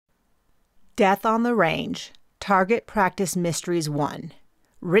Death on the Range, Target Practice Mysteries 1.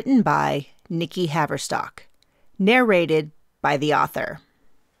 Written by Nikki Haverstock. Narrated by the author.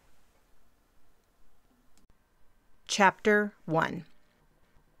 Chapter 1.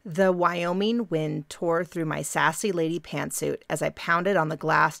 The Wyoming wind tore through my sassy lady pantsuit as I pounded on the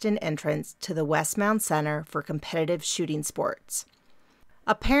glassed-in entrance to the Westmound Center for competitive shooting sports.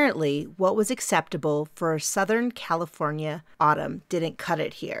 Apparently, what was acceptable for a Southern California autumn didn't cut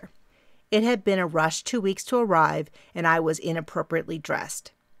it here. It had been a rush 2 weeks to arrive, and I was inappropriately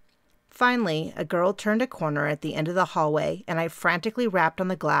dressed. Finally, a girl turned a corner at the end of the hallway, and I frantically rapped on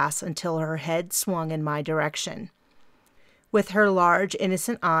the glass until her head swung in my direction. With her large,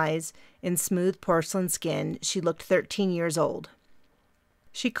 innocent eyes and smooth porcelain skin, she looked 13 years old.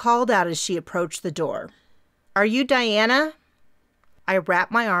 She called out as she approached the door. "Are you Diana?" I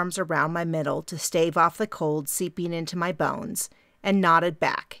wrapped my arms around my middle to stave off the cold seeping into my bones, and nodded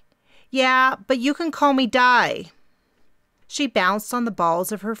back. "Yeah, but you can call me Di." She bounced on the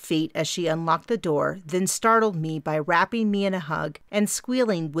balls of her feet as she unlocked the door, then startled me by wrapping me in a hug and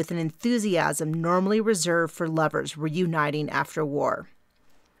squealing with an enthusiasm normally reserved for lovers reuniting after war.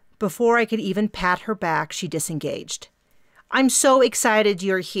 Before I could even pat her back, she disengaged. "I'm so excited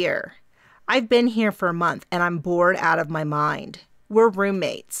you're here. I've been here for a month and I'm bored out of my mind. We're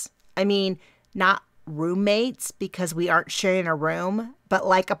roommates. I mean, not roommates because we aren't sharing a room, but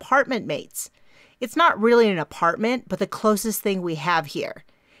like apartment mates. It's not really an apartment, but the closest thing we have here.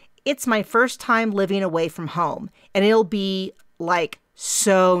 It's my first time living away from home, and it'll be,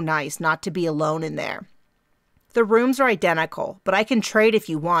 so nice not to be alone in there. The rooms are identical, but I can trade if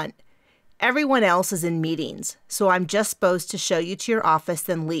you want. Everyone else is in meetings, so I'm just supposed to show you to your office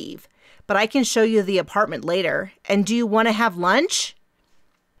then leave. But I can show you the apartment later. And do you want to have lunch?"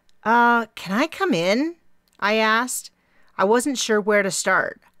 Can I come in?" I asked. I wasn't sure where to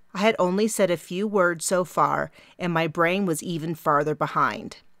start. I had only said a few words so far, and my brain was even farther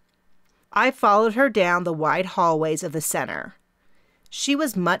behind. I followed her down the wide hallways of the center. She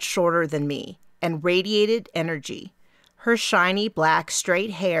was much shorter than me and radiated energy. Her shiny black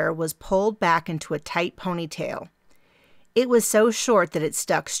straight hair was pulled back into a tight ponytail. It was so short that it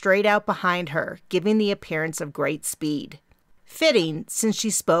stuck straight out behind her, giving the appearance of great speed. Fitting, since she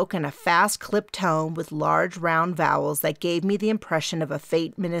spoke in a fast clipped tone with large round vowels that gave me the impression of a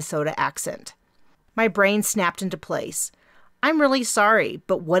faint Minnesota accent. My brain snapped into place. "I'm really sorry,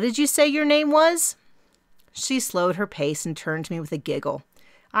 but what did you say your name was?" She slowed her pace and turned to me with a giggle.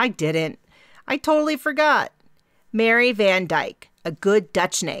 "I didn't. I totally forgot. Mary Van Dyke, a good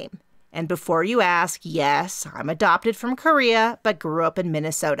Dutch name. And before you ask, yes, I'm adopted from Korea, but grew up in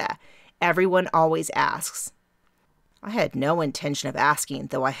Minnesota. Everyone always asks." I had no intention of asking,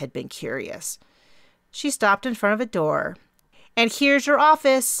 though I had been curious. She stopped in front of a door. "And here's your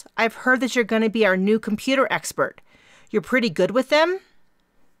office. I've heard that you're going to be our new computer expert. You're pretty good with them?"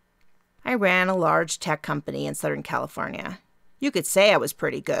 I ran a large tech company in Southern California. You could say I was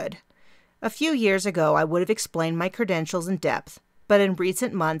pretty good. A few years ago, I would have explained my credentials in depth, but in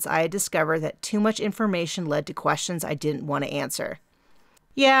recent months, I had discovered that too much information led to questions I didn't want to answer.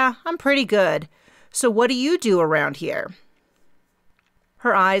 "Yeah, I'm pretty good. So what do you do around here?"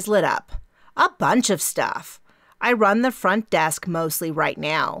 Her eyes lit up. "A bunch of stuff. I run the front desk mostly right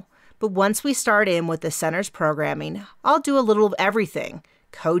now, but once we start in with the center's programming, I'll do a little of everything.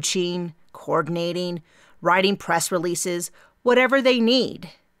 Coaching, coordinating, writing press releases, whatever they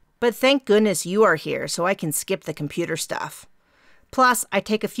need. But thank goodness you are here so I can skip the computer stuff. Plus, I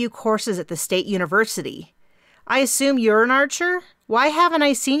take a few courses at the state university. I assume you're an archer? Why haven't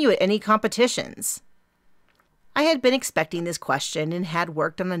I seen you at any competitions?" I had been expecting this question and had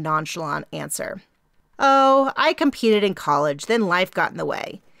worked on a nonchalant answer. "Oh, I competed in college, then life got in the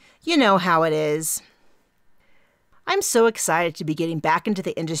way. You know how it is." "I'm so excited to be getting back into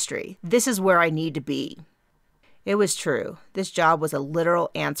the industry. This is where I need to be." It was true. This job was a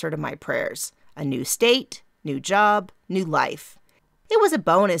literal answer to my prayers. A new state, new job, new life. It was a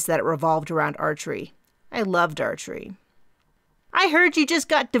bonus that it revolved around archery. I loved archery. "I heard you just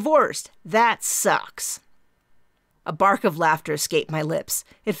got divorced. That sucks." A bark of laughter escaped my lips.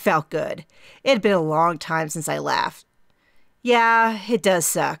 It felt good. It had been a long time since I laughed. "Yeah, it does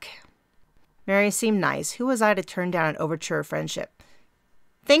suck." Mary seemed nice. Who was I to turn down an overture of friendship?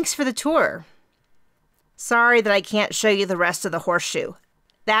 "Thanks for the tour." "Sorry that I can't show you the rest of the horseshoe.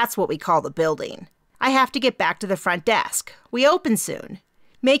 That's what we call the building. I have to get back to the front desk. We open soon.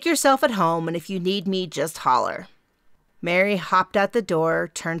 Make yourself at home, and if you need me, just holler." Mary hopped out the door,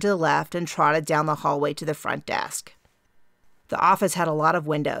 turned to the left, and trotted down the hallway to the front desk. The office had a lot of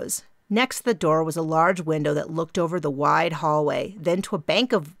windows. Next to the door was a large window that looked over the wide hallway, then to a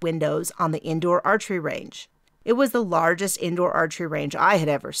bank of windows on the indoor archery range. It was the largest indoor archery range I had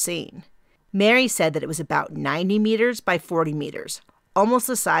ever seen. Mary said that it was about 90 meters by 40 meters, almost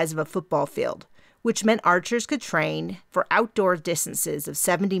the size of a football field, which meant archers could train for outdoor distances of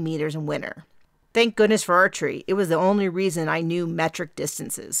 70 meters in winter. Thank goodness for archery. It was the only reason I knew metric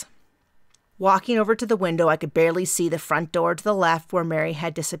distances. Walking over to the window, I could barely see the front door to the left where Mary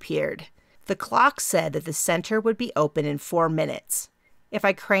had disappeared. The clock said that the center would be open in 4 minutes. If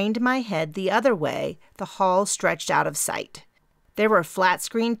I craned my head the other way, the hall stretched out of sight. There were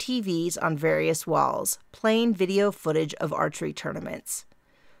flat-screen TVs on various walls, playing video footage of archery tournaments.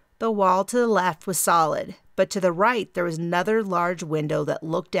 The wall to the left was solid, but to the right there was another large window that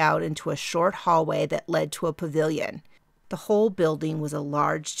looked out into a short hallway that led to a pavilion. The whole building was a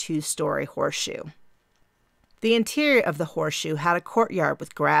large 2-story horseshoe. The interior of the horseshoe had a courtyard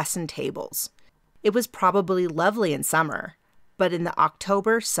with grass and tables. It was probably lovely in summer, but in the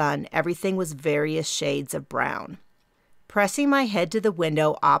October sun everything was various shades of brown. Pressing my head to the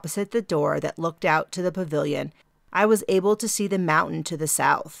window opposite the door that looked out to the pavilion, I was able to see the mountain to the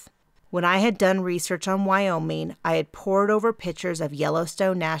south. When I had done research on Wyoming, I had pored over pictures of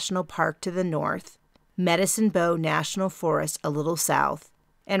Yellowstone National Park to the north, Medicine Bow National Forest a little south,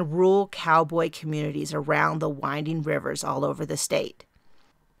 and rural cowboy communities around the winding rivers all over the state.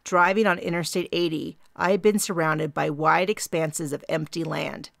 Driving on Interstate 80, I had been surrounded by wide expanses of empty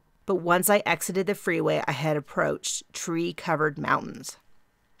land, but once I exited the freeway, I had approached tree-covered mountains.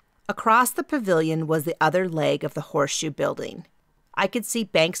 Across the pavilion was the other leg of the horseshoe building. I could see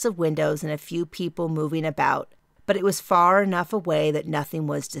banks of windows and a few people moving about, but it was far enough away that nothing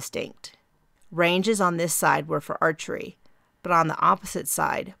was distinct. Ranges on this side were for archery, but on the opposite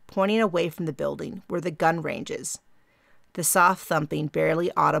side, pointing away from the building, were the gun ranges. The soft thumping, barely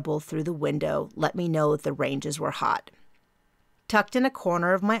audible through the window, let me know that the ranges were hot. Tucked in a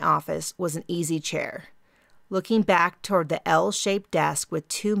corner of my office was an easy chair. Looking back toward the L-shaped desk with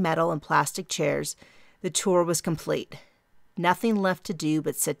 2 metal and plastic chairs, the tour was complete. Nothing left to do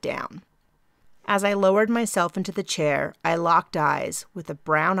but sit down. As I lowered myself into the chair, I locked eyes with a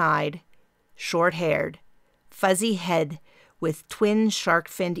brown-eyed, short-haired, fuzzy head with twin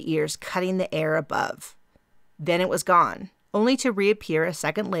shark-finned ears cutting the air above. Then it was gone, only to reappear a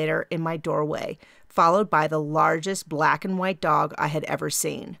second later in my doorway, followed by the largest black and white dog I had ever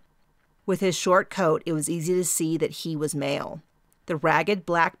seen. With his short coat, it was easy to see that he was male. The ragged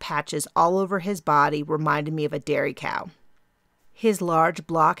black patches all over his body reminded me of a dairy cow. His large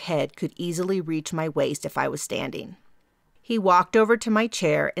block head could easily reach my waist if I was standing. He walked over to my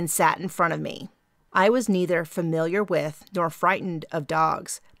chair and sat in front of me. I was neither familiar with nor frightened of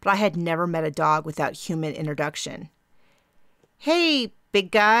dogs, but I had never met a dog without human introduction. "Hey,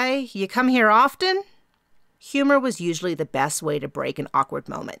 big guy, you come here often?" Humor was usually the best way to break an awkward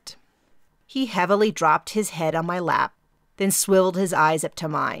moment. He heavily dropped his head on my lap, then swiveled his eyes up to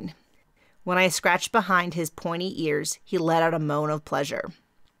mine. When I scratched behind his pointy ears, he let out a moan of pleasure.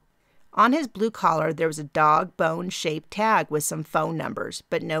 On his blue collar, there was a dog bone-shaped tag with some phone numbers,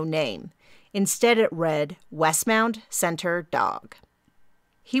 but no name. Instead, it read, Westmound Center Dog.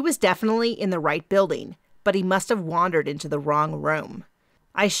 He was definitely in the right building, but he must have wandered into the wrong room.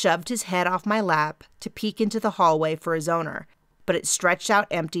 I shoved his head off my lap to peek into the hallway for his owner, but it stretched out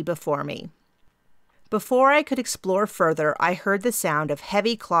empty before me. Before I could explore further, I heard the sound of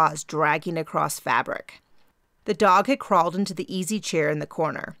heavy claws dragging across fabric. The dog had crawled into the easy chair in the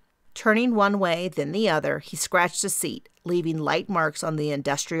corner. Turning one way, then the other, he scratched the seat, leaving light marks on the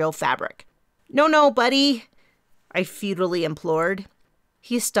industrial fabric. No, buddy," I futilely implored.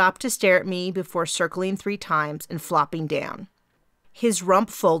 He stopped to stare at me before circling 3 times and flopping down. His rump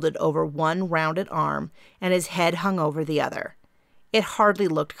folded over one rounded arm, and his head hung over the other. It hardly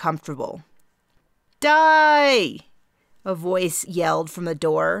looked comfortable. "Die!" a voice yelled from the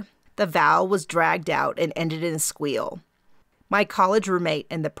door. The vowel was dragged out and ended in a squeal. My college roommate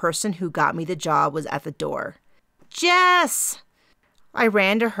and the person who got me the job was at the door. "Jess!" I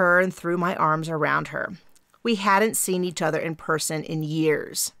ran to her and threw my arms around her. We hadn't seen each other in person in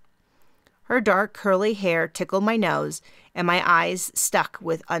years. Her dark curly hair tickled my nose, and my eyes stuck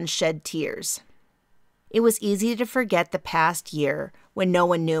with unshed tears. It was easy to forget the past year when no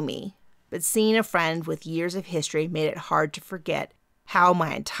one knew me, but seeing a friend with years of history made it hard to forget how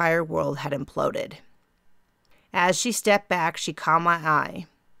my entire world had imploded. As she stepped back, she caught my eye.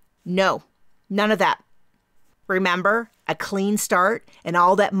 "No, none of that. Remember, a clean start and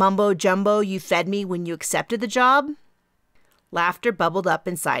all that mumbo-jumbo you fed me when you accepted the job?" Laughter bubbled up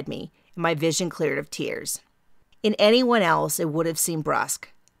inside me, and my vision cleared of tears. In anyone else, it would have seemed brusque,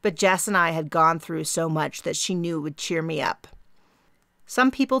 but Jess and I had gone through so much that she knew would cheer me up.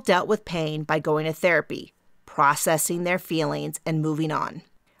 Some people dealt with pain by going to therapy, processing their feelings, and moving on.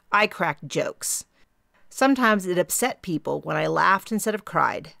 I cracked jokes. Sometimes it upset people when I laughed instead of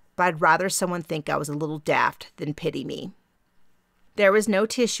cried, but I'd rather someone think I was a little daft than pity me. There was no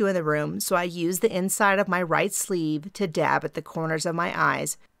tissue in the room, so I used the inside of my right sleeve to dab at the corners of my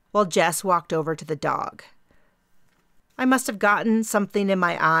eyes while Jess walked over to the dog. I must have gotten something in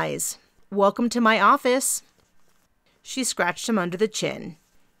my eyes. Welcome to my office. She scratched him under the chin.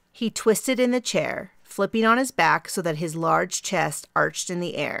 He twisted in the chair, flipping on his back so that his large chest arched in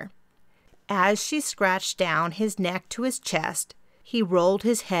the air. As she scratched down his neck to his chest, he rolled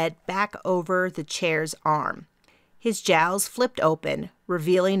his head back over the chair's arm. His jowls flipped open,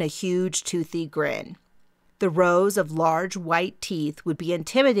 revealing a huge toothy grin. The rows of large white teeth would be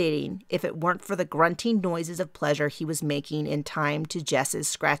intimidating if it weren't for the grunting noises of pleasure he was making in time to Jess's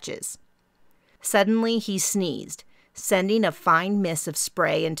scratches. Suddenly he sneezed, sending a fine mist of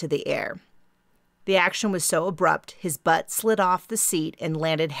spray into the air. The action was so abrupt, his butt slid off the seat and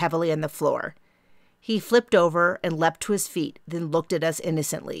landed heavily on the floor. He flipped over and leapt to his feet, then looked at us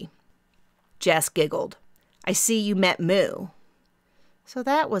innocently. Jess giggled. I see you met Moo. So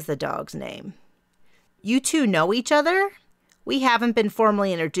that was the dog's name. You two know each other? We haven't been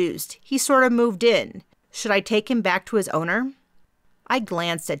formally introduced. He sort of moved in. Should I take him back to his owner? I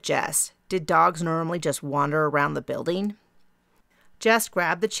glanced at Jess. Did dogs normally just wander around the building? Jess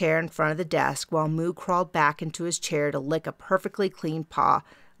grabbed the chair in front of the desk while Moo crawled back into his chair to lick a perfectly clean paw,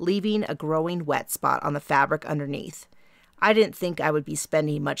 leaving a growing wet spot on the fabric underneath. I didn't think I would be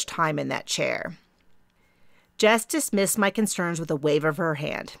spending much time in that chair. Jess dismissed my concerns with a wave of her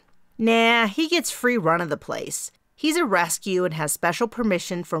hand. Nah, he gets free run of the place. He's a rescue and has special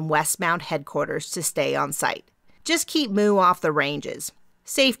permission from Westmound headquarters to stay on site. Just keep Moo off the ranges.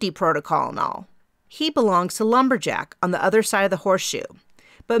 Safety protocol and all. He belongs to Lumberjack on the other side of the horseshoe.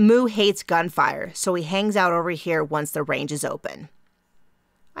 But Moo hates gunfire, so he hangs out over here once the range is open.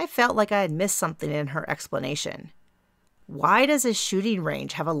 I felt like I had missed something in her explanation. Why does a shooting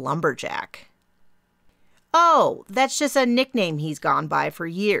range have a lumberjack? Oh, that's just a nickname he's gone by for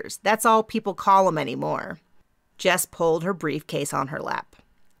years. That's all people call him anymore. Jess pulled her briefcase on her lap.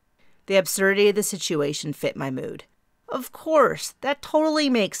 The absurdity of the situation fit my mood. Of course, that totally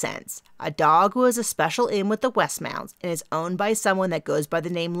makes sense. A dog who has a special in with the Westmounds and is owned by someone that goes by the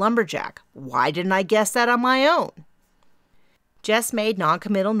name Lumberjack. Why didn't I guess that on my own? Jess made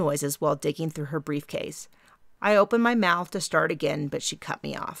non-committal noises while digging through her briefcase. I opened my mouth to start again, but she cut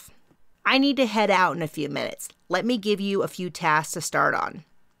me off. I need to head out in a few minutes. Let me give you a few tasks to start on.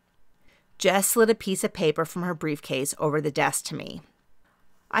 Jess slid a piece of paper from her briefcase over the desk to me.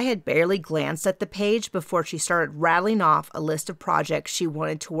 I had barely glanced at the page before she started rattling off a list of projects she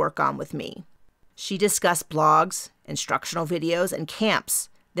wanted to work on with me. She discussed blogs, instructional videos, and camps,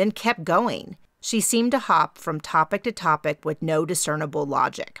 then kept going. She seemed to hop from topic to topic with no discernible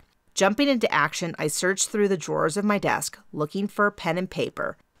logic. Jumping into action, I searched through the drawers of my desk, looking for a pen and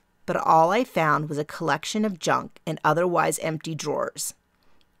paper, but all I found was a collection of junk and otherwise empty drawers.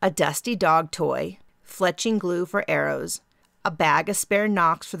 A dusty dog toy, fletching glue for arrows, a bag of spare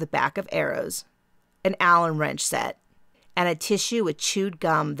nocks for the back of arrows, an Allen wrench set, and a tissue with chewed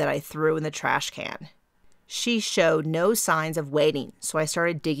gum that I threw in the trash can. She showed no signs of waiting, so I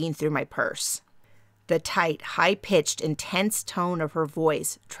started digging through my purse. The tight, high-pitched, intense tone of her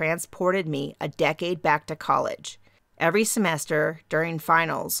voice transported me a decade back to college. Every semester, during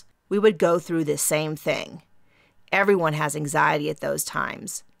finals, we would go through this same thing. Everyone has anxiety at those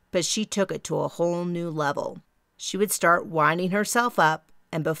times, but she took it to a whole new level. She would start winding herself up,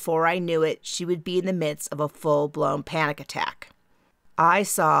 and before I knew it, she would be in the midst of a full-blown panic attack. I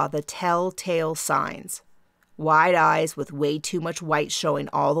saw the telltale signs. Wide eyes with way too much white showing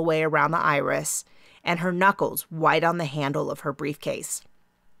all the way around the iris, and her knuckles white on the handle of her briefcase.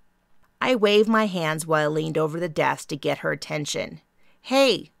 I waved my hands while I leaned over the desk to get her attention.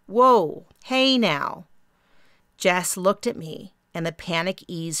 Hey, whoa, hey now. Jess looked at me, and the panic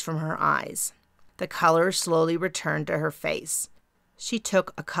eased from her eyes. The color slowly returned to her face. She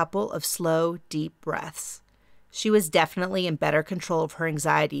took a couple of slow, deep breaths. She was definitely in better control of her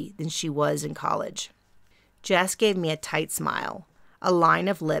anxiety than she was in college. Jess gave me a tight smile, a line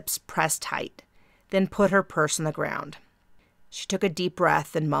of lips pressed tight, then put her purse on the ground. She took a deep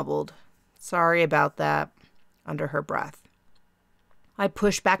breath and mumbled, "Sorry about that," under her breath. I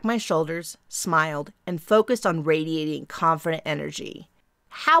pushed back my shoulders, smiled, and focused on radiating confident energy.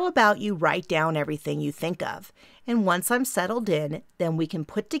 How about you write down everything you think of, and once I'm settled in, then we can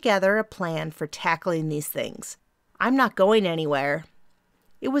put together a plan for tackling these things. I'm not going anywhere.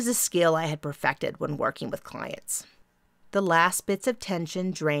 It was a skill I had perfected when working with clients. The last bits of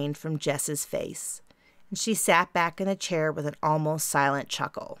tension drained from Jess's face, and she sat back in the chair with an almost silent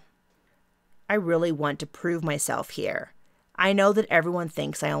chuckle. I really want to prove myself here. I know that everyone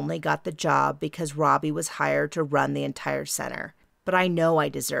thinks I only got the job because Robbie was hired to run the entire center, but I know I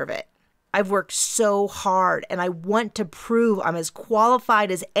deserve it. I've worked so hard, and I want to prove I'm as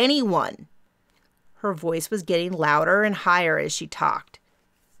qualified as anyone. Her voice was getting louder and higher as she talked.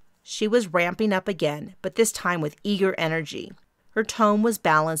 She was ramping up again, but this time with eager energy. Her tone was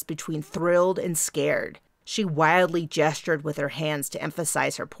balanced between thrilled and scared. She wildly gestured with her hands to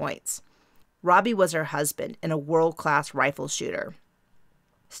emphasize her points. Robbie was her husband and a world-class rifle shooter.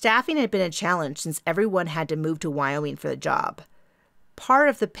 Staffing had been a challenge since everyone had to move to Wyoming for the job. Part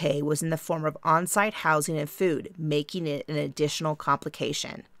of the pay was in the form of on-site housing and food, making it an additional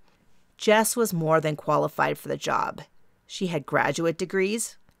complication. Jess was more than qualified for the job. She had graduate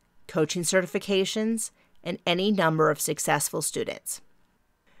degrees, coaching certifications, and any number of successful students.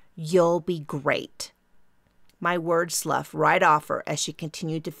 You'll be great. My words sloughed right off her as she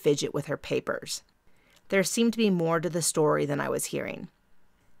continued to fidget with her papers. There seemed to be more to the story than I was hearing.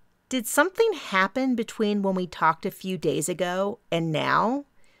 Did something happen between when we talked a few days ago and now?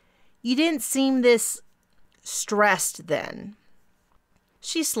 You didn't seem this stressed then.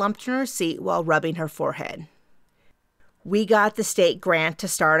 She slumped in her seat while rubbing her forehead. We got the state grant to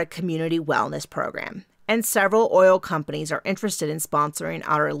start a community wellness program, and several oil companies are interested in sponsoring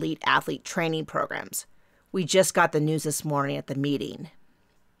our elite athlete training programs. We just got the news this morning at the meeting.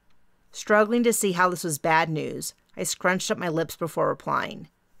 Struggling to see how this was bad news, I scrunched up my lips before replying.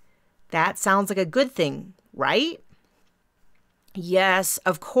 That sounds like a good thing, right? Yes,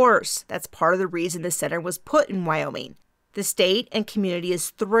 of course. That's part of the reason the center was put in Wyoming. The state and community is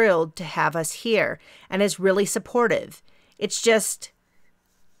thrilled to have us here and is really supportive. It's just,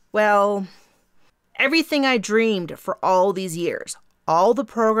 well, everything I dreamed for all these years, all the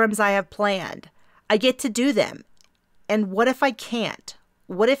programs I have planned, I get to do them. And what if I can't?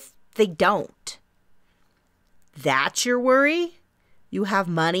 What if they don't? That's your worry? You have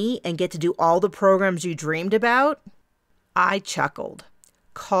money and get to do all the programs you dreamed about? I chuckled.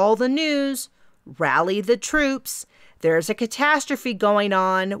 Call the news. Rally the troops. There's a catastrophe going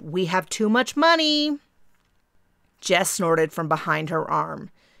on. We have too much money. Jess snorted from behind her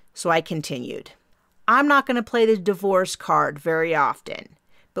arm, so I continued. I'm not going to play the divorce card very often,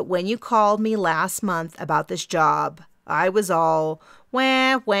 but when you called me last month about this job, I was all,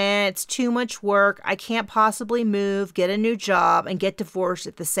 wah, it's too much work. I can't possibly move, get a new job, and get divorced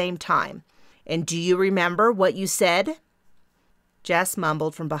at the same time. And do you remember what you said? Jess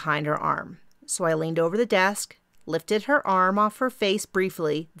mumbled from behind her arm, so I leaned over the desk, lifted her arm off her face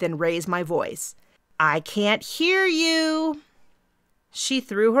briefly, then raised my voice. I can't hear you. She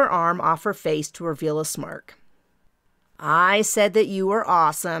threw her arm off her face to reveal a smirk. I said that you were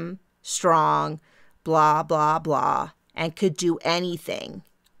awesome, strong, blah, blah, blah, and could do anything.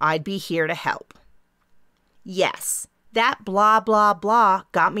 I'd be here to help. Yes, that blah, blah, blah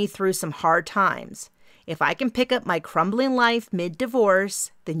got me through some hard times. If I can pick up my crumbling life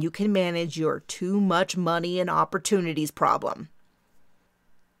mid-divorce, then you can manage your too much money and opportunities problem.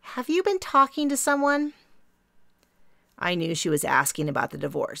 Have you been talking to someone? I knew she was asking about the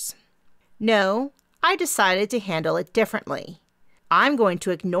divorce. No, I decided to handle it differently. I'm going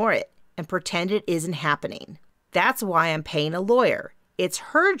to ignore it and pretend it isn't happening. That's why I'm paying a lawyer. It's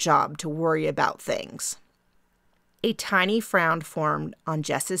her job to worry about things. A tiny frown formed on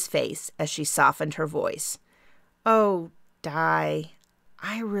Jess's face as she softened her voice. Oh, Di,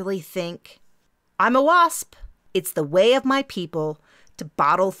 I really think I'm a wasp. It's the way of my people to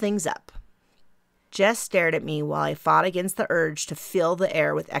bottle things up. Jess stared at me while I fought against the urge to fill the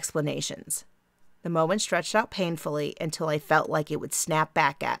air with explanations. The moment stretched out painfully until I felt like it would snap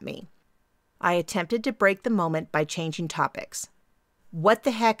back at me. I attempted to break the moment by changing topics. What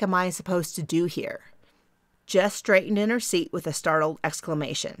the heck am I supposed to do here? Jess straightened in her seat with a startled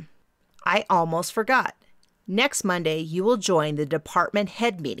exclamation. I almost forgot. Next Monday, you will join the department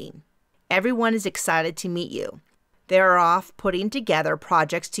head meeting. Everyone is excited to meet you. They are off putting together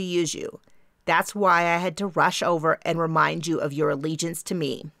projects to use you. That's why I had to rush over and remind you of your allegiance to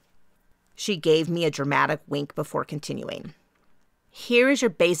me. She gave me a dramatic wink before continuing. Here is your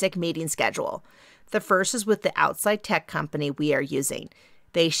basic meeting schedule. The first is with the outside tech company we are using.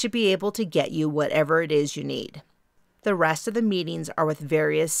 They should be able to get you whatever it is you need. The rest of the meetings are with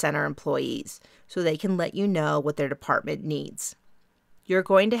various center employees, so they can let you know what their department needs. You're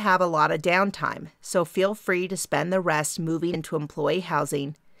going to have a lot of downtime, so feel free to spend the rest moving into employee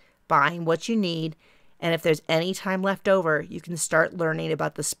housing, buying what you need, And if there's any time left over, you can start learning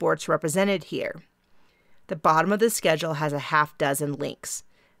about the sports represented here. The bottom of the schedule has a half dozen links.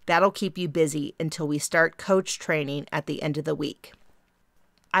 That'll keep you busy until we start coach training at the end of the week.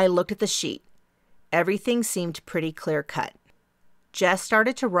 I looked at the sheet. Everything seemed pretty clear-cut. Jess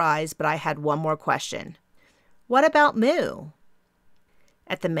started to rise, but I had one more question. What about Moo?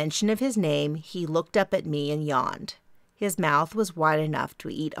 At the mention of his name, he looked up at me and yawned. His mouth was wide enough to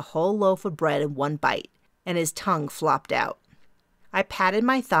eat a whole loaf of bread in one bite, and his tongue flopped out. I patted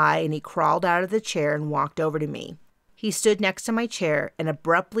my thigh, and he crawled out of the chair and walked over to me. He stood next to my chair and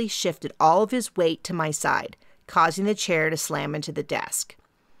abruptly shifted all of his weight to my side, causing the chair to slam into the desk.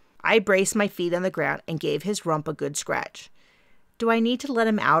 I braced my feet on the ground and gave his rump a good scratch. Do I need to let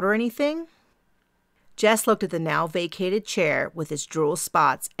him out or anything? Jess looked at the now vacated chair with its drool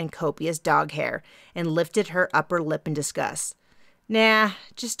spots and copious dog hair and lifted her upper lip in disgust. Nah,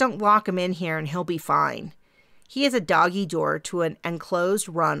 just don't lock him in here and he'll be fine. He has a doggy door to an enclosed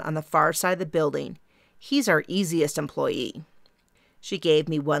run on the far side of the building. He's our easiest employee. She gave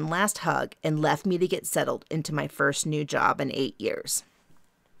me one last hug and left me to get settled into my first new job in 8 years.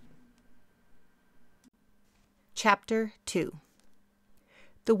 Chapter 2.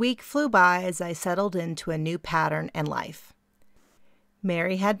 The week flew by as I settled into a new pattern and life.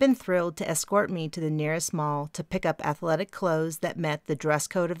 Mary had been thrilled to escort me to the nearest mall to pick up athletic clothes that met the dress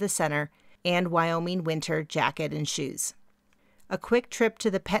code of the center and Wyoming winter jacket and shoes. A quick trip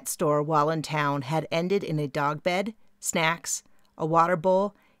to the pet store while in town had ended in a dog bed, snacks, a water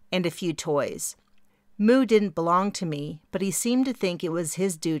bowl, and a few toys. Moo didn't belong to me, but he seemed to think it was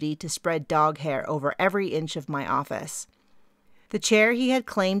his duty to spread dog hair over every inch of my office. The chair he had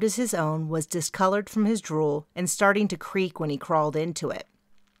claimed as his own was discolored from his drool and starting to creak when he crawled into it.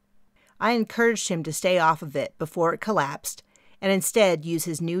 I encouraged him to stay off of it before it collapsed and instead use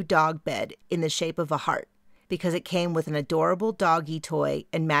his new dog bed in the shape of a heart, because it came with an adorable doggy toy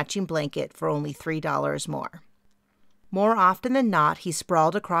and matching blanket for only $3 more. More often than not, he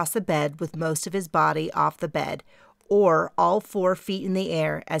sprawled across the bed with most of his body off the bed, or all 4 feet in the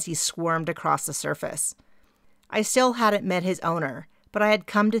air as he squirmed across the surface. I still hadn't met his owner, but I had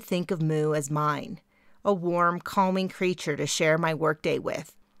come to think of Moo as mine, a warm, calming creature to share my workday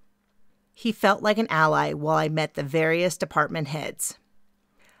with. He felt like an ally while I met the various department heads.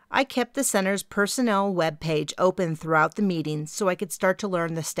 I kept the center's personnel webpage open throughout the meeting so I could start to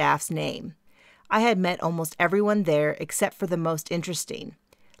learn the staff's name. I had met almost everyone there except for the most interesting,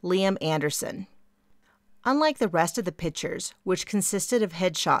 Liam Anderson. Unlike the rest of the pictures, which consisted of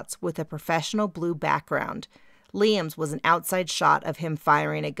headshots with a professional blue background, Liam's was an outside shot of him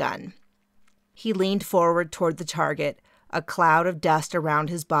firing a gun. He leaned forward toward the target, a cloud of dust around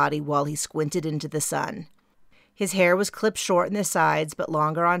his body while he squinted into the sun. His hair was clipped short in the sides but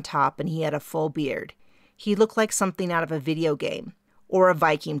longer on top, and he had a full beard. He looked like something out of a video game, or a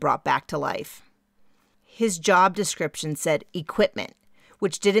Viking brought back to life. His job description said equipment,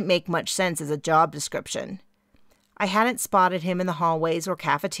 which didn't make much sense as a job description. I hadn't spotted him in the hallways or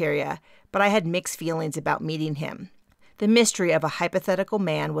cafeteria, but I had mixed feelings about meeting him. The mystery of a hypothetical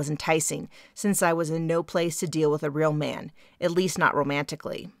man was enticing, since I was in no place to deal with a real man, at least not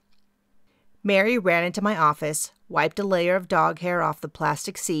romantically. Mary ran into my office, wiped a layer of dog hair off the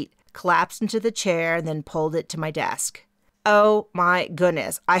plastic seat, collapsed into the chair, and then pulled it to my desk. Oh my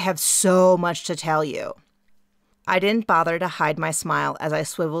goodness, I have so much to tell you. I didn't bother to hide my smile as I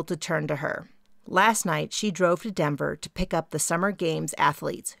swiveled to turn to her. Last night, she drove to Denver to pick up the Summer Games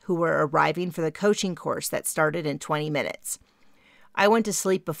athletes who were arriving for the coaching course that started in 20 minutes. I went to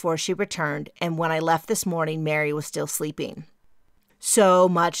sleep before she returned, and when I left this morning, Mary was still sleeping. So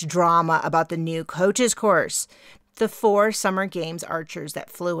much drama about the new coaches course. The 4 Summer Games archers that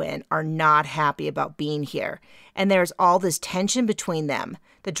flew in are not happy about being here, and there's all this tension between them.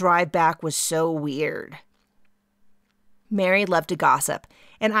 The drive back was so weird. Mary loved to gossip,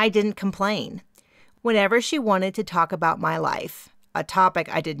 and I didn't complain. Whenever she wanted to talk about my life, a topic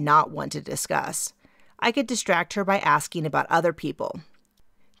I did not want to discuss, I could distract her by asking about other people.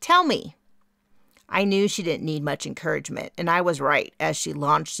 Tell me. I knew she didn't need much encouragement, and I was right as she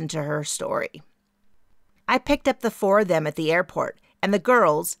launched into her story. I picked up the 4 of them at the airport, and the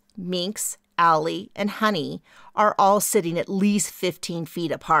girls, Minx, Allie, and Honey, are all sitting at least 15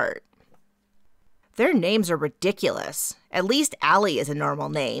 feet apart. Their names are ridiculous. At least Allie is a normal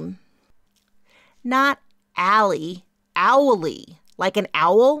name. Not Allie, Owlie, like an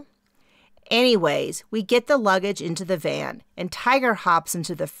owl. Anyways, we get the luggage into the van, and Tiger hops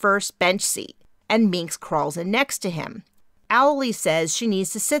into the first bench seat, and Minx crawls in next to him. Owlie says she needs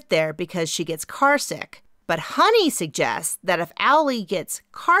to sit there because she gets carsick, but Honey suggests that if Owlie gets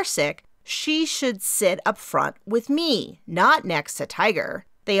carsick, She should sit up front with me, not next to Tiger.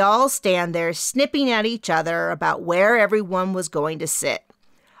 They all stand there snipping at each other about where everyone was going to sit.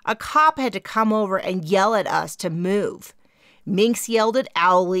 A cop had to come over and yell at us to move. Minx yelled at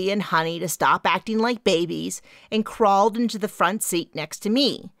Owlie and Honey to stop acting like babies and crawled into the front seat next to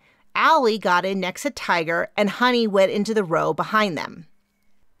me. Owlie got in next to Tiger and Honey went into the row behind them.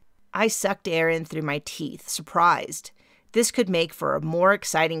 I sucked air in through my teeth, surprised. This could make for a more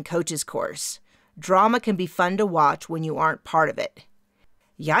exciting coach's course. Drama can be fun to watch when you aren't part of it.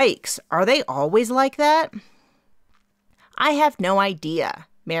 Yikes, are they always like that? I have no idea.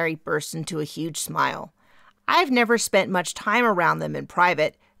 Mary burst into a huge smile. I've never spent much time around them in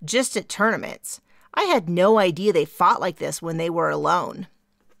private, just at tournaments. I had no idea they fought like this when they were alone.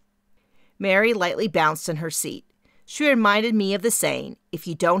 Mary lightly bounced in her seat. She reminded me of the saying, if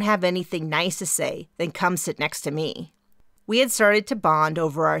you don't have anything nice to say, then come sit next to me. We had started to bond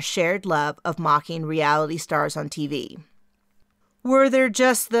over our shared love of mocking reality stars on TV. Were there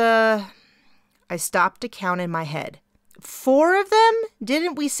just I stopped to count in my head. 4 of them?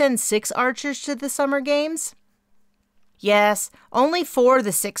 Didn't we send 6 archers to the summer games? Yes, only 4 of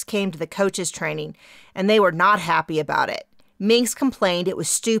the 6 came to the coaches' training, and they were not happy about it. Minx complained it was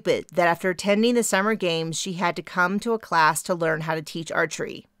stupid that after attending the summer games, she had to come to a class to learn how to teach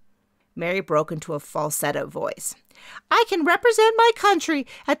archery. Mary broke into a falsetto voice. I can represent my country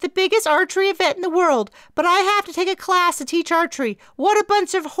at the biggest archery event in the world, but I have to take a class to teach archery. What a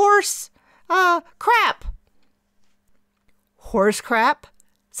bunch of crap! Horse crap?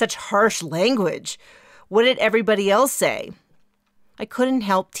 Such harsh language. What did everybody else say? I couldn't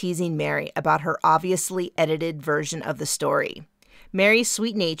help teasing Mary about her obviously edited version of the story. Mary's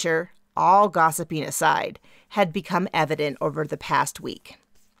sweet nature, all gossiping aside, had become evident over the past week.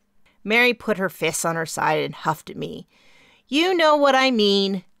 Mary put her fists on her side and huffed at me. You know what I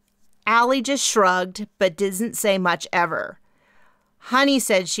mean. Allie just shrugged, but didn't say much ever. Honey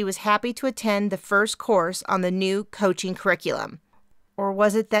said she was happy to attend the first course on the new coaching curriculum. Or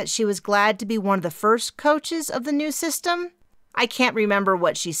was it that she was glad to be one of the first coaches of the new system? I can't remember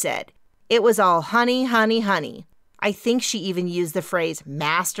what she said. It was all honey, honey, honey. I think she even used the phrase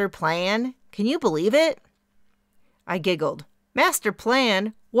master plan. Can you believe it? I giggled. Master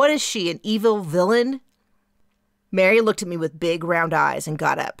plan? What is she, an evil villain? Mary looked at me with big round eyes and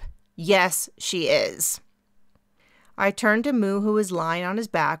got up. Yes, she is. I turned to Moo, who was lying on his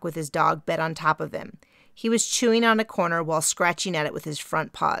back with his dog bed on top of him. He was chewing on a corner while scratching at it with his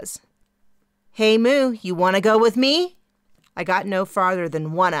front paws. Hey, Moo, you want to go with me? I got no farther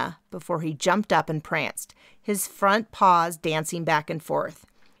than wanna before he jumped up and pranced, his front paws dancing back and forth.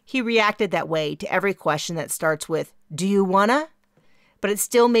 He reacted that way to every question that starts with, do you wanna? But it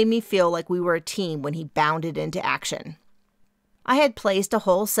still made me feel like we were a team when he bounded into action. I had placed a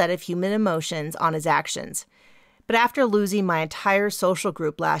whole set of human emotions on his actions. But after losing my entire social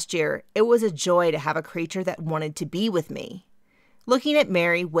group last year, it was a joy to have a creature that wanted to be with me. Looking at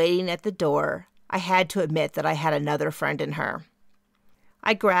Mary waiting at the door, I had to admit that I had another friend in her.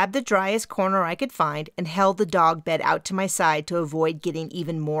 I grabbed the driest corner I could find and held the dog bed out to my side to avoid getting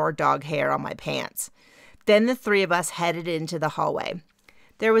even more dog hair on my pants. Then the 3 of us headed into the hallway.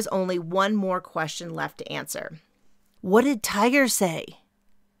 There was only one more question left to answer. What did Tiger say?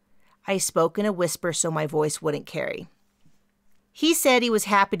 I spoke in a whisper so my voice wouldn't carry. He said he was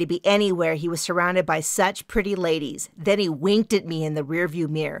happy to be anywhere he was surrounded by such pretty ladies. Then he winked at me in the rearview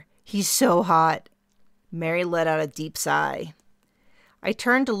mirror. He's so hot. Mary let out a deep sigh. I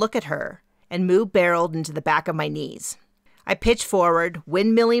turned to look at her, and Moo barreled into the back of my knees. I pitched forward,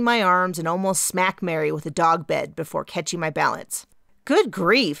 windmilling my arms, and almost smacked Mary with a dog bed before catching my balance. Good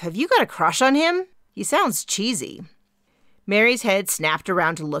grief, have you got a crush on him? He sounds cheesy. Mary's head snapped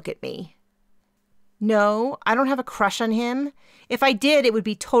around to look at me. No, I don't have a crush on him. If I did, it would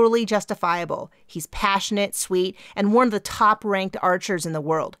be totally justifiable. He's passionate, sweet, and one of the top-ranked archers in the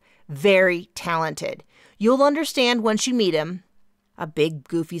world. Very talented. You'll understand once you meet him. A big,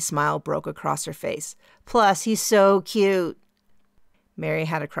 goofy smile broke across her face. Plus, he's so cute. Mary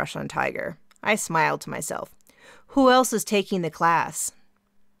had a crush on Tiger. I smiled to myself. Who else is taking the class?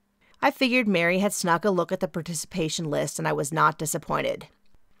 I figured Mary had snuck a look at the participation list, and I was not disappointed.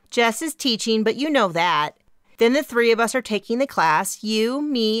 Jess is teaching, but you know that. Then the 3 of us are taking the class, you,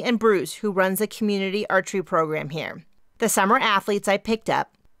 me, and Bruce, who runs the community archery program here. The summer athletes I picked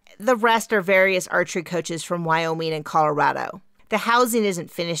up. The rest are various archery coaches from Wyoming and Colorado. The housing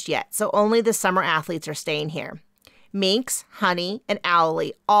isn't finished yet, so only the summer athletes are staying here. Minx, Honey, and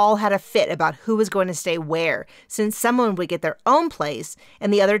Owlie all had a fit about who was going to stay where, since someone would get their own place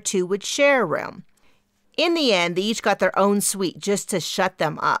and the other 2 would share a room. In the end, they each got their own suite just to shut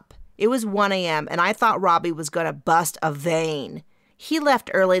them up. It was 1 a.m. and I thought Robbie was going to bust a vein. He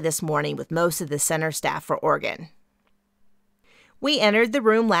left early this morning with most of the center staff for Oregon. We entered the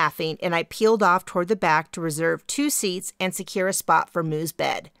room laughing, and I peeled off toward the back to reserve 2 seats and secure a spot for Moo's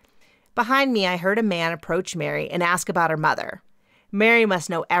bed. Behind me, I heard a man approach Mary and ask about her mother. Mary must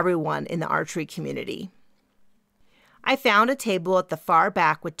know everyone in the archery community. I found a table at the far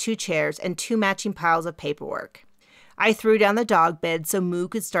back with 2 chairs and 2 matching piles of paperwork. I threw down the dog bed so Moo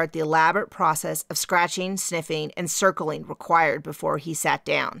could start the elaborate process of scratching, sniffing, and circling required before he sat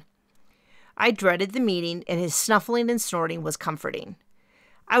down. I dreaded the meeting, and his snuffling and snorting was comforting.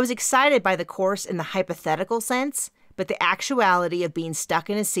 I was excited by the course in the hypothetical sense, but the actuality of being stuck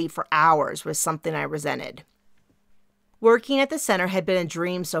in a seat for hours was something I resented. Working at the center had been a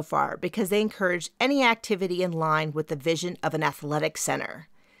dream so far because they encouraged any activity in line with the vision of an athletic center.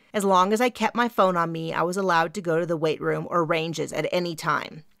 As long as I kept my phone on me, I was allowed to go to the weight room or ranges at any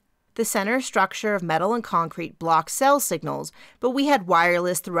time. The center structure of metal and concrete blocked cell signals, but we had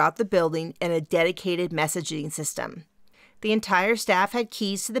wireless throughout the building and a dedicated messaging system. The entire staff had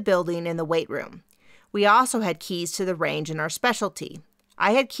keys to the building and the weight room. We also had keys to the range and our specialty.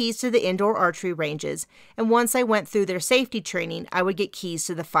 I had keys to the indoor archery ranges, and once I went through their safety training, I would get keys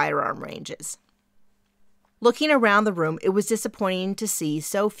to the firearm ranges. Looking around the room, it was disappointing to see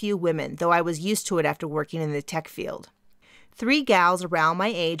so few women, though I was used to it after working in the tech field. 3 gals around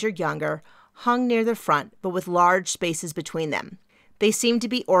my age or younger hung near the front, but with large spaces between them. They seemed to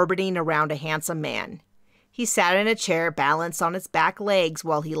be orbiting around a handsome man. He sat in a chair balanced on its back legs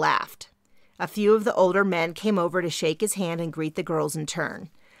while he laughed. A few of the older men came over to shake his hand and greet the girls in turn.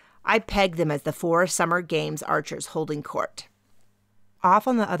 I pegged them as the 4 Summer Games archers holding court. Off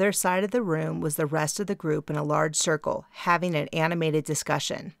on the other side of the room was the rest of the group in a large circle, having an animated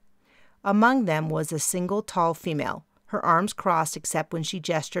discussion. Among them was a single tall female, her arms crossed except when she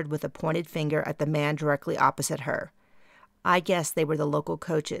gestured with a pointed finger at the man directly opposite her. I guessed they were the local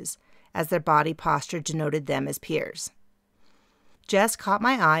coaches, as their body posture denoted them as peers. Jess caught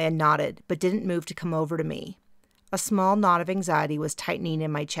my eye and nodded, but didn't move to come over to me. A small knot of anxiety was tightening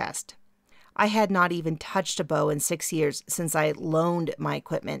in my chest. I had not even touched a bow in 6 years since I loaned my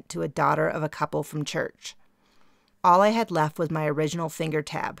equipment to a daughter of a couple from church. All I had left was my original finger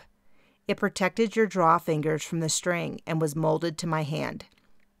tab. It protected your draw fingers from the string and was molded to my hand.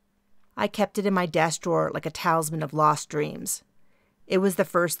 I kept it in my desk drawer like a talisman of lost dreams. It was the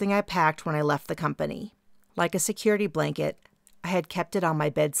first thing I packed when I left the company. Like a security blanket, I had kept it on my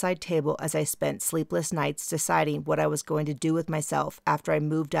bedside table as I spent sleepless nights deciding what I was going to do with myself after I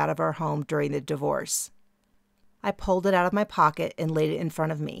moved out of our home during the divorce. I pulled it out of my pocket and laid it in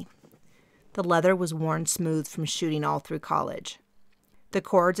front of me. The leather was worn smooth from shooting all through college. The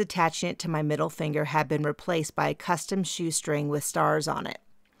cords attaching it to my middle finger had been replaced by a custom shoestring with stars on it.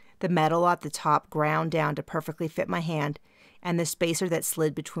 The metal at the top ground down to perfectly fit my hand, and the spacer that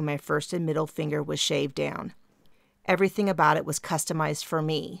slid between my first and middle finger was shaved down. Everything about it was customized for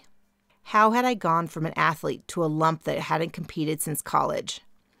me. How had I gone from an athlete to a lump that hadn't competed since college?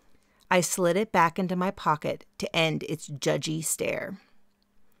 I slid it back into my pocket to end its judgy stare.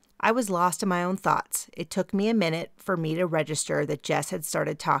 I was lost in my own thoughts. It took me a minute for me to register that Jess had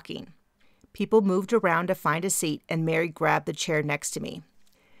started talking. People moved around to find a seat, and Mary grabbed the chair next to me.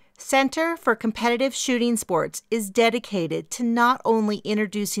 Center for Competitive Shooting Sports is dedicated to not only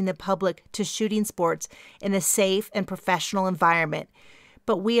introducing the public to shooting sports in a safe and professional environment,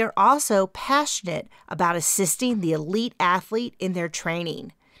 but we are also passionate about assisting the elite athlete in their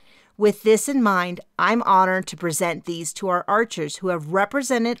training. With this in mind, I'm honored to present these to our archers who have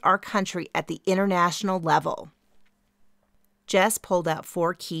represented our country at the international level. Jess pulled out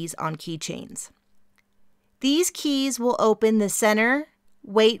 4 keys on keychains. These keys will open the center,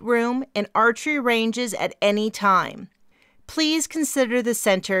 weight room, and archery ranges at any time. Please consider the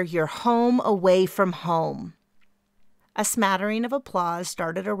center your home away from home. A smattering of applause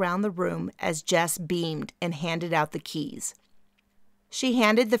started around the room as Jess beamed and handed out the keys. She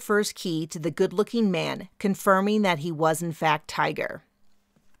handed the first key to the good-looking man, confirming that he was in fact Tiger.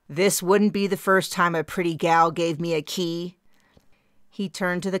 This wouldn't be the first time a pretty gal gave me a key. He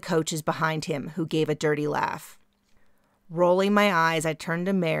turned to the coaches behind him, who gave a dirty laugh. Rolling my eyes, I turned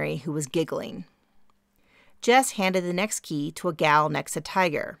to Mary, who was giggling. Jess handed the next key to a gal next to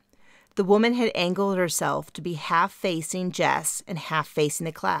Tiger. The woman had angled herself to be half facing Jess and half facing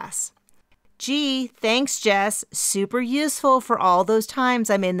the class. Gee, thanks, Jess. Super useful for all those times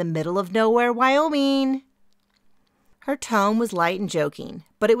I'm in the middle of nowhere, Wyoming. Her tone was light and joking,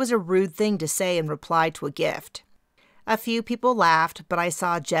 but it was a rude thing to say in reply to a gift. A few people laughed, but I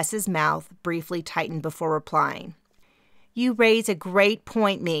saw Jess's mouth briefly tighten before replying. You raise a great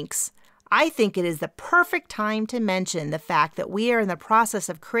point, Minx. I think it is the perfect time to mention the fact that we are in the process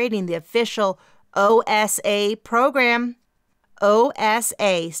of creating the official OSA program.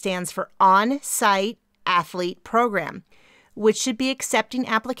 OSA stands for On-Site Athlete Program, which should be accepting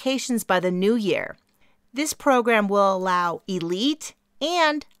applications by the new year. This program will allow elite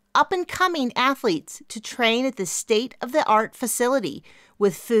and up-and-coming athletes to train at the state-of-the-art facility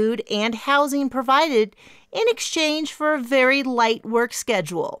with food and housing provided in exchange for a very light work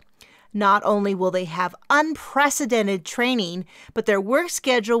schedule. Not only will they have unprecedented training, but their work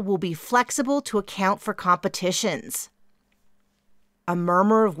schedule will be flexible to account for competitions. A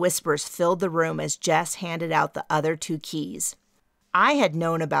murmur of whispers filled the room as Jess handed out the other 2 keys. I had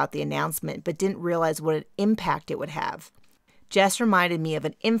known about the announcement, but didn't realize what an impact it would have. Jess reminded me of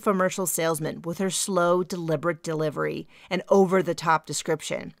an infomercial salesman with her slow, deliberate delivery and over-the-top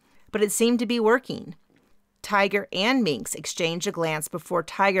description, but it seemed to be working. Tiger and Minx exchanged a glance before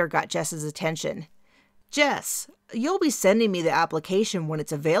Tiger got Jess's attention. "Jess, you'll be sending me the application when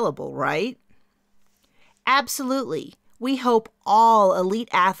it's available, right?" "Absolutely. We hope all elite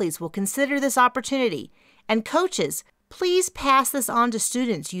athletes will consider this opportunity. And coaches, please pass this on to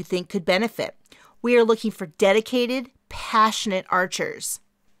students you think could benefit. We are looking for dedicated, passionate archers."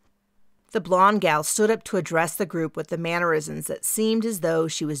 The blonde gal stood up to address the group with the mannerisms that seemed as though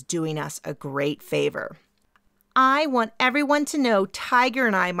she was doing us a great favor. "I want everyone to know Tiger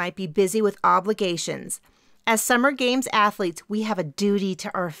and I might be busy with obligations. As Summer Games athletes, we have a duty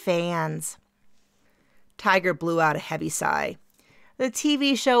to our fans." Tiger blew out a heavy sigh. "The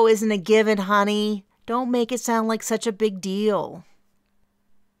TV show isn't a given, honey. Don't make it sound like such a big deal."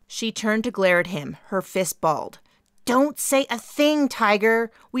 She turned to glare at him, her fist balled. "Don't say a thing,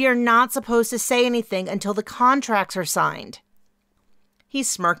 Tiger. We are not supposed to say anything until the contracts are signed." He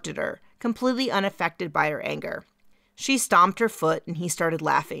smirked at her, completely unaffected by her anger. She stomped her foot and he started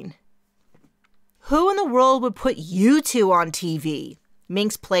laughing. "Who in the world would put you 2 on TV?"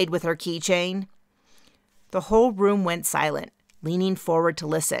 Minx played with her keychain. The whole room went silent, leaning forward to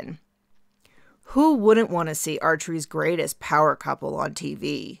listen. Who wouldn't want to see archery's greatest power couple on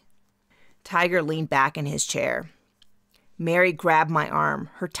TV? Tiger leaned back in his chair. Mary grabbed my arm,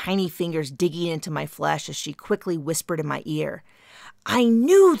 her tiny fingers digging into my flesh as she quickly whispered in my ear, "I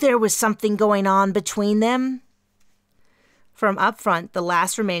knew there was something going on between them." From up front, the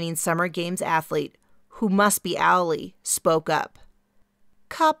last remaining Summer Games athlete, who must be Owlie, spoke up.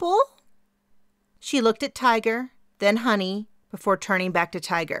 "Couple?" She looked at Tiger, then Honey, before turning back to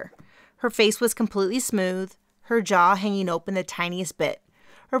Tiger. Her face was completely smooth, her jaw hanging open the tiniest bit.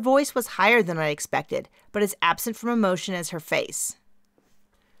 Her voice was higher than I expected, but as absent from emotion as her face.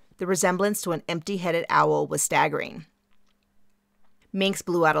 The resemblance to an empty-headed owl was staggering. Minx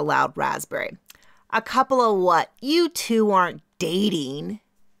blew out a loud raspberry. "A couple of what? You 2 aren't dating."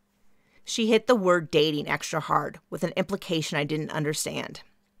 She hit the word dating extra hard, with an implication I didn't understand.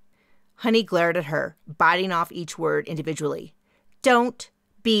 Honey glared at her, biting off each word individually. "Don't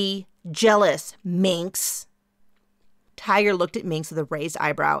be jealous, Minx." Tiger looked at Minx with a raised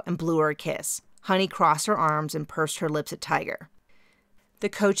eyebrow and blew her a kiss. Honey crossed her arms and pursed her lips at Tiger. The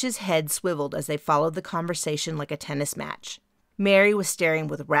coach's head swiveled as they followed the conversation like a tennis match. Mary was staring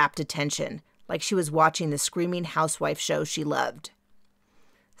with rapt attention, like she was watching the screaming housewife show she loved.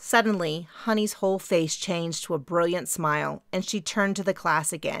 Suddenly, Honey's whole face changed to a brilliant smile, and she turned to the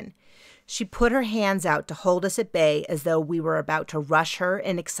class again. She put her hands out to hold us at bay as though we were about to rush her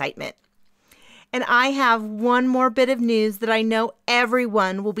in excitement. "And I have one more bit of news that I know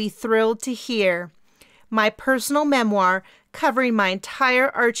everyone will be thrilled to hear. My personal memoir, covering my entire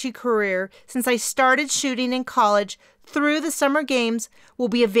archery career since I started shooting in college through the Summer Games, will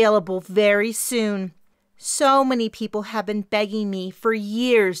be available very soon. So many people have been begging me for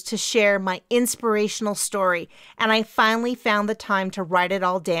years to share my inspirational story, and I finally found the time to write it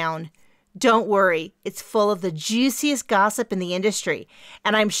all down. Don't worry, it's full of the juiciest gossip in the industry,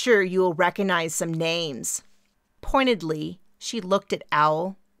 and I'm sure you will recognize some names." Pointedly, she looked at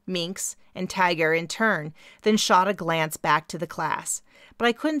Owl, Minx, and Tiger in turn, then shot a glance back to the class, but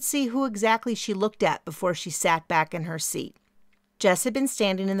I couldn't see who exactly she looked at before she sat back in her seat. Jess had been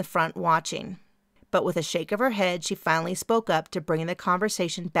standing in the front watching, but with a shake of her head, she finally spoke up to bring the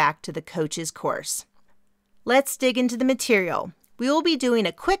conversation back to the coach's course. "Let's dig into the material. We will be doing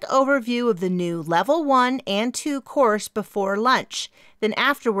a quick overview of the new Level 1 and 2 course before lunch. Then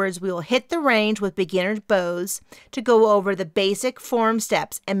afterwards, we will hit the range with beginner bows to go over the basic form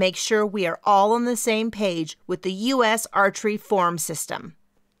steps and make sure we are all on the same page with the U.S. archery form system."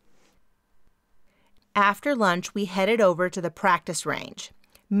 After lunch, we headed over to the practice range.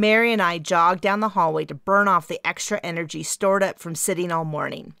 Mary and I jogged down the hallway to burn off the extra energy stored up from sitting all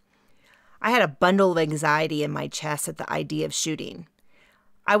morning. I had a bundle of anxiety in my chest at the idea of shooting.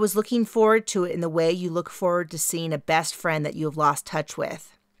 I was looking forward to it in the way you look forward to seeing a best friend that you have lost touch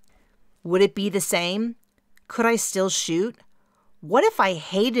with. Would it be the same? Could I still shoot? What if I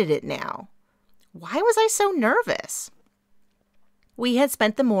hated it now? Why was I so nervous? We had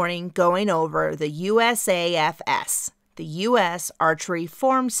spent the morning going over the USAFS, the U.S. Archery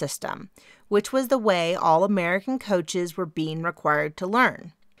Form System, which was the way all American coaches were being required to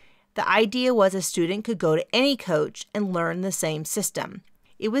learn. The idea was a student could go to any coach and learn the same system.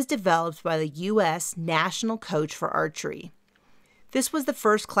 It was developed by the U.S. National Coach for Archery. This was the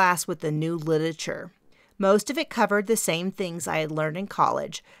first class with the new literature. Most of it covered the same things I had learned in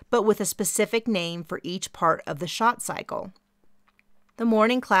college, but with a specific name for each part of the shot cycle. The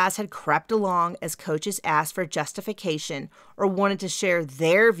morning class had crept along as coaches asked for justification or wanted to share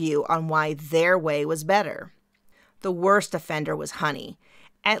their view on why their way was better. The worst offender was Honey.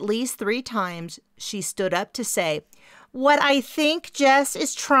 At least 3 times, she stood up to say, "What I think Jess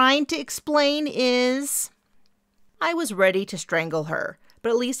is trying to explain is..." I was ready to strangle her, but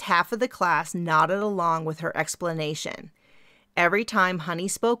at least half of the class nodded along with her explanation. Every time Honey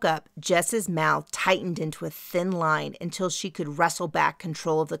spoke up, Jess's mouth tightened into a thin line until she could wrestle back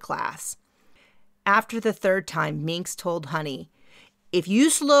control of the class. After the 3rd time, Minx told Honey, "If you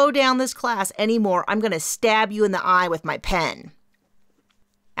slow down this class anymore, I'm going to stab you in the eye with my pen."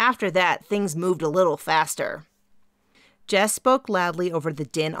 After that, things moved a little faster. Jess spoke loudly over the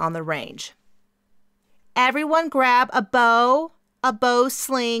din on the range. "Everyone grab a bow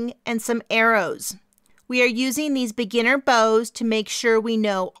sling, and some arrows. We are using these beginner bows to make sure we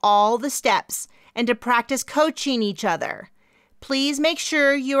know all the steps and to practice coaching each other. Please make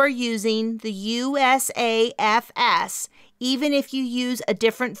sure you are using the USAFS, even if you use a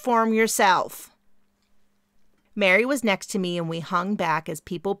different form yourself." Mary was next to me and we hung back as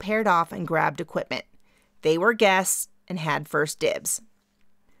people paired off and grabbed equipment. They were guests and had first dibs.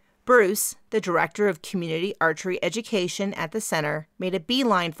 Bruce, the director of community archery education at the center, made a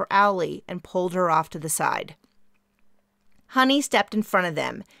beeline for Owlie and pulled her off to the side. Honey stepped in front of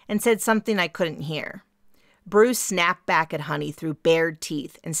them and said something I couldn't hear. Bruce snapped back at Honey through bared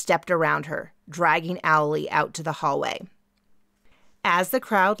teeth and stepped around her, dragging Owlie out to the hallway. As the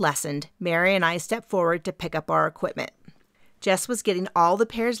crowd lessened, Mary and I stepped forward to pick up our equipment. Jess was getting all the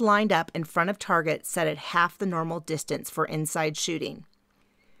pairs lined up in front of targets set at half the normal distance for inside shooting.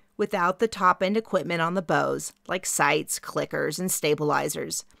 Without the top-end equipment on the bows, like sights, clickers, and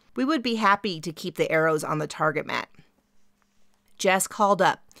stabilizers, we would be happy to keep the arrows on the target mat. Jess called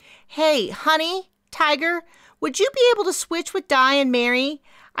up, "Hey, Honey, Tiger, would you be able to switch with Di and Mary?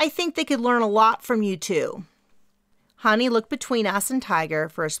 I think they could learn a lot from you two." Honey looked between us and Tiger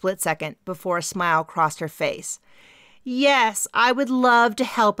for a split second before a smile crossed her face. "Yes, I would love to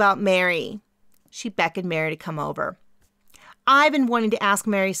help out Mary." She beckoned Mary to come over. "I've been wanting to ask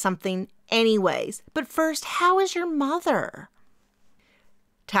Mary something anyways, but first, how is your mother?"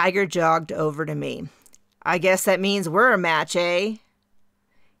 Tiger jogged over to me. "I guess that means we're a match, eh?"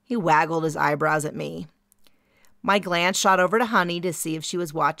 He waggled his eyebrows at me. My glance shot over to Honey to see if she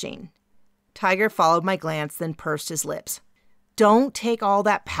was watching. Tiger followed my glance, then pursed his lips. "Don't take all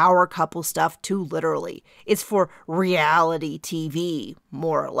that power couple stuff too literally. It's for reality TV,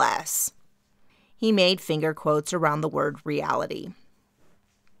 more or less." He made finger quotes around the word reality.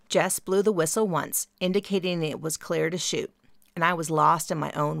 Jess blew the whistle once, indicating it was clear to shoot, and I was lost in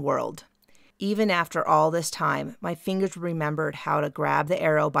my own world. Even after all this time, my fingers remembered how to grab the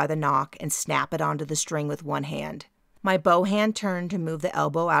arrow by the nock and snap it onto the string with one hand. My bow hand turned to move the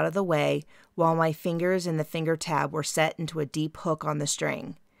elbow out of the way, while my fingers and the finger tab were set into a deep hook on the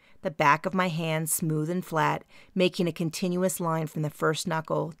string. The back of my hand smooth and flat, making a continuous line from the first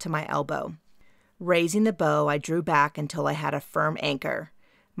knuckle to my elbow. Raising the bow, I drew back until I had a firm anchor.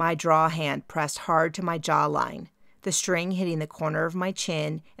 My draw hand pressed hard to my jawline, the string hitting the corner of my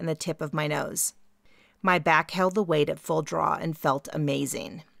chin and the tip of my nose. My back held the weight at full draw and felt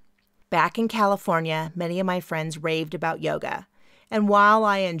amazing. Back in California, many of my friends raved about yoga, and while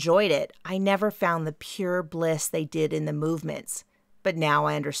I enjoyed it, I never found the pure bliss they did in the movements. But now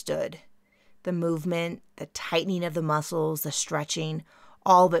I understood. The movement, the tightening of the muscles, the stretching,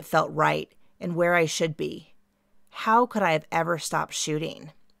 all of it felt right and where I should be. How could I have ever stopped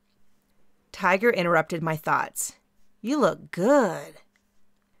shooting? Tiger interrupted my thoughts. "You look good."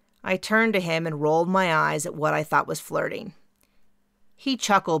 I turned to him and rolled my eyes at what I thought was flirting. He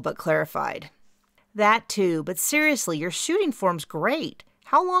chuckled but clarified. "That too, but seriously, your shooting form's great.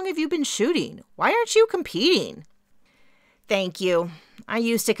 How long have you been shooting? Why aren't you competing?" Thank you. I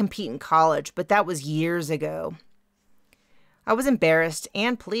used to compete in college, but that was years ago. I was embarrassed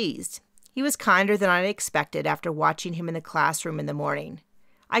and pleased. He was kinder than I'd expected after watching him in the classroom in the morning.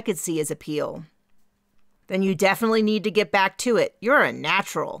 I could see his appeal. Then you definitely need to get back to it. You're a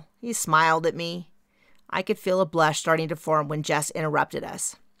natural. He smiled at me. I could feel a blush starting to form when Jess interrupted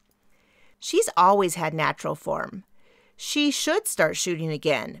us. She's always had natural form. She should start shooting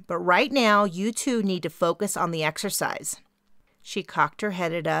again, but right now you two need to focus on the exercise. She cocked her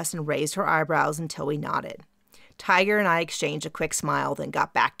head at us and raised her eyebrows until we nodded. Tiger and I exchanged a quick smile, then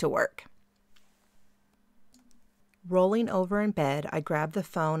got back to work. Rolling over in bed, I grabbed the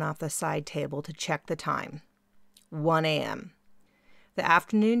phone off the side table to check the time. 1 a.m. The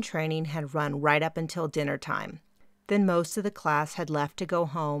afternoon training had run right up until dinner time. Then most of the class had left to go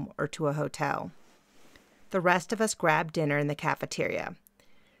home or to a hotel. The rest of us grabbed dinner in the cafeteria.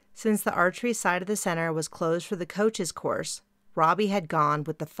 Since the archery side of the center was closed for the coach's course, Robbie had gone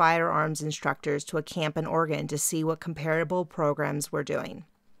with the firearms instructors to a camp in Oregon to see what comparable programs were doing.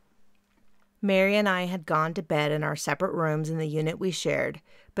 Mary and I had gone to bed in our separate rooms in the unit we shared,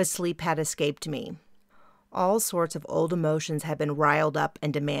 but sleep had escaped me. All sorts of old emotions had been riled up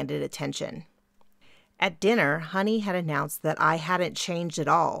and demanded attention. At dinner, Honey had announced that I hadn't changed at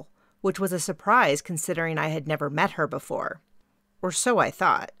all, which was a surprise considering I had never met her before. Or so I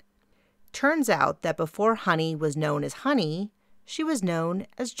thought. Turns out that before Honey was known as Honey, she was known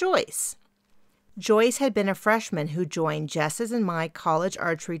as Joyce. Joyce had been a freshman who joined Jess's and my college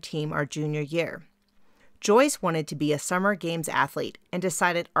archery team our junior year. Joyce wanted to be a summer games athlete and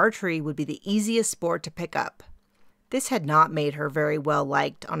decided archery would be the easiest sport to pick up. This had not made her very well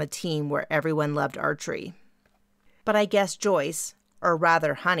liked on a team where everyone loved archery. But I guess Joyce, or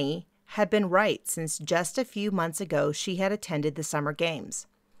rather Honey, had been right since just a few months ago she had attended the summer games.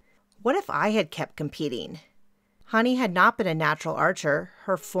 What if I had kept competing? Honey had not been a natural archer,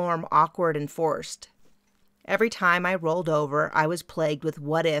 her form awkward and forced. Every time I rolled over, I was plagued with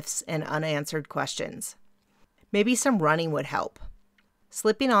what-ifs and unanswered questions. Maybe some running would help.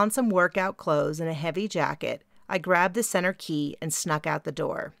 Slipping on some workout clothes and a heavy jacket, I grabbed the center key and snuck out the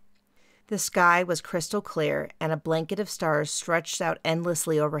door. The sky was crystal clear, and a blanket of stars stretched out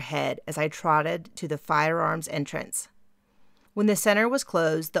endlessly overhead as I trotted to the firearms entrance. When the center was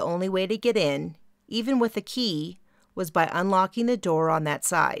closed, the only way to get in, even with a key, was by unlocking the door on that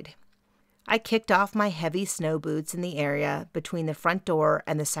side. I kicked off my heavy snow boots in the area between the front door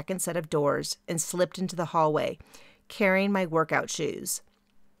and the second set of doors and slipped into the hallway, carrying my workout shoes.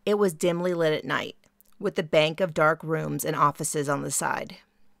 It was dimly lit at night, with the bank of dark rooms and offices on the side.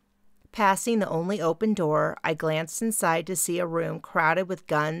 Passing the only open door, I glanced inside to see a room crowded with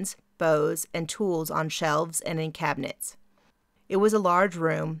guns, bows, and tools on shelves and in cabinets. It was a large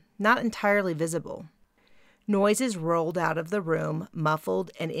room, not entirely visible. Noises rolled out of the room,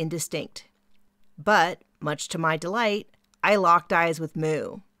 muffled and indistinct. But, much to my delight, I locked eyes with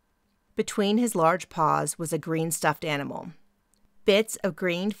Moo. Between his large paws was a green stuffed animal. Bits of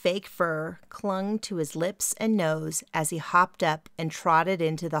green fake fur clung to his lips and nose as he hopped up and trotted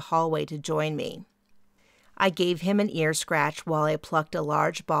into the hallway to join me. I gave him an ear scratch while I plucked a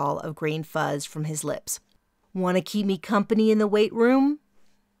large ball of green fuzz from his lips. "Want to keep me company in the weight room?"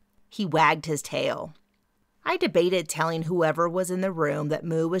 He wagged his tail. I debated telling whoever was in the room that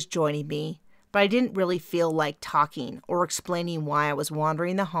Moo was joining me, but I didn't really feel like talking or explaining why I was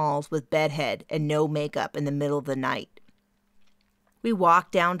wandering the halls with bedhead and no makeup in the middle of the night. We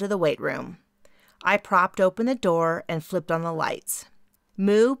walked down to the weight room. I propped open the door and flipped on the lights.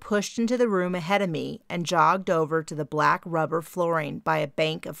 Moo pushed into the room ahead of me and jogged over to the black rubber flooring by a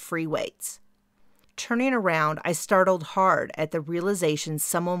bank of free weights. Turning around, I startled hard at the realization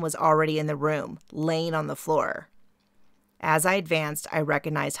someone was already in the room, laying on the floor. As I advanced, I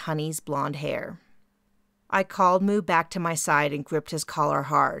recognized Honey's blonde hair. I called Moo back to my side and gripped his collar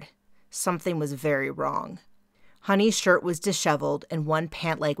hard. Something was very wrong. Honey's shirt was disheveled and one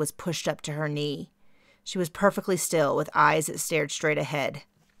pant leg was pushed up to her knee. She was perfectly still, with eyes that stared straight ahead.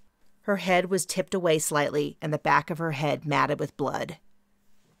 Her head was tipped away slightly and the back of her head matted with blood.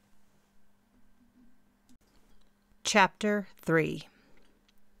 Chapter 3.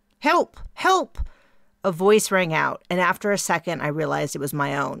 "Help! Help!" A voice rang out, and after a second I realized it was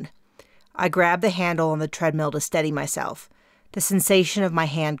my own. I grabbed the handle on the treadmill to steady myself. The sensation of my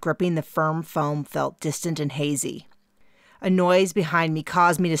hand gripping the firm foam felt distant and hazy. A noise behind me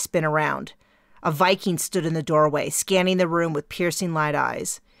caused me to spin around. A Viking stood in the doorway, scanning the room with piercing light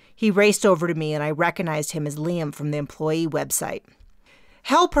eyes. He raced over to me, and I recognized him as Liam from the employee website.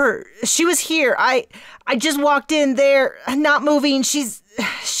 "Help her! She was here! I just walked in there, not moving. She's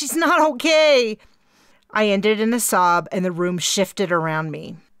not okay." I ended in a sob, and the room shifted around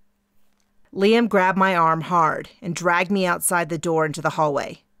me. Liam grabbed my arm hard and dragged me outside the door into the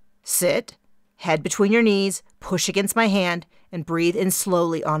hallway. Sit, head between your knees, push against my hand, and breathe in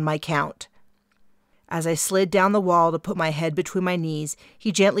slowly on my count. As I slid down the wall to put my head between my knees,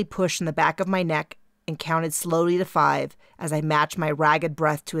 he gently pushed in the back of my neck and counted slowly to 5 as I matched my ragged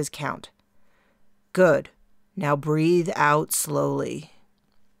breath to his count. Good. Now breathe out slowly.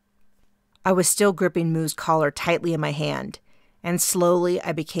 I was still gripping Moo's collar tightly in my hand, and slowly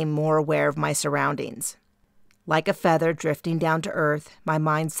I became more aware of my surroundings. Like a feather drifting down to earth, my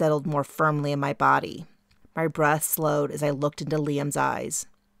mind settled more firmly in my body. My breath slowed as I looked into Liam's eyes.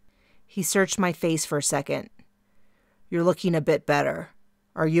 He searched my face for a second. You're looking a bit better.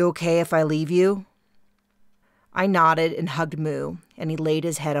 Are you okay if I leave you? I nodded and hugged Moo, and he laid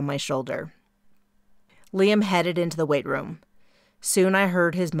his head on my shoulder. Liam headed into the weight room. Soon I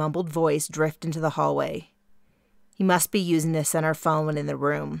heard his mumbled voice drift into the hallway. He must be using the center phone in the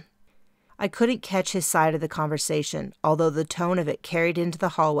room. I couldn't catch his side of the conversation, although the tone of it carried into the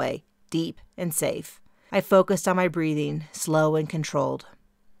hallway, deep and safe. I focused on my breathing, slow and controlled.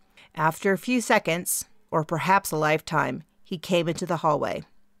 After a few seconds, or perhaps a lifetime, he came into the hallway.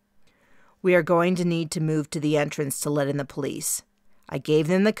 We are going to need to move to the entrance to let in the police. I gave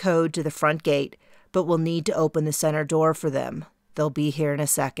them the code to the front gate, but we'll need to open the center door for them. They'll be here in a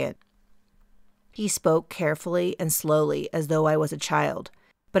second. He spoke carefully and slowly as though I was a child,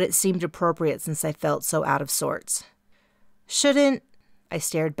 but it seemed appropriate since I felt so out of sorts. I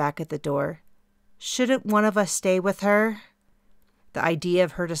stared back at the door. Shouldn't one of us stay with her? The idea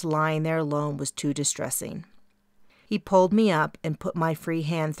of her just lying there alone was too distressing. He pulled me up and put my free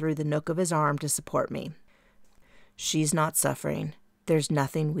hand through the nook of his arm to support me. She's not suffering. There's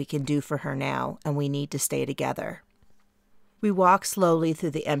nothing we can do for her now, and we need to stay together. We walked slowly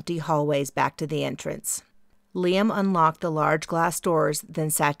through the empty hallways back to the entrance. Liam unlocked the large glass doors, then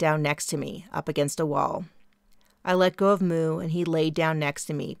sat down next to me, up against a wall. I let go of Moo, and he laid down next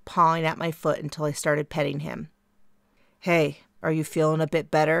to me, pawing at my foot until I started petting him. Hey, are you feeling a bit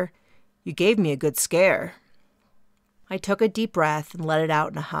better? You gave me a good scare. I took a deep breath and let it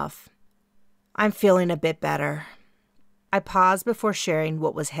out in a huff. I'm feeling a bit better. I paused before sharing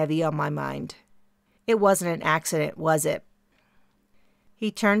what was heavy on my mind. It wasn't an accident, was it?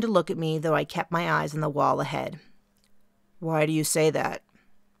 He turned to look at me, though I kept my eyes on the wall ahead. Why do you say that?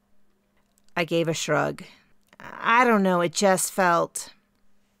 I gave a shrug. I don't know, it just felt...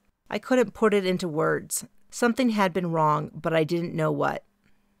 I couldn't put it into words. Something had been wrong, but I didn't know what.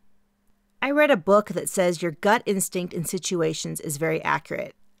 I read a book that says your gut instinct in situations is very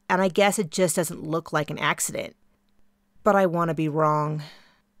accurate, and I guess it just doesn't look like an accident. But I want to be wrong.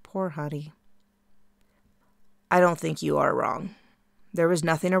 Poor Honey. I don't think you are wrong. There was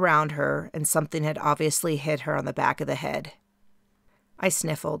nothing around her, and something had obviously hit her on the back of the head. I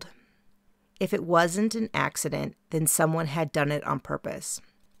sniffled. If it wasn't an accident, then someone had done it on purpose.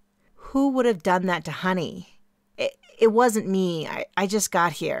 Who would have done that to Honey? It wasn't me. I just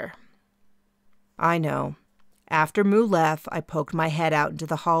got here. I know. After Moo left, I poked my head out into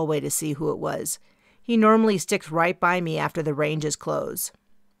the hallway to see who it was. He normally sticks right by me after the ranges close.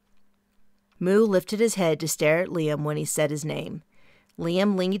 Moo lifted his head to stare at Liam when he said his name.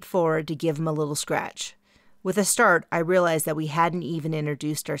 Liam leaned forward to give him a little scratch. With a start, I realized that we hadn't even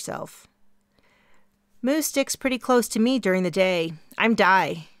introduced ourselves. Moo sticks pretty close to me during the day. I'm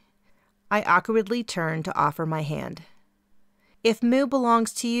Di. I awkwardly turned to offer my hand. If Moo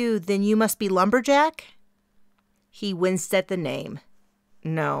belongs to you, then you must be Lumberjack? He winced at the name.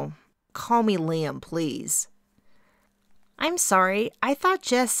 No, call me Liam, please. I'm sorry, I thought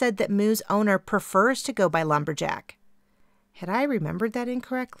Jess said that Moo's owner prefers to go by Lumberjack. Had I remembered that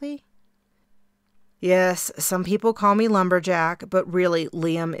incorrectly? Yes, some people call me Lumberjack, but really,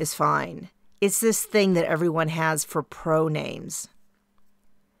 Liam is fine. It's this thing that everyone has for pro names.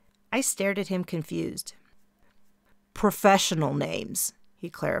 I stared at him confused. Professional names, he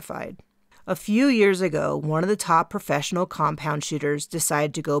clarified. A few years ago, one of the top professional compound shooters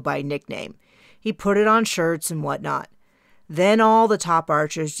decided to go by a nickname. He put it on shirts and whatnot. Then all the top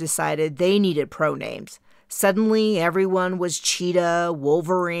archers decided they needed pro names. Suddenly, everyone was Cheetah,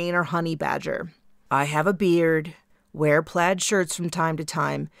 Wolverine, or Honey Badger. I have a beard, wear plaid shirts from time to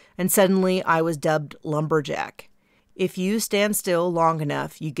time, and suddenly I was dubbed Lumberjack. If you stand still long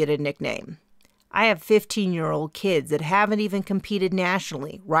enough, you get a nickname. I have 15-year-old kids that haven't even competed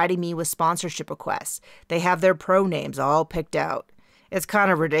nationally, writing me with sponsorship requests. They have their pro names all picked out. It's kind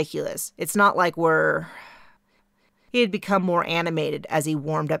of ridiculous. It's not like we're... He had become more animated as he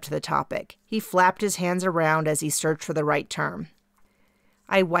warmed up to the topic. He flapped his hands around as he searched for the right term.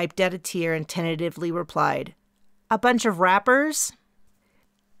 I wiped out a tear and tentatively replied, "A bunch of rappers?"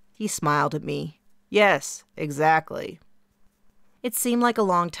 He smiled at me. "Yes, exactly." It seemed like a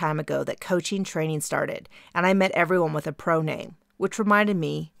long time ago that coaching training started, and I met everyone with a pro name, which reminded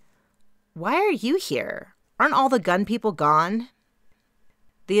me, why are you here? Aren't all the gun people gone?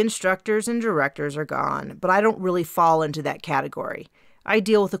 The instructors and directors are gone, but I don't really fall into that category. I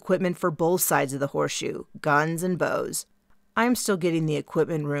deal with equipment for both sides of the horseshoe, guns and bows. I'm still getting the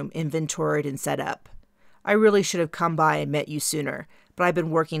equipment room inventoried and set up. I really should have come by and met you sooner, but I've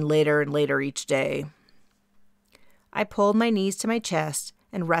been working later and later each day. I pulled my knees to my chest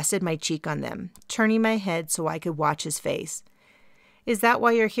and rested my cheek on them, turning my head so I could watch his face. "Is that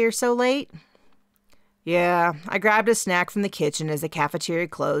why you're here so late?" "Yeah, I grabbed a snack from the kitchen as the cafeteria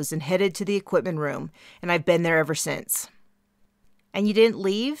closed and headed to the equipment room, and I've been there ever since." "And you didn't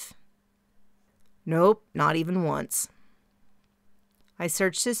leave?" "Nope, not even once." I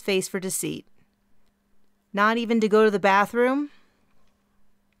searched his face for deceit. "Not even to go to the bathroom?"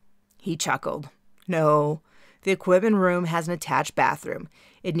 He chuckled. "No, the equipment room has an attached bathroom.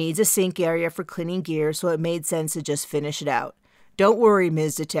 It needs a sink area for cleaning gear, so it made sense to just finish it out. Don't worry,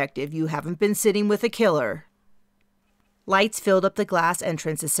 Ms. Detective, you haven't been sitting with a killer." Lights filled up the glass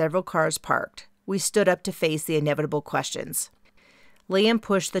entrance as several cars parked. We stood up to face the inevitable questions. Liam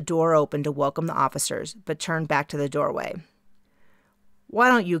pushed the door open to welcome the officers, but turned back to the doorway. "Why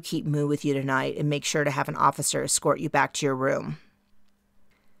don't you keep Moo with you tonight and make sure to have an officer escort you back to your room?"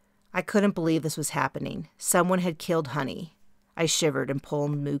 I couldn't believe this was happening. Someone had killed Honey. I shivered and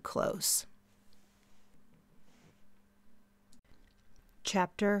pulled Moo close.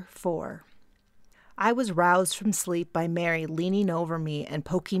 Chapter 4. I was roused from sleep by Mary leaning over me and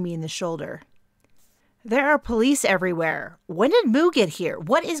poking me in the shoulder. "There are police everywhere. When did Moo get here?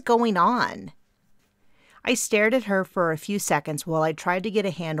 What is going on?" I stared at her for a few seconds while I tried to get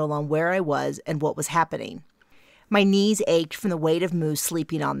a handle on where I was and what was happening. My knees ached from the weight of Moo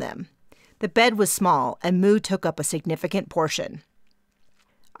sleeping on them. The bed was small, and Moo took up a significant portion.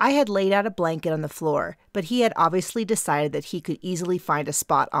 I had laid out a blanket on the floor, but he had obviously decided that he could easily find a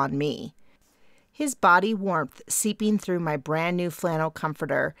spot on me. His body warmth seeping through my brand new flannel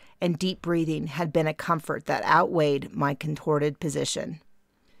comforter and deep breathing had been a comfort that outweighed my contorted position.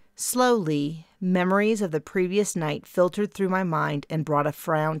 Slowly, memories of the previous night filtered through my mind and brought a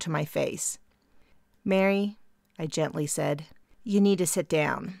frown to my face. "Mary," I gently said, "you need to sit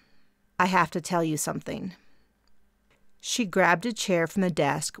down. I have to tell you something." She grabbed a chair from the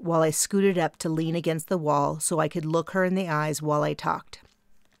desk while I scooted up to lean against the wall so I could look her in the eyes while I talked.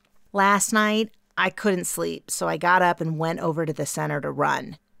 "Last night, I couldn't sleep, so I got up and went over to the center to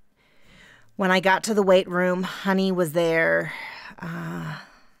run. When I got to the weight room, Honey was there.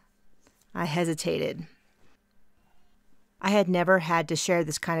 I hesitated. I had never had to share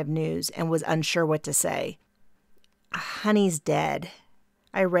this kind of news and was unsure what to say. Honey's dead."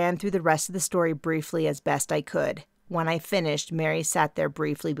 I ran through the rest of the story briefly as best I could. When I finished, Mary sat there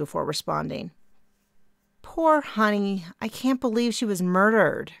briefly before responding. "Poor Honey. I can't believe she was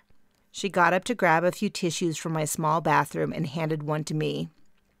murdered." She got up to grab a few tissues from my small bathroom and handed one to me.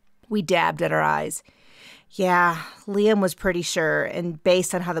 We dabbed at our eyes. "Yeah, Liam was pretty sure, and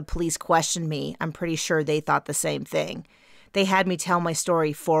based on how the police questioned me, I'm pretty sure they thought the same thing. They had me tell my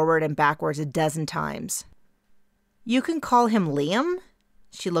story forward and backwards a dozen times." "You can call him Liam?"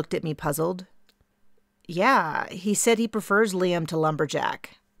 She looked at me puzzled. "Yeah, he said he prefers Liam to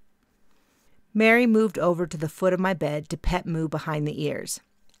Lumberjack." Mary moved over to the foot of my bed to pet Moo behind the ears.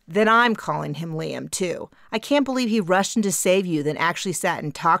 "Then I'm calling him Liam, too. I can't believe he rushed in to save you, then actually sat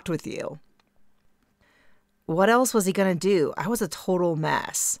and talked with you." What else was he going to do? I was a total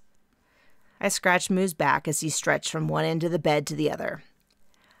mess. I scratched Moo's back as he stretched from one end of the bed to the other.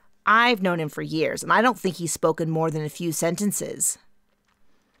 "I've known him for years, and I don't think he's spoken more than a few sentences."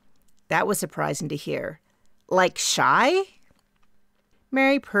 That was surprising to hear. "Like shy?"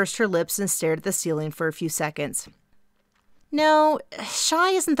 Mary pursed her lips and stared at the ceiling for a few seconds. "No, shy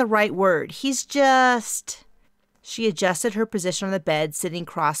isn't the right word. He's just..." She adjusted her position on the bed, sitting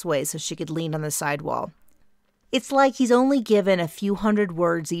crossways so she could lean on the sidewall. "It's like he's only given a few hundred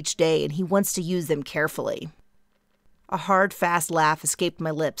words each day and he wants to use them carefully." A hard, fast laugh escaped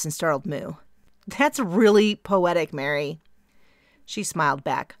my lips and startled Moo. "That's really poetic, Mary." She smiled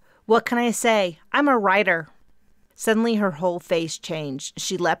back. "What can I say? I'm a writer." Suddenly her whole face changed.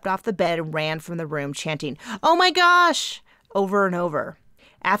 She leapt off the bed and ran from the room, chanting, "Oh my gosh!" over and over.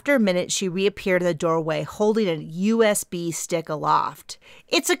 After a minute, she reappeared in the doorway, holding a USB stick aloft.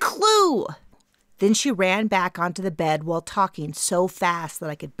 "It's a clue!" Then she ran back onto the bed while talking so fast that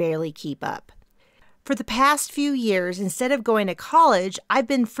I could barely keep up. For the past few years, instead of going to college, I've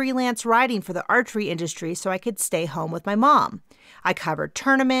been freelance writing for the archery industry so I could stay home with my mom. I covered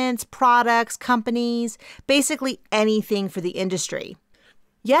tournaments, products, companies, basically anything for the industry.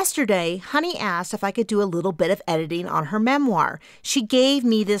 Yesterday, Honey asked if I could do a little bit of editing on her memoir. She gave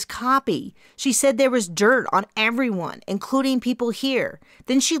me this copy. She said there was dirt on everyone, including people here.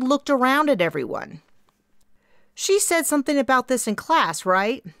 Then she looked around at everyone. She said something about this in class,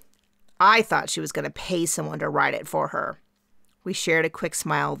 right? I thought she was going to pay someone to write it for her. We shared a quick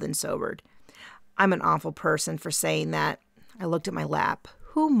smile, then sobered. I'm an awful person for saying that. I looked at my lap.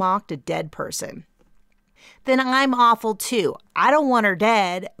 Who mocked a dead person? Then I'm awful too. I don't want her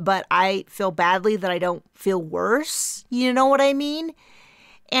dead, but I feel badly that I don't feel worse. You know what I mean?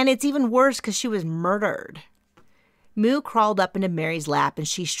 And it's even worse because she was murdered. Moo crawled up into Mary's lap and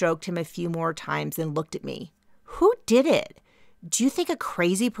she stroked him a few more times, then looked at me. Who did it? Do you think a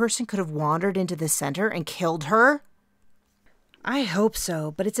crazy person could have wandered into the center and killed her? I hope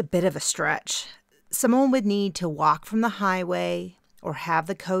so, but it's a bit of a stretch. Someone would need to walk from the highway or have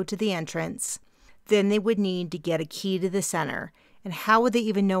the code to the entrance. Then they would need to get a key to the center. And how would they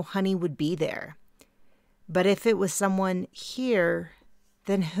even know Honey would be there? But if it was someone here,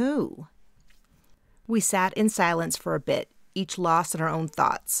 then who? We sat in silence for a bit, each lost in our own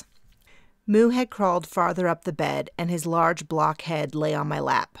thoughts. Moo had crawled farther up the bed, and his large block head lay on my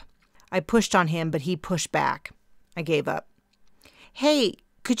lap. I pushed on him, but he pushed back. I gave up. Hey,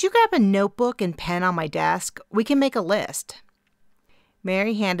 could you grab a notebook and pen on my desk? We can make a list.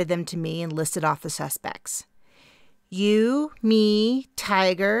 Mary handed them to me and listed off the suspects. You, me,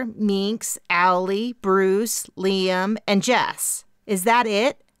 Tiger, Minx, Owlie, Bruce, Liam, and Jess. Is that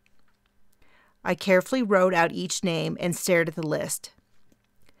it? I carefully wrote out each name and stared at the list.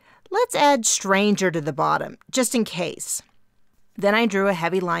 Let's add stranger to the bottom, just in case. Then I drew a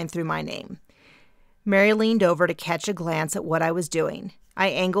heavy line through my name. Mary leaned over to catch a glance at what I was doing. I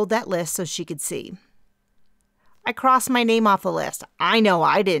angled that list so she could see. I crossed my name off the list. I know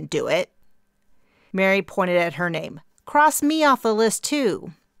I didn't do it. Mary pointed at her name. Cross me off the list,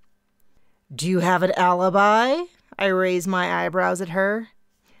 too. Do you have an alibi? I raised my eyebrows at her.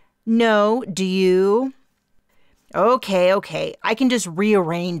 No, do you? Okay, I can just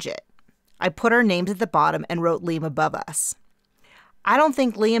rearrange it. I put our names at the bottom and wrote Liam above us. I don't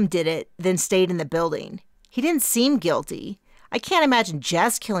think Liam did it, then stayed in the building. He didn't seem guilty. I can't imagine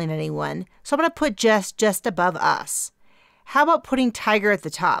Jess killing anyone, so I'm going to put Jess just above us. How about putting Tiger at the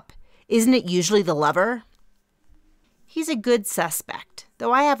top? Isn't it usually the lover? He's a good suspect,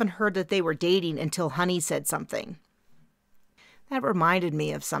 though I haven't heard that they were dating until Honey said something. That reminded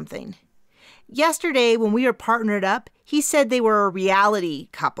me of something. Yesterday, when we were partnered up, he said they were a reality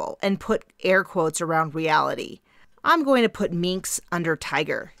couple and put air quotes around reality. I'm going to put Minx under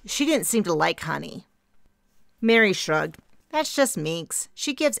Tiger. She didn't seem to like Honey. Mary shrugged. That's just Minx.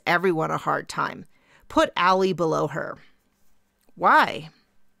 She gives everyone a hard time. Put Owlie below her. Why?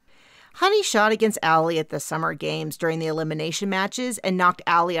 Honey shot against Owlie at the summer games during the elimination matches and knocked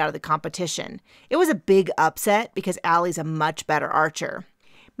Owlie out of the competition. It was a big upset because Owlie's a much better archer.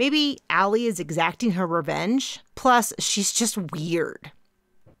 Maybe Owlie is exacting her revenge. Plus, she's just weird.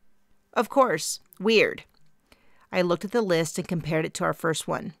 Of course, weird. I looked at the list and compared it to our first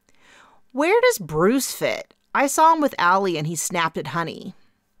one. Where does Bruce fit? I saw him with Owlie and he snapped at Honey.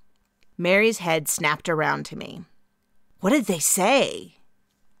 Mary's head snapped around to me. What did they say?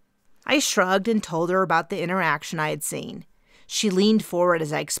 I shrugged and told her about the interaction I had seen. She leaned forward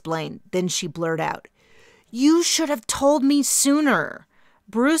as I explained. Then she blurted out, You should have told me sooner.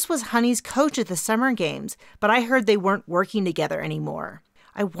 Bruce was Honey's coach at the summer games, but I heard they weren't working together anymore.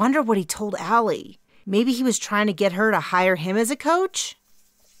 I wonder what he told Owlie. Maybe he was trying to get her to hire him as a coach?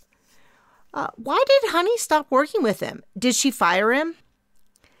 Why did Honey stop working with him? Did she fire him?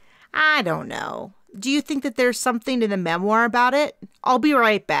 I don't know. Do you think that there's something in the memoir about it? I'll be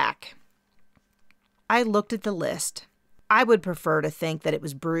right back. I looked at the list. I would prefer to think that it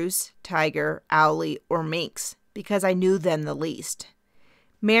was Bruce, Tiger, Owlie, or Minx, because I knew them the least.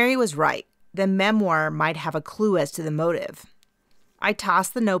 Mary was right. The memoir might have a clue as to the motive. I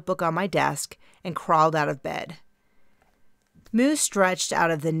tossed the notebook on my desk and crawled out of bed. Moo stretched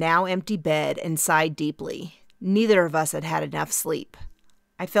out of the now empty bed and sighed deeply. Neither of us had had enough sleep.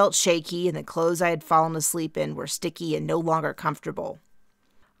 I felt shaky, and the clothes I had fallen asleep in were sticky and no longer comfortable.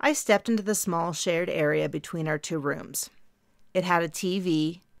 I stepped into the small shared area between our two rooms. It had a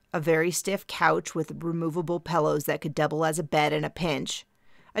TV, a very stiff couch with removable pillows that could double as a bed in a pinch,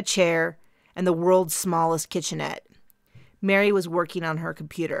 a chair, and the world's smallest kitchenette. Mary was working on her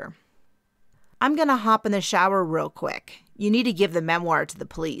computer. I'm going to hop in the shower real quick. You need to give the memoir to the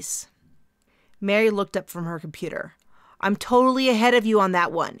police. Mary looked up from her computer. I'm totally ahead of you on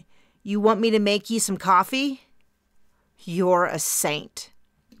that one. You want me to make you some coffee? You're a saint.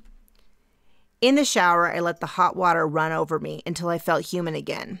 In the shower, I let the hot water run over me until I felt human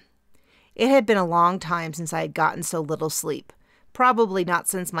again. It had been a long time since I had gotten so little sleep. Probably not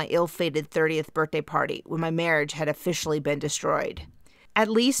since my ill-fated 30th birthday party, when my marriage had officially been destroyed. At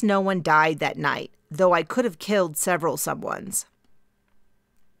least no one died that night, though I could have killed several someones.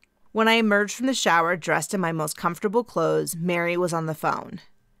 When I emerged from the shower dressed in my most comfortable clothes, Mary was on the phone.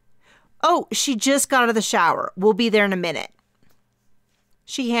 Oh, she just got out of the shower. We'll be there in a minute.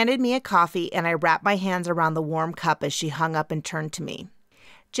 She handed me a coffee, and I wrapped my hands around the warm cup as she hung up and turned to me.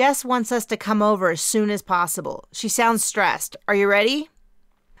 Jess wants us to come over as soon as possible. She sounds stressed. Are you ready?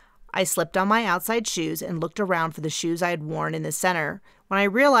 I slipped on my outside shoes and looked around for the shoes I had worn in the center when I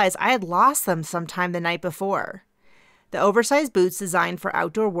realized I had lost them sometime the night before. The oversized boots designed for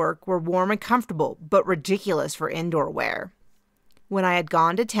outdoor work were warm and comfortable, but ridiculous for indoor wear. When I had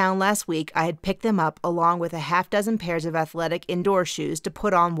gone to town last week, I had picked them up along with a half-dozen pairs of athletic indoor shoes to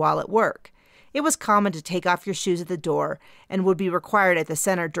put on while at work. It was common to take off your shoes at the door and would be required at the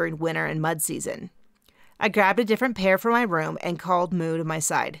center during winter and mud season. I grabbed a different pair for my room and called Moo to my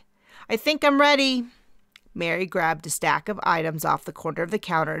side. I think I'm ready. Mary grabbed a stack of items off the corner of the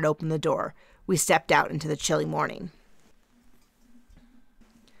counter and opened the door. We stepped out into the chilly morning.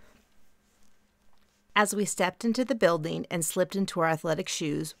 As we stepped into the building and slipped into our athletic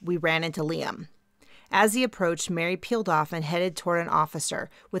shoes, we ran into Liam. As he approached, Mary peeled off and headed toward an officer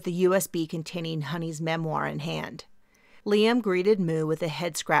with the USB containing Honey's memoir in hand. Liam greeted Moo with a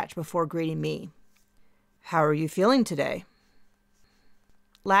head scratch before greeting me. How are you feeling today?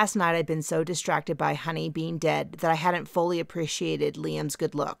 Last night I'd been so distracted by Honey being dead that I hadn't fully appreciated Liam's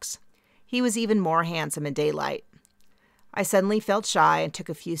good looks. He was even more handsome in daylight. I suddenly felt shy and took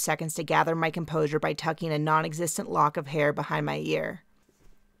a few seconds to gather my composure by tucking a non-existent lock of hair behind my ear.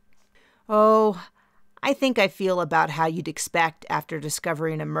 Oh, I think I feel about how you'd expect after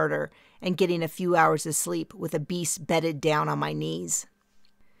discovering a murder and getting a few hours of sleep with a beast bedded down on my knees.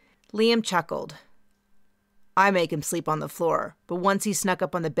 Liam chuckled. I make him sleep on the floor, but once he snuck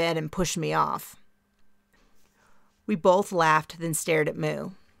up on the bed and pushed me off. We both laughed, then stared at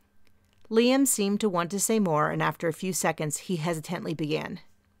Moo. Liam seemed to want to say more, and after a few seconds, he hesitantly began.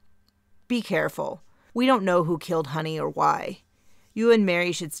 Be careful. We don't know who killed Honey or why. You and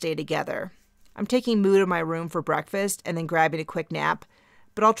Mary should stay together. I'm taking Moo to my room for breakfast and then grabbing a quick nap,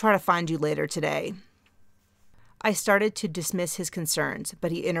 but I'll try to find you later today. I started to dismiss his concerns,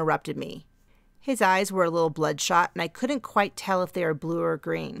 but he interrupted me. His eyes were a little bloodshot, and I couldn't quite tell if they were blue or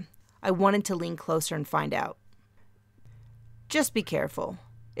green. I wanted to lean closer and find out. Just be careful.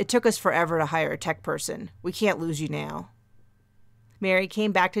 It took us forever to hire a tech person. We can't lose you now. Mary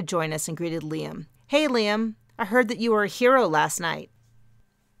came back to join us and greeted Liam. Hey, Liam. I heard that you were a hero last night.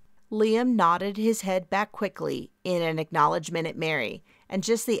 Liam nodded his head back quickly in an acknowledgement at Mary, and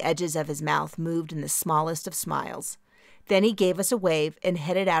just the edges of his mouth moved in the smallest of smiles. Then he gave us a wave and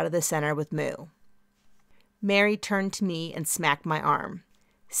headed out of the center with Moo. Mary turned to me and smacked my arm.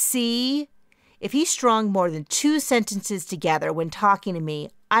 See? If he strung more than 2 sentences together when talking to me,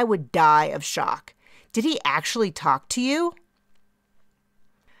 I would die of shock. Did he actually talk to you?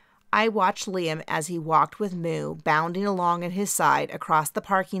 I watched Liam as he walked with Moo, bounding along at his side across the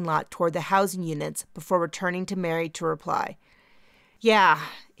parking lot toward the housing units before returning to Mary to reply. Yeah,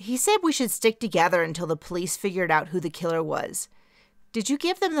 he said we should stick together until the police figured out who the killer was. Did you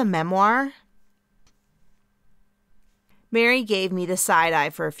give them the memoir? Mary gave me the side-eye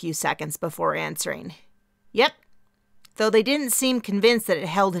for a few seconds before answering. Yep, though they didn't seem convinced that it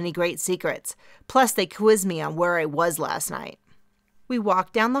held any great secrets. Plus, they quizzed me on where I was last night. We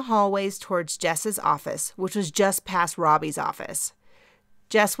walked down the hallways towards Jess's office, which was just past Robbie's office.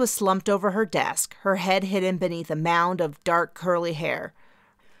 Jess was slumped over her desk, her head hidden beneath a mound of dark curly hair.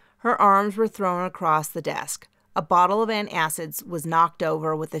 Her arms were thrown across the desk. A bottle of antacids was knocked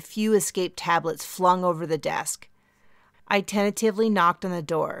over with a few escape tablets flung over the desk. I tentatively knocked on the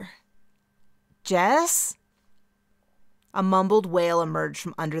door. Jess? A mumbled wail emerged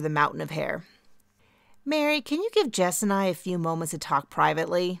from under the mountain of hair. Mary, can you give Jess and I a few moments to talk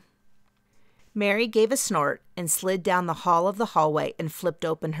privately? Mary gave a snort and slid down the hall of the hallway and flipped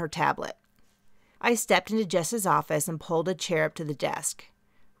open her tablet. I stepped into Jess's office and pulled a chair up to the desk.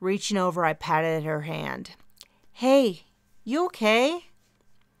 Reaching over, I patted her hand. Hey, you okay?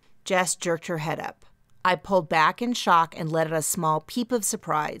 Jess jerked her head up. I pulled back in shock and let out a small peep of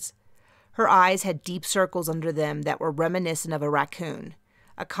surprise. Her eyes had deep circles under them that were reminiscent of a raccoon,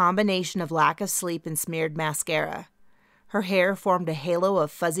 a combination of lack of sleep and smeared mascara. Her hair formed a halo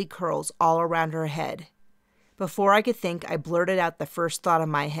of fuzzy curls all around her head. Before I could think, I blurted out the first thought in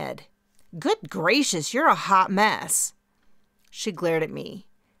my head. "Good gracious, you're a hot mess." She glared at me.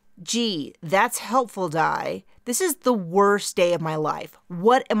 "Gee, that's helpful, Di. This is the worst day of my life.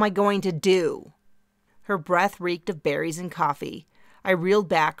 What am I going to do?" Her breath reeked of berries and coffee. I reeled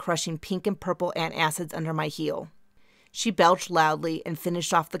back, crushing pink and purple antacids under my heel. She belched loudly and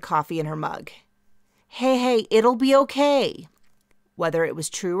finished off the coffee in her mug. Hey, it'll be okay." Whether it was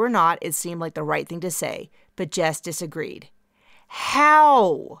true or not, it seemed like the right thing to say, but Jess disagreed.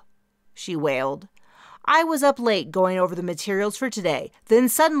 "How?" she wailed. "I was up late going over the materials for today. Then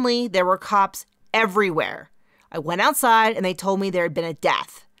suddenly there were cops everywhere. I went outside and they told me there had been a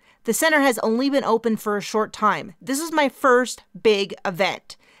death. The center has only been open for a short time. This is my first big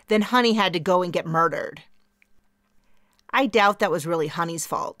event. Then Honey had to go and get murdered." I doubt that was really Honey's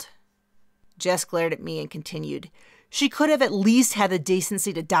fault. Jess glared at me and continued. "She could have at least had the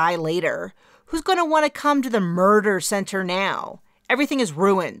decency to die later. Who's going to want to come to the murder center now? Everything is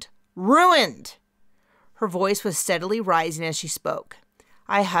ruined. Ruined!" Her voice was steadily rising as she spoke.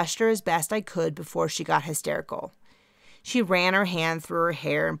 I hushed her as best I could before she got hysterical. She ran her hand through her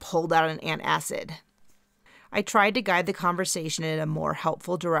hair and pulled out an antacid. I tried to guide the conversation in a more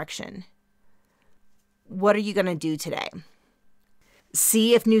helpful direction. "What are you going to do today?"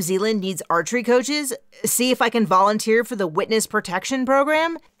 "See if New Zealand needs archery coaches? See if I can volunteer for the witness protection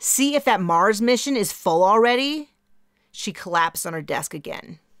program? See if that Mars mission is full already?" She collapsed on her desk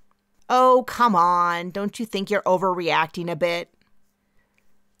again. "Oh, come on. Don't you think you're overreacting a bit?"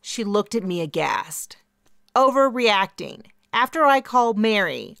 She looked at me aghast. "Overreacting. After I called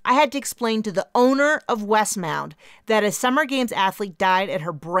Mary, I had to explain to the owner of Westmound that a Summer Games athlete died at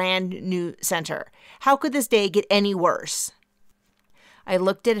her brand new center. How could this day get any worse?" I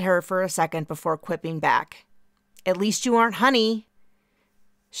looked at her for a second before quipping back. "At least you aren't Honey."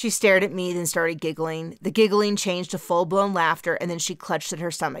 She stared at me, then started giggling. The giggling changed to full-blown laughter, and then she clutched at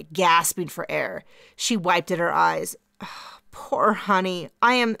her stomach, gasping for air. She wiped at her eyes. "Oh, poor Honey.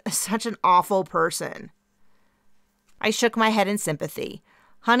 I am such an awful person." I shook my head in sympathy.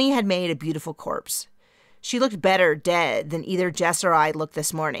 Honey had made a beautiful corpse. She looked better dead than either Jess or I looked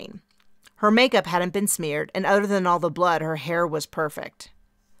this morning. Her makeup hadn't been smeared, and other than all the blood, her hair was perfect.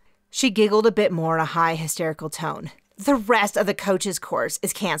 She giggled a bit more in a high, hysterical tone. "The rest of the coach's course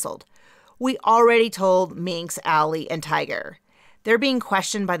is canceled. We already told Minx, Allie, and Tiger. They're being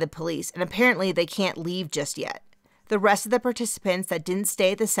questioned by the police, and apparently they can't leave just yet. The rest of the participants that didn't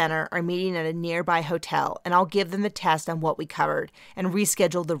stay at the center are meeting at a nearby hotel, and I'll give them the test on what we covered and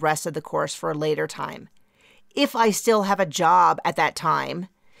reschedule the rest of the course for a later time. If I still have a job at that time.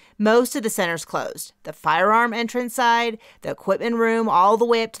 Most of the center's closed. The firearm entrance side, the equipment room, all the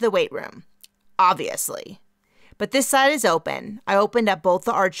way up to the weight room. Obviously. But this side is open. I opened up both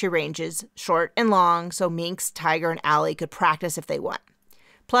the archery ranges, short and long, so Minx, Tiger, and Allie could practice if they want.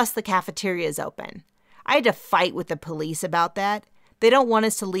 Plus, the cafeteria is open. I had to fight with the police about that. They don't want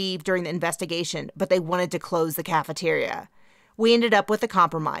us to leave during the investigation, but they wanted to close the cafeteria. We ended up with a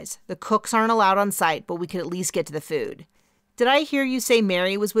compromise. The cooks aren't allowed on site, but we could at least get to the food. Did I hear you say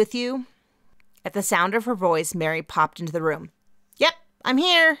Mary was with you?" At the sound of her voice, Mary popped into the room. "Yep, I'm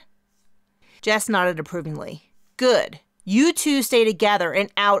here." Jess nodded approvingly. "Good. You two stay together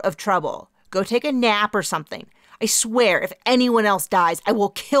and out of trouble. Go take a nap or something. I swear, if anyone else dies, I will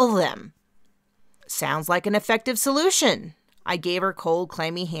kill them." "Sounds like an effective solution." I gave her cold,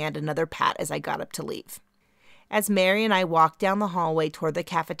 clammy hand another pat as I got up to leave. As Mary and I walked down the hallway toward the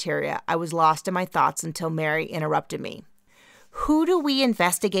cafeteria, I was lost in my thoughts until Mary interrupted me. "Who do we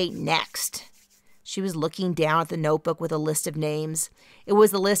investigate next?" She was looking down at the notebook with a list of names. It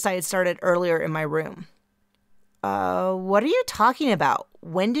was the list I had started earlier in my room. What are you talking about?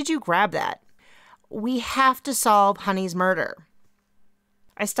 When did you grab that?" "We have to solve Honey's murder."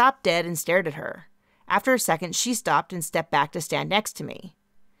 I stopped dead and stared at her. After a second, she stopped and stepped back to stand next to me.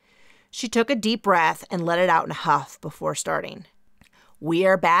 She took a deep breath and let it out in a huff before starting. "We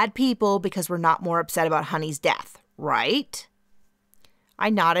are bad people because we're not more upset about Honey's death, right?" I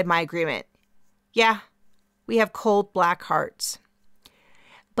nodded my agreement. "Yeah, we have cold black hearts.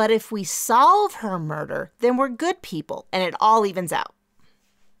 But if we solve her murder, then we're good people and it all evens out."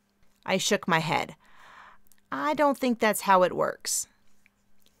 I shook my head. "I don't think that's how it works."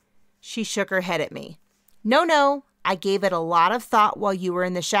 She shook her head at me. No, I gave it a lot of thought while you were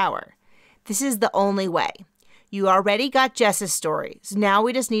in the shower. This is the only way. You already got Jess's story, so now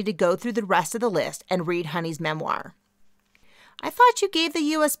we just need to go through the rest of the list and read Honey's memoir." "I thought you gave the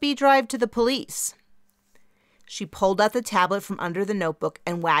USB drive to the police." She pulled out the tablet from under the notebook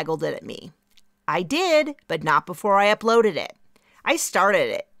and waggled it at me. I did, but not before I uploaded it. I started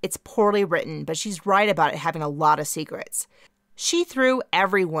it. It's poorly written, but she's right about it having a lot of secrets. She threw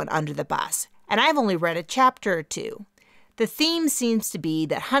everyone under the bus, and I've only read a chapter or two. The theme seems to be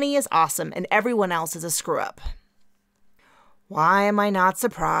that Honey is awesome and everyone else is a screw-up. Why am I not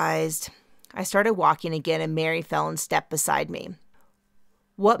surprised? I started walking again and Mary fell in step beside me.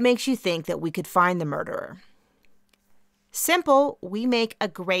 What makes you think that we could find the murderer? Simple, we make a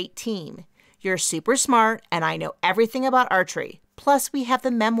great team. You're super smart and I know everything about archery. Plus we have the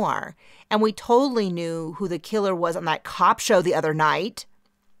memoir and we totally knew who the killer was on that cop show the other night.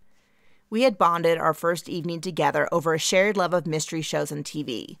 We had bonded our first evening together over a shared love of mystery shows and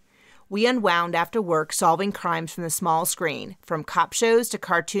TV. We unwound after work solving crimes from the small screen, from cop shows to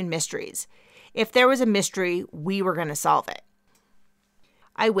cartoon mysteries. If there was a mystery, we were going to solve it.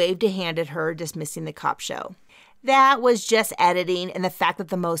 I waved a hand at her, dismissing the cop show. That was just editing and the fact that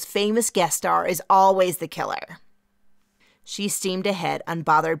the most famous guest star is always the killer. She steamed ahead,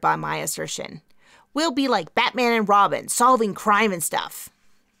 unbothered by my assertion. We'll be like Batman and Robin, solving crime and stuff.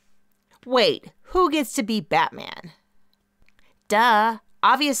 Wait, who gets to be Batman? Duh,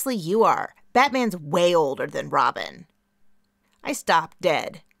 obviously you are. Batman's way older than Robin. I stopped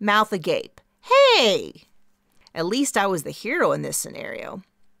dead, mouth agape. Hey! At least I was the hero in this scenario.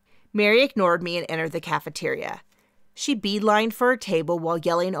 Mary ignored me and entered the cafeteria. She beelined for her table while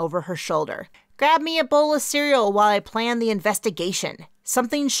yelling over her shoulder. Grab me a bowl of cereal while I plan the investigation.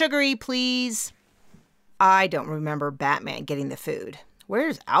 Something sugary, please. I don't remember Batman getting the food.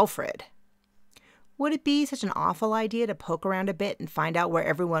 Where's Alfred? Would it be such an awful idea to poke around a bit and find out where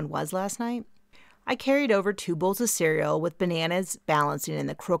everyone was last night? I carried over 2 bowls of cereal with bananas balancing in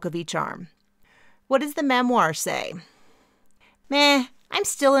the crook of each arm. What does the memoir say? Meh, I'm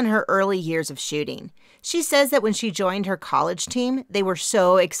still in her early years of shooting. She says that when she joined her college team, they were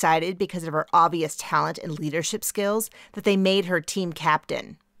so excited because of her obvious talent and leadership skills that they made her team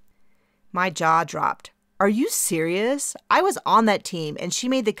captain. My jaw dropped. Are you serious? I was on that team and she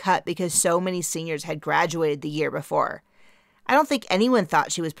made the cut because so many seniors had graduated the year before. I don't think anyone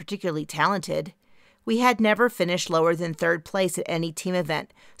thought she was particularly talented. We had never finished lower than 3rd place at any team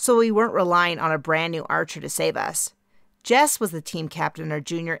event, so we weren't relying on a brand new archer to save us. Jess was the team captain our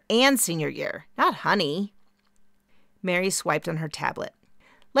junior and senior year, not Honey. Mary swiped on her tablet.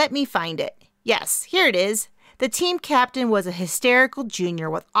 Let me find it. Yes, here it is. The team captain was a hysterical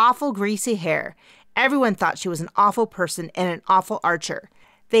junior with awful greasy hair. Everyone thought she was an awful person and an awful archer.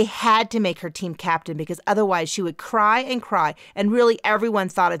 They had to make her team captain because otherwise she would cry, and really everyone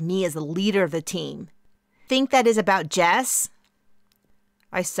thought of me as the leader of the team. Think that is about Jess?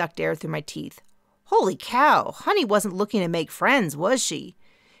 I sucked air through my teeth. Holy cow, Honey wasn't looking to make friends, was she?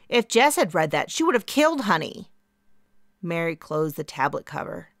 If Jess had read that, she would have killed Honey. Mary closed the tablet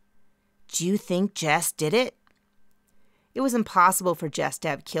cover. Do you think Jess did it? It was impossible for Jess to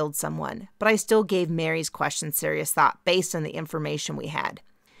have killed someone, but I still gave Mary's question serious thought based on the information we had.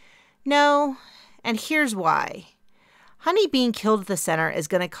 No, and here's why. Honey being killed at the center is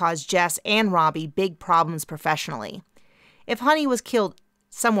going to cause Jess and Robbie big problems professionally. If Honey was killed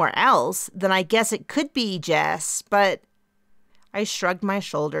somewhere else, then I guess it could be Jess, but I shrugged my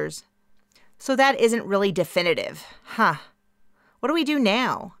shoulders. So that isn't really definitive. Huh. What do we do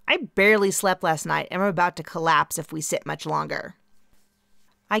now? I barely slept last night and I'm about to collapse if we sit much longer.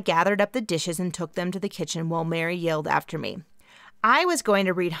 I gathered up the dishes and took them to the kitchen while Mary yelled after me. I was going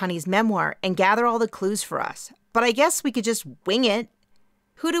to read Honey's memoir and gather all the clues for us, but I guess we could just wing it.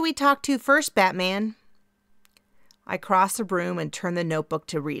 Who do we talk to first, Batman? I crossed the room and turned the notebook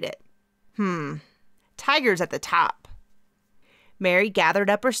to read it. Tiger's at the top. Mary gathered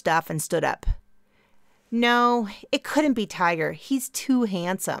up her stuff and stood up. No, it couldn't be Tiger. He's too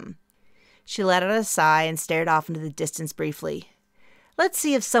handsome. She let out a sigh and stared off into the distance briefly. Let's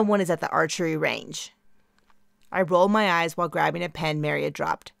see if someone is at the archery range. I rolled my eyes while grabbing a pen Mary had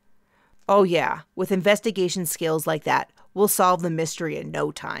dropped. Oh yeah, with investigation skills like that, we'll solve the mystery in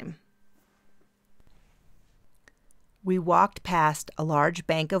no time. We walked past a large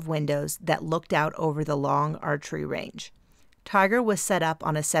bank of windows that looked out over the long archery range. Tiger was set up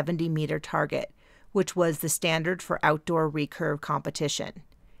on a 70-meter target, which was the standard for outdoor recurve competition.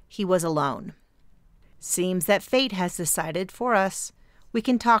 He was alone. Seems that fate has decided for us. We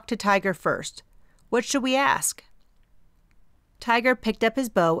can talk to Tiger first. What should we ask? Tiger picked up his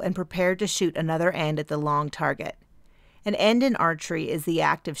bow and prepared to shoot another end at the long target. An end in archery is the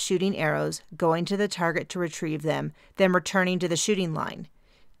act of shooting arrows, going to the target to retrieve them, then returning to the shooting line.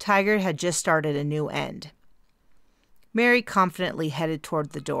 Tiger had just started a new end. Mary confidently headed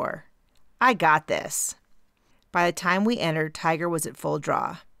toward the door. I got this. By the time we entered, Tiger was at full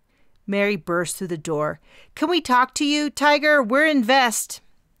draw. Mary burst through the door. "Can we talk to you, Tiger? We're in Vest."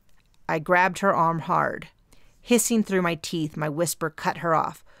 I grabbed her arm hard. Hissing through my teeth, my whisper cut her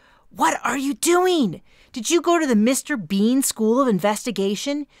off. "What are you doing? Did you go to the Mr. Bean School of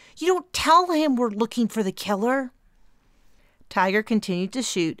Investigation? You don't tell him we're looking for the killer." Tiger continued to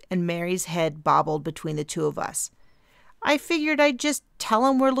shoot, and Mary's head bobbled between the two of us. I figured I'd just tell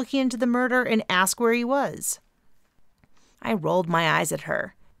him we're looking into the murder and ask where he was. I rolled my eyes at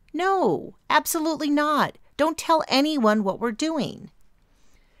her. "No, absolutely not. Don't tell anyone what we're doing."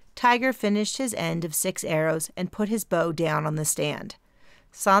 Tiger finished his end of 6 arrows and put his bow down on the stand.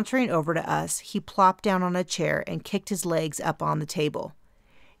 Sauntering over to us, he plopped down on a chair and kicked his legs up on the table.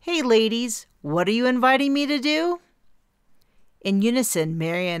 "Hey, ladies, what are you inviting me to do?" In unison,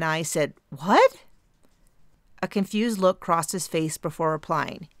 Mary and I said, "What?" A confused look crossed his face before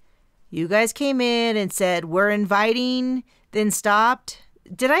replying. "You guys came in and said, 'We're inviting,' then stopped.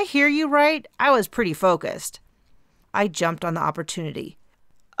 Did I hear you right? I was pretty focused." I jumped on the opportunity.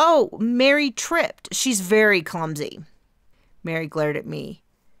 "Oh, Mary tripped. She's very clumsy." Mary glared at me.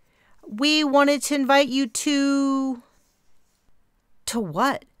 "We wanted to invite you to..." "To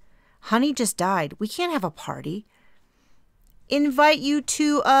what? Honey just died. We can't have a party." "Invite you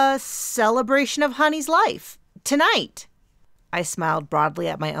to a celebration of Honey's life. Tonight." I smiled broadly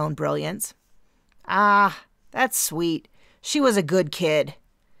at my own brilliance. "Ah, that's sweet. She was a good kid."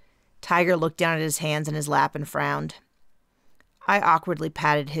 Tiger looked down at his hands in his lap and frowned. I awkwardly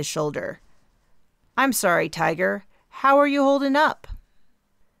patted his shoulder. "I'm sorry, Tiger. How are you holding up?"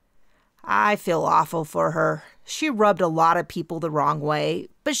 "I feel awful for her. She rubbed a lot of people the wrong way,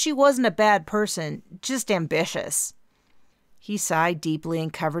 but she wasn't a bad person, just ambitious." He sighed deeply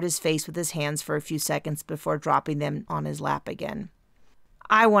and covered his face with his hands for a few seconds before dropping them on his lap again.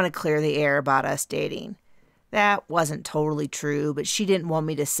 "I want to clear the air about us dating. That wasn't totally true, but she didn't want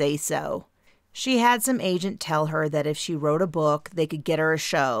me to say so. She had some agent tell her that if she wrote a book, they could get her a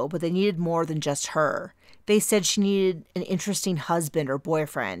show, but they needed more than just her. They said she needed an interesting husband or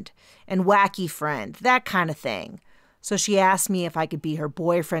boyfriend, and wacky friend, that kind of thing. So she asked me if I could be her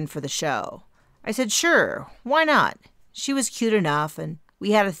boyfriend for the show. I said, sure, why not? She was cute enough, and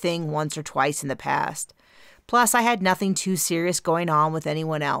we had a thing once or twice in the past. Plus, I had nothing too serious going on with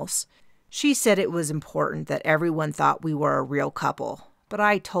anyone else. She said it was important that everyone thought we were a real couple, but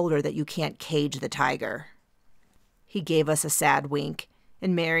I told her that you can't cage the tiger." He gave us a sad wink,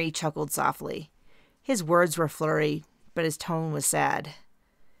 and Mary chuckled softly. His words were flurried, but his tone was sad.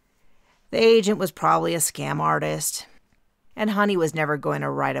 The agent was probably a scam artist, and Honey was never going to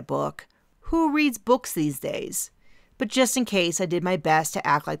write a book. Who reads books these days? But just in case, I did my best to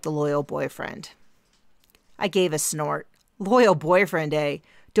act like the loyal boyfriend. I gave a snort. Loyal boyfriend, eh?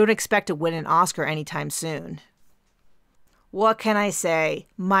 Don't expect to win an Oscar anytime soon. What can I say?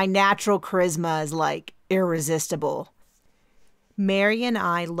 My natural charisma is like irresistible. Mary and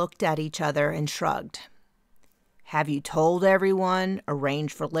I looked at each other and shrugged. Have you told everyone?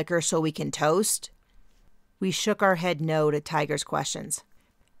 Arranged for liquor so we can toast? We shook our head no to Tiger's questions.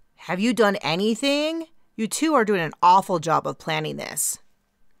 Have you done anything? You two are doing an awful job of planning this.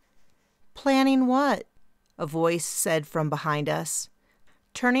 Planning what? A voice said from behind us.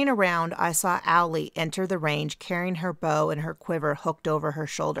 Turning around, I saw Owlie enter the range carrying her bow and her quiver hooked over her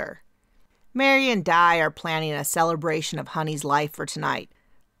shoulder. Mary and Di are planning a celebration of Honey's life for tonight.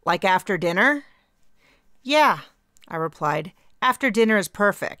 Like after dinner? Yeah, I replied. After dinner is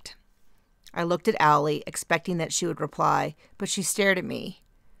perfect. I looked at Owlie, expecting that she would reply, but she stared at me.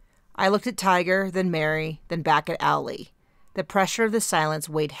 I looked at Tiger, then Mary, then back at Owlie. The pressure of the silence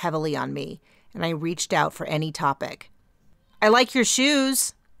weighed heavily on me, and I reached out for any topic. I like your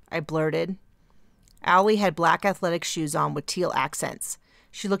shoes, I blurted. Owlie had black athletic shoes on with teal accents.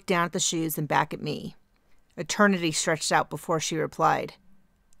 She looked down at the shoes and back at me. Eternity stretched out before she replied.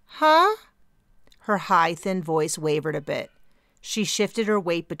 Huh? Her high, thin voice wavered a bit. She shifted her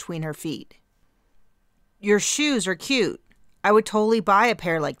weight between her feet. Your shoes are cute. I would totally buy a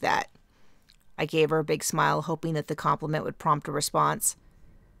pair like that. I gave her a big smile, hoping that the compliment would prompt a response.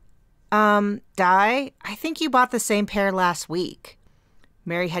 Di, I think you bought the same pair last week.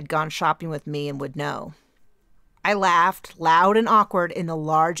 Mary had gone shopping with me and would know. I laughed, loud and awkward, in the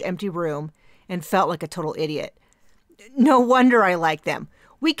large, empty room and felt like a total idiot. No wonder I like them.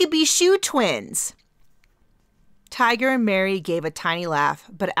 We could be shoe twins. Tiger and Mary gave a tiny laugh,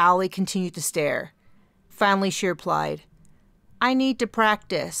 but Owlie continued to stare. Finally, she replied, I need to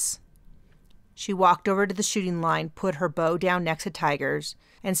practice. She walked over to the shooting line, put her bow down next to Tiger's,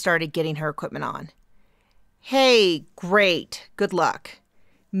 and started getting her equipment on. Hey, great. Good luck.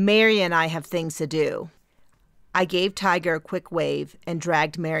 Mary and I have things to do. I gave Tiger a quick wave and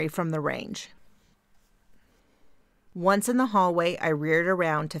dragged Mary from the range. Once in the hallway, I reared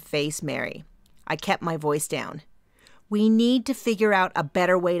around to face Mary. I kept my voice down. We need to figure out a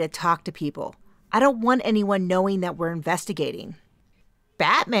better way to talk to people. I don't want anyone knowing that we're investigating.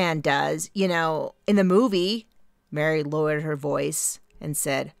 Batman does, in the movie. Mary lowered her voice and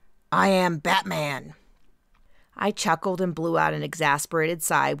said, I am Batman. I chuckled and blew out an exasperated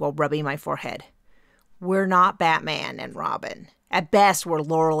sigh while rubbing my forehead. We're not Batman and Robin. At best, we're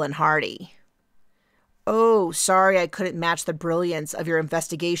Laurel and Hardy. Oh, sorry I couldn't match the brilliance of your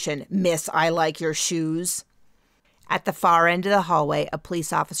investigation, Miss I Like Your Shoes. At the far end of the hallway, a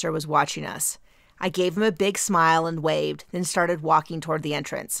police officer was watching us. I gave him a big smile and waved, then started walking toward the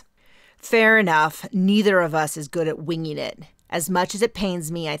entrance. Fair enough, neither of us is good at winging it. As much as it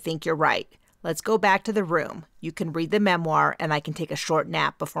pains me, I think you're right. Let's go back to the room. You can read the memoir, and I can take a short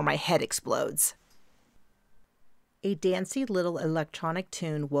nap before my head explodes. A dancey little electronic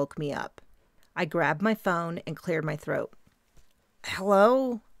tune woke me up. I grabbed my phone and cleared my throat.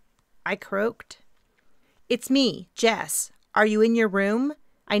 Hello? I croaked. It's me, Jess. Are you in your room?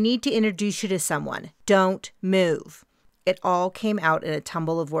 I need to introduce you to someone. Don't move. It all came out in a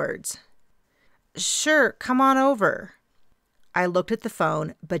tumble of words. Sure, come on over. I looked at the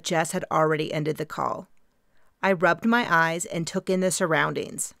phone, but Jess had already ended the call. I rubbed my eyes and took in the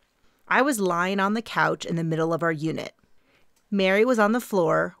surroundings. I was lying on the couch in the middle of our unit. Mary was on the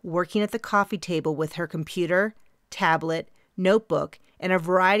floor, working at the coffee table with her computer, tablet, notebook, and a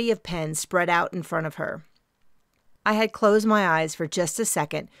variety of pens spread out in front of her. I had closed my eyes for just a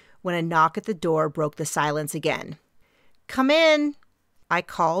second when a knock at the door broke the silence again. Come in, I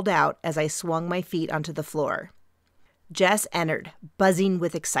called out as I swung my feet onto the floor. Jess entered, buzzing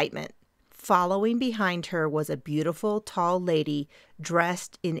with excitement. Following behind her was a beautiful, tall lady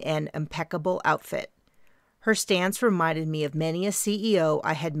dressed in an impeccable outfit. Her stance reminded me of many a CEO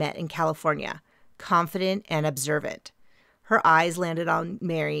I had met in California, confident and observant. Her eyes landed on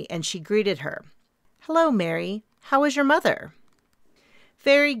Mary, and she greeted her. Hello, Mary. How is your mother?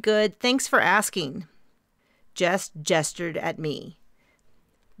 Very good. Thanks for asking. Jess gestured at me.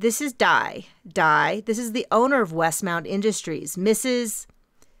 This is Di. Di, this is the owner of Westmound Industries, Mrs.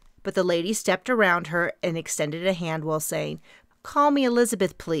 But the lady stepped around her and extended a hand while saying, Call me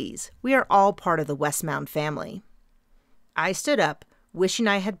Elizabeth, please. We are all part of the Westmound family. I stood up, wishing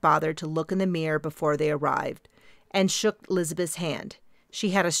I had bothered to look in the mirror before they arrived, and shook Elizabeth's hand. She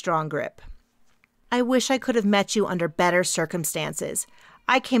had a strong grip. I wish I could have met you under better circumstances.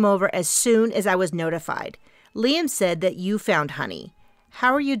 I came over as soon as I was notified. Liam said that you found Honey.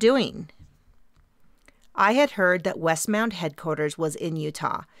 How are you doing? I had heard that Westmound headquarters was in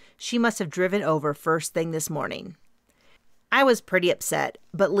Utah. She must have driven over first thing this morning. I was pretty upset,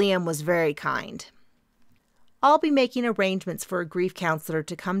 but Liam was very kind. I'll be making arrangements for a grief counselor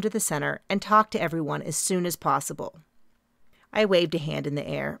to come to the center and talk to everyone as soon as possible. I waved a hand in the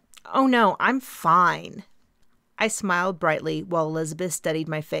air. Oh no, I'm fine. I smiled brightly while Elizabeth studied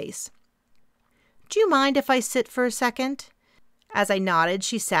my face. Do you mind if I sit for a second? As I nodded,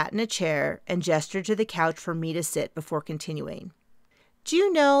 she sat in a chair and gestured to the couch for me to sit before continuing. Do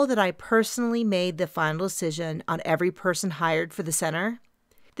you know that I personally made the final decision on every person hired for the center?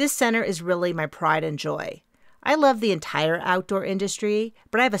 This center is really my pride and joy. I love the entire outdoor industry,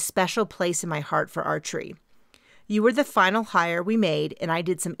 but I have a special place in my heart for archery. You were the final hire we made, and I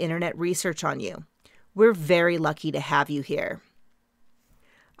did some internet research on you. We're very lucky to have you here.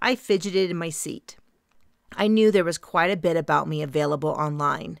 I fidgeted in my seat. I knew there was quite a bit about me available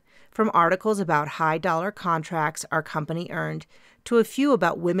online, from articles about high-dollar contracts our company earned to a few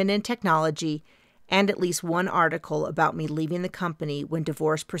about women in technology, and at least one article about me leaving the company when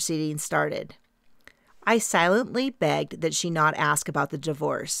divorce proceedings started. I silently begged that she not ask about the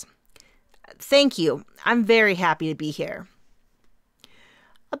divorce. Thank you. I'm very happy to be here.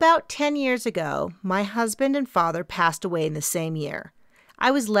 About 10 years ago, my husband and father passed away in the same year.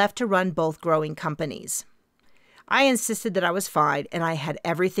 I was left to run both growing companies. I insisted that I was fine and I had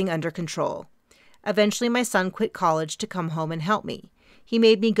everything under control. Eventually, my son quit college to come home and help me. He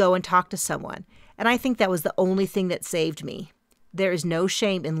made me go and talk to someone, and I think that was the only thing that saved me. There is no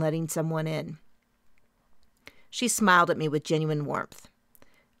shame in letting someone in. She smiled at me with genuine warmth.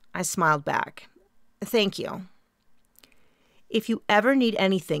 I smiled back. Thank you. If you ever need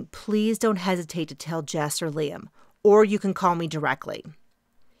anything, please don't hesitate to tell Jess or Liam, or you can call me directly.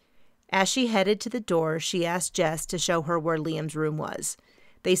 As she headed to the door, she asked Jess to show her where Liam's room was.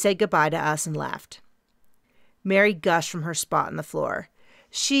 They said goodbye to us and left. Mary gushed from her spot on the floor.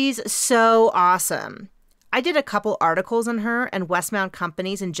 She's so awesome. I did a couple articles on her and Westmound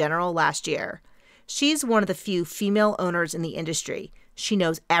companies in general last year. She's one of the few female owners in the industry. She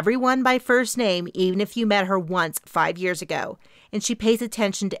knows everyone by first name, even if you met her once 5 years ago, and she pays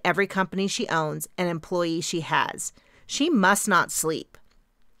attention to every company she owns and employee she has. She must not sleep.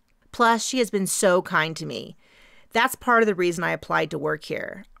 Plus, she has been so kind to me. That's part of the reason I applied to work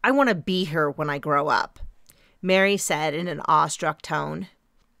here. I want to be her when I grow up," Mary said in an awestruck tone.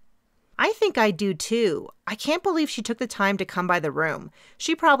 "I think I do too. I can't believe she took the time to come by the room.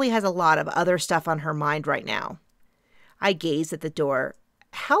 She probably has a lot of other stuff on her mind right now." I gazed at the door.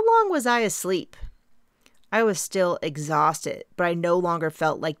 How long was I asleep? I was still exhausted, but I no longer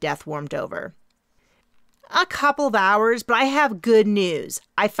felt like death warmed over. "A couple of hours, but I have good news.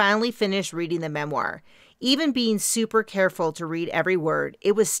 I finally finished reading the memoir. Even being super careful to read every word,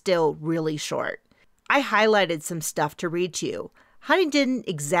 it was still really short. I highlighted some stuff to read to you. Honey didn't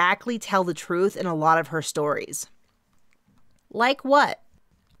exactly tell the truth in a lot of her stories." "Like what?"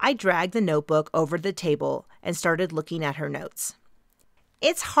 I dragged the notebook over the table and started looking at her notes.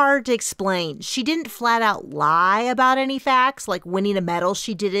 "It's hard to explain. She didn't flat out lie about any facts, like winning a medal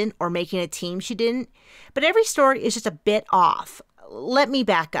she didn't or making a team she didn't, but every story is just a bit off. Let me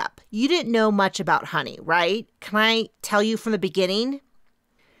back up. You didn't know much about Honey, right? Can I tell you from the beginning?"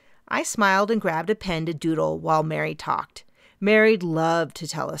 I smiled and grabbed a pen to doodle while Mary talked. Mary loved to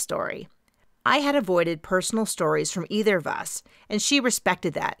tell a story. I had avoided personal stories from either of us, and she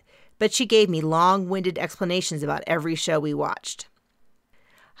respected that, but she gave me long-winded explanations about every show we watched.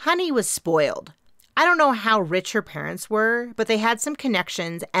 Honey was spoiled. I don't know how rich her parents were, but they had some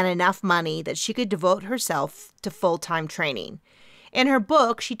connections and enough money that she could devote herself to full-time training. In her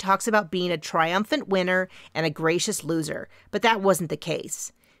book, she talks about being a triumphant winner and a gracious loser, but that wasn't the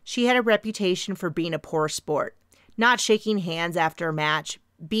case. She had a reputation for being a poor sport, not shaking hands after a match,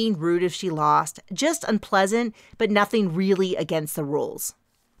 being rude if she lost, just unpleasant, but nothing really against the rules.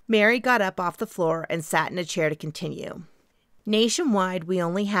 Mary got up off the floor and sat in a chair to continue. "Nationwide, we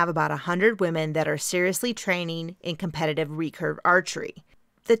only have about 100 women that are seriously training in competitive recurve archery.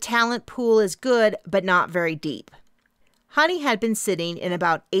 The talent pool is good, but not very deep. Honey had been sitting in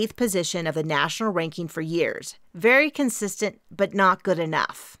about 8th position of the national ranking for years. Very consistent, but not good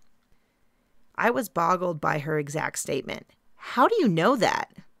enough." I was boggled by her exact statement. "How do you know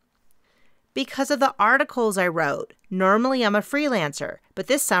that?" "Because of the articles I wrote. Normally I'm a freelancer, but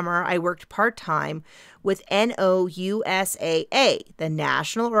this summer I worked part-time with NOUSAA, the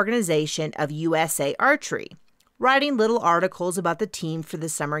National Organization of USA Archery, writing little articles about the team for the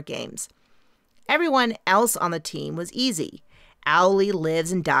summer games. Everyone else on the team was easy. Owlie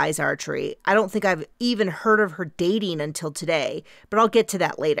lives and dies archery. I don't think I've even heard of her dating until today, but I'll get to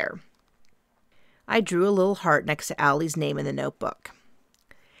that later." I drew a little heart next to Owlie's name in the notebook.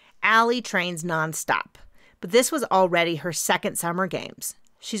 "Owlie trains nonstop, but this was already her second summer games.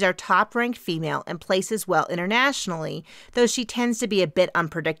 She's our top-ranked female and places well internationally, though she tends to be a bit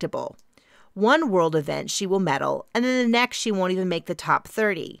unpredictable. One world event she will medal, and then the next she won't even make the top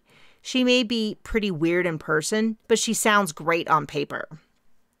 30. She may be pretty weird in person, but she sounds great on paper."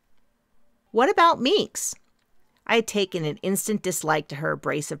 "What about Minx?" I had taken an instant dislike to her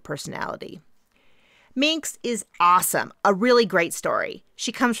abrasive personality. "Minx is awesome. A really great story.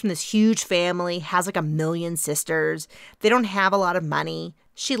 She comes from this huge family, has like 1,000,000 sisters. They don't have a lot of money.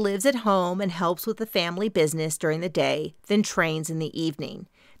 She lives at home and helps with the family business during the day, then trains in the evening.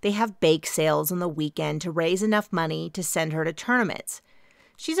 They have bake sales on the weekend to raise enough money to send her to tournaments.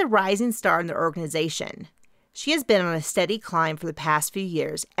 She's a rising star in the organization. She has been on a steady climb for the past few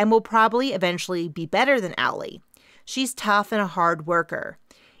years and will probably eventually be better than Owlie. She's tough and a hard worker.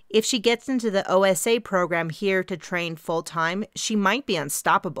 If she gets into the OSA program here to train full-time, she might be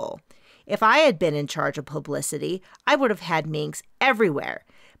unstoppable. If I had been in charge of publicity, I would have had Minx everywhere,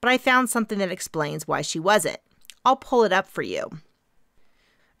 but I found something that explains why she wasn't. I'll pull it up for you."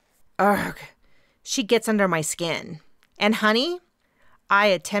 Ugh, she gets under my skin. "And Honey?" I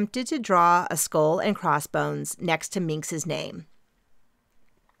attempted to draw a skull and crossbones next to Minx's name.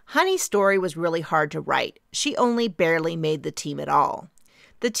 Honey's story was really hard to write. She only barely made the team at all.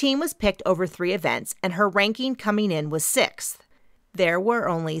 The team was picked over 3 events, and her ranking coming in was 6th. There were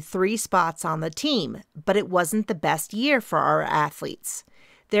only 3 spots on the team, but it wasn't the best year for our athletes.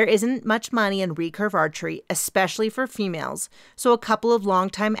 There isn't much money in recurve archery, especially for females, so a couple of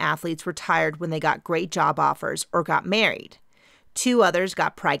longtime athletes retired when they got great job offers or got married. 2 others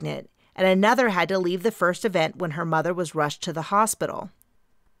got pregnant, and another had to leave the first event when her mother was rushed to the hospital.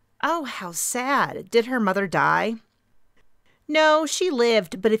 Oh, how sad. Did her mother die? No, she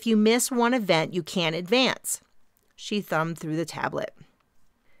lived, but if you miss one event, you can't advance. She thumbed through the tablet.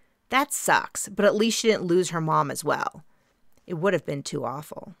 That sucks, but at least she didn't lose her mom as well. It would have been too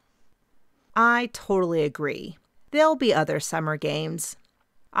awful. I totally agree. There'll be other summer games.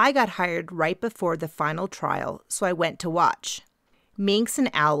 I got hired right before the final trial, so I went to watch. Minx and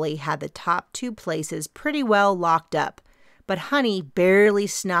Owlie had the top 2 places pretty well locked up, but Honey barely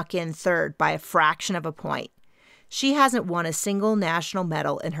snuck in third by a fraction of a point. She hasn't won a single national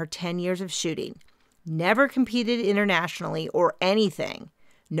medal in her 10 years of shooting. Never competed internationally or anything.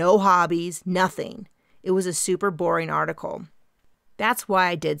 No hobbies, nothing. It was a super boring article. That's why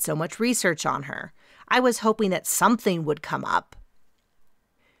I did so much research on her. I was hoping that something would come up.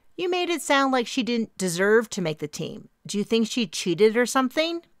 You made it sound like she didn't deserve to make the team. Do you think she cheated or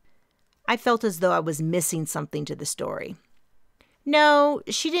something? I felt as though I was missing something to the story. No,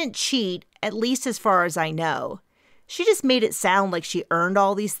 she didn't cheat, at least as far as I know. She just made it sound like she earned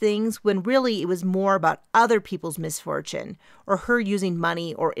all these things when really it was more about other people's misfortune or her using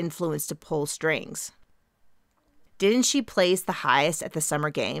money or influence to pull strings. Didn't she place the highest at the summer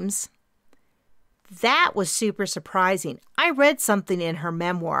games? That was super surprising. I read something in her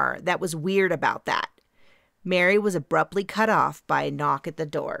memoir that was weird about that. Mary was abruptly cut off by a knock at the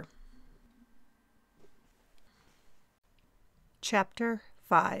door. Chapter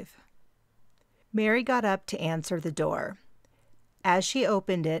 5. Mary got up to answer the door. As she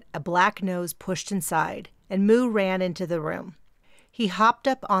opened it, a black nose pushed inside, and Moo ran into the room. He hopped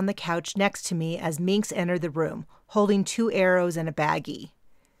up on the couch next to me as Minx entered the room, holding 2 arrows and a baggie.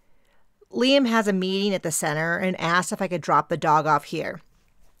 Liam has a meeting at the center and asked if I could drop the dog off here.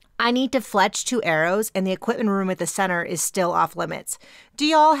 I need to fletch 2 arrows, and the equipment room at the center is still off limits. Do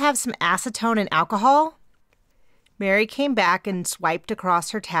y'all have some acetone and alcohol? Mary came back and swiped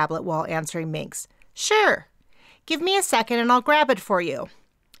across her tablet while answering Minx. Sure. Give me a second and I'll grab it for you.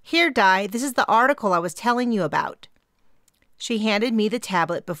 Here, Di, this is the article I was telling you about. She handed me the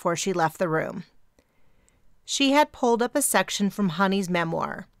tablet before she left the room. She had pulled up a section from Honey's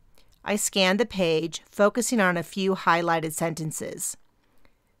memoir. I scanned the page, focusing on a few highlighted sentences.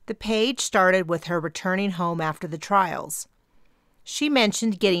 The page started with her returning home after the trials. She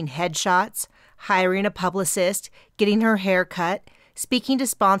mentioned getting headshots, hiring a publicist, getting her hair cut, speaking to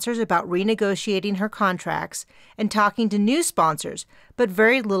sponsors about renegotiating her contracts, and talking to new sponsors, but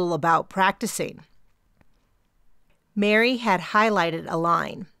very little about practicing. Mary had highlighted a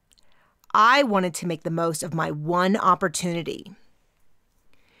line. I wanted to make the most of my one opportunity.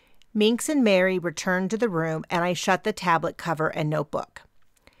 Minx and Mary returned to the room, and I shut the tablet cover and notebook.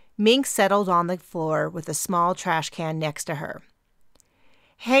 Minx settled on the floor with a small trash can next to her.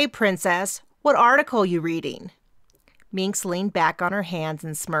 Hey, Princess, what article you reading? Minx leaned back on her hands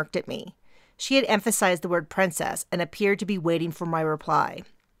and smirked at me. She had emphasized the word princess and appeared to be waiting for my reply.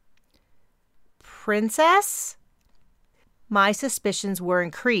 Princess? My suspicions were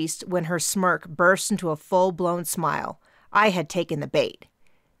increased when her smirk burst into a full-blown smile. I had taken the bait.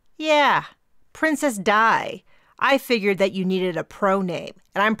 Yeah, Princess Di. I figured that you needed a pro name,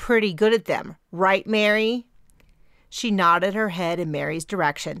 and I'm pretty good at them. Right, Mary? She nodded her head in Mary's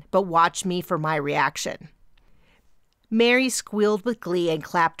direction, but watched me for my reaction. Mary squealed with glee and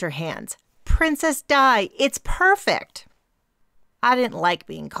clapped her hands. Princess Di, it's perfect! I didn't like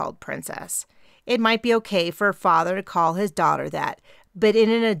being called princess. It might be okay for a father to call his daughter that, but in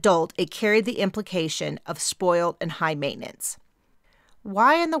an adult, it carried the implication of spoiled and high maintenance.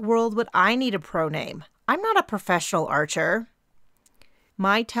 Why in the world would I need a pro name? I'm not a professional archer.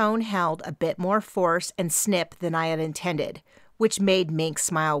 My tone held a bit more force and snip than I had intended, which made Minx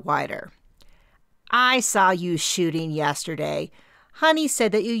smile wider. I saw you shooting yesterday. Honey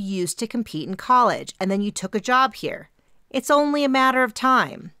said that you used to compete in college, and then you took a job here. It's only a matter of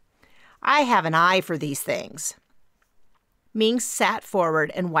time. I have an eye for these things. Minx sat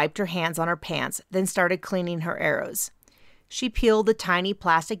forward and wiped her hands on her pants, then started cleaning her arrows. She peeled the tiny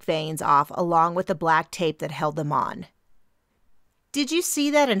plastic veins off along with the black tape that held them on. Did you see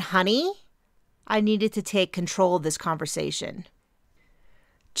that in Honey? I needed to take control of this conversation.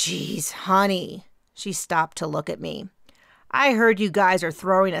 Geez, Honey. She stopped to look at me. I heard you guys are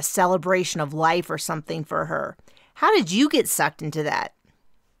throwing a celebration of life or something for her. How did you get sucked into that?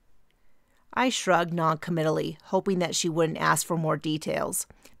 I shrugged noncommittally, hoping that she wouldn't ask for more details,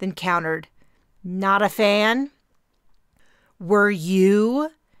 then countered, Not a fan? Were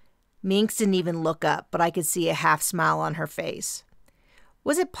you? Minx didn't even look up, but I could see a half smile on her face.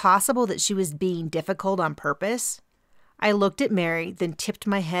 Was it possible that she was being difficult on purpose? I looked at Mary, then tipped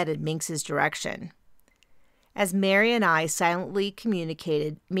my head in Minx's direction. As Mary and I silently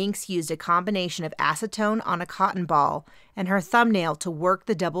communicated, Minx used a combination of acetone on a cotton ball and her thumbnail to work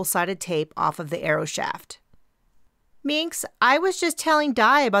the double-sided tape off of the arrow shaft. Minx, I was just telling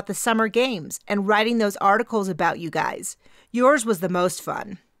Di about the summer games and writing those articles about you guys. Yours was the most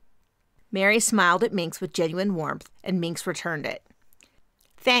fun. Mary smiled at Minx with genuine warmth, and Minx returned it.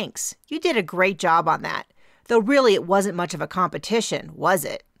 Thanks. You did a great job on that. Though really it wasn't much of a competition, was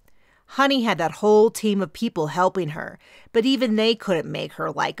it? Honey had that whole team of people helping her, but even they couldn't make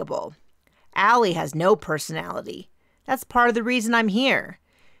her likable. Allie has no personality. That's part of the reason I'm here.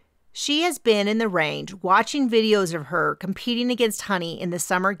 She has been in the range watching videos of her competing against Honey in the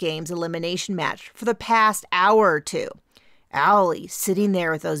Summer Games elimination match for the past hour or two. Allie sitting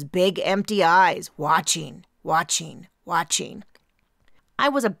there with those big empty eyes, watching. I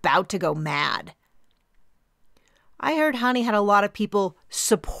was about to go mad. I heard Honey had a lot of people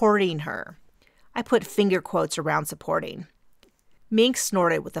supporting her. I put finger quotes around supporting. Minx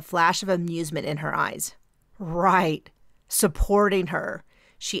snorted with a flash of amusement in her eyes. Right, supporting her.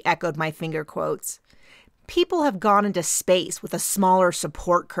 She echoed my finger quotes. People have gone into space with a smaller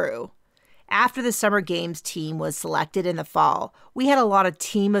support crew. After the Summer Games team was selected in the fall, we had a lot of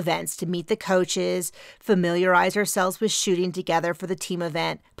team events to meet the coaches, familiarize ourselves with shooting together for the team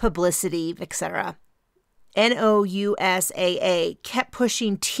event, publicity, etc. NOUSAA kept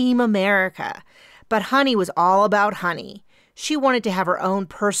pushing Team America, but Honey was all about Honey. She wanted to have her own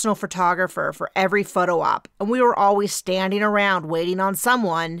personal photographer for every photo op, and we were always standing around waiting on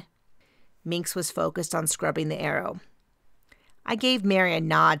someone. Minx was focused on scrubbing the arrow. I gave Mary a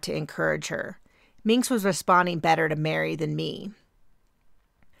nod to encourage her. Minx was responding better to Mary than me.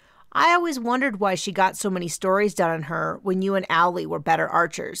 I always wondered why she got so many stories done on her when you and Owlie were better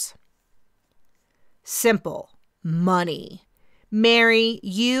archers. Simple. Money. Mary,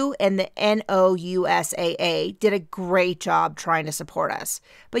 you and the NOUSAA did a great job trying to support us,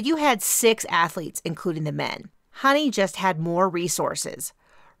 but you had 6 athletes, including the men. Honey just had more resources.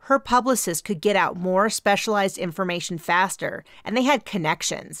 Her publicist could get out more specialized information faster, and they had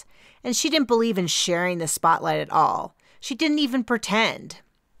connections. And she didn't believe in sharing the spotlight at all. She didn't even pretend.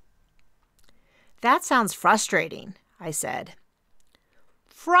 That sounds frustrating, I said.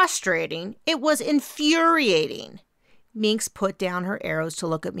 Frustrating? It was infuriating. Minx put down her arrows to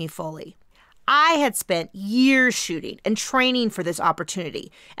look at me fully. I had spent years shooting and training for this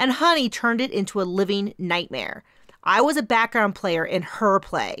opportunity, and Honey turned it into a living nightmare. I was a background player in her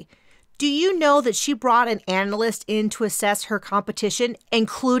play. Do you know that she brought an analyst in to assess her competition,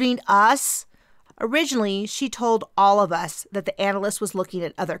 including us? Originally, she told all of us that the analyst was looking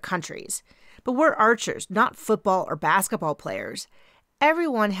at other countries. But we're archers, not football or basketball players.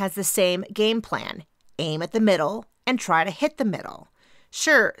 Everyone has the same game plan. Aim at the middle and try to hit the middle.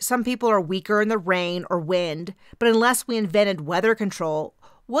 Sure, some people are weaker in the rain or wind, but unless we invented weather control,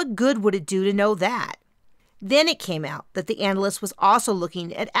 what good would it do to know that? Then it came out that the analyst was also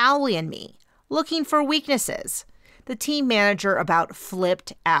looking at Owlie and me, looking for weaknesses. The team manager about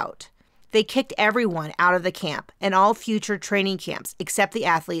flipped out. They kicked everyone out of the camp and all future training camps except the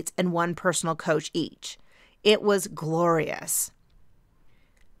athletes and one personal coach each. It was glorious.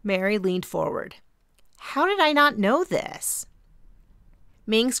 Mary leaned forward. How did I not know this?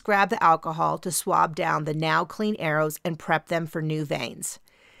 Minx grabbed the alcohol to swab down the now clean arrows and prep them for new veins.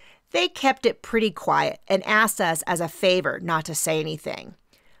 They kept it pretty quiet and asked us as a favor not to say anything.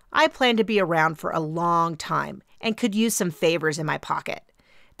 I planned to be around for a long time and could use some favors in my pocket.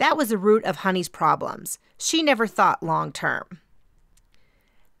 That was the root of Honey's problems. She never thought long term.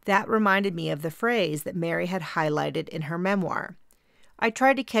 That reminded me of the phrase that Mary had highlighted in her memoir. I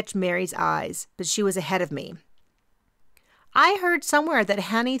tried to catch Mary's eyes, but she was ahead of me. I heard somewhere that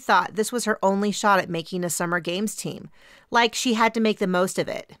Honey thought this was her only shot at making a Summer Games team, like she had to make the most of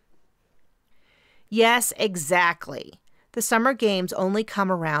it. Yes, exactly. The Summer Games only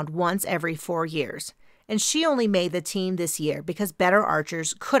come around once every 4 years, and she only made the team this year because better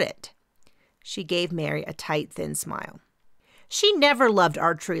archers couldn't. She gave Mary a tight, thin smile. She never loved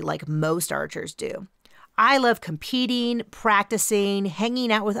archery like most archers do. I love competing, practicing,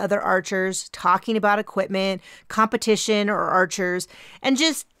 hanging out with other archers, talking about equipment, competition or archers, and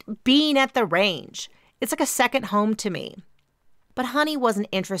just being at the range. It's like a second home to me. But Honey wasn't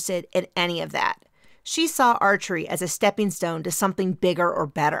interested in any of that. She saw archery as a stepping stone to something bigger or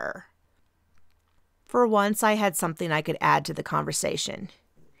better. For once, I had something I could add to the conversation.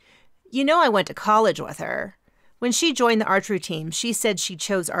 You know, I went to college with her. When she joined the archery team, she said she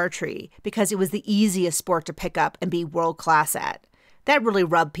chose archery because it was the easiest sport to pick up and be world-class at. That really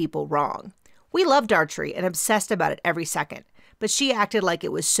rubbed people wrong. We loved archery and obsessed about it every second, but she acted like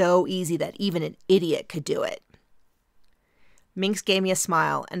it was so easy that even an idiot could do it. Minx gave me a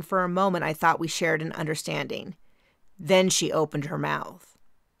smile, and for a moment I thought we shared an understanding. Then she opened her mouth.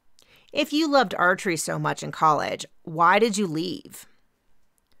 If you loved archery so much in college, why did you leave?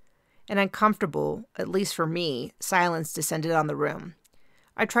 An uncomfortable, at least for me, silence descended on the room.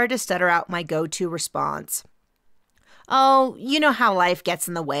 I tried to stutter out my go-to response. Oh, you know how life gets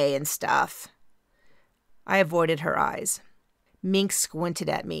in the way and stuff. I avoided her eyes. Mink squinted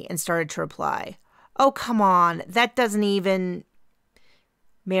at me and started to reply. Oh, come on, that doesn't even...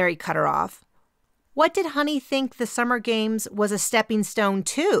 Mary cut her off. What did Honey think the summer games was a stepping stone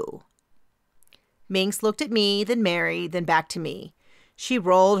to? Minx looked at me, then Mary, then back to me. She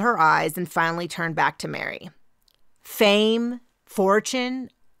rolled her eyes and finally turned back to Mary. Fame, fortune,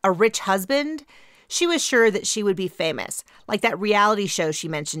 a rich husband? She was sure that she would be famous, like that reality show she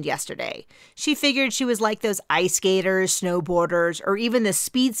mentioned yesterday. She figured she was like those ice skaters, snowboarders, or even the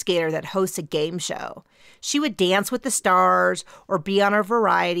speed skater that hosts a game show. She would dance with the stars or be on a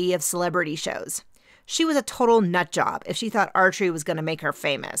variety of celebrity shows. She was a total nut job if she thought archery was going to make her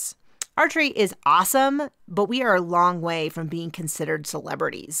famous. Archery is awesome, but we are a long way from being considered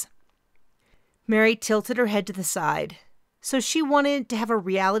celebrities. Mary tilted her head to the side. So she wanted to have a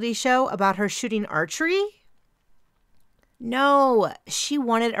reality show about her shooting archery? No, she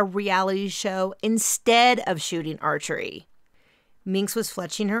wanted a reality show instead of shooting archery. Minx was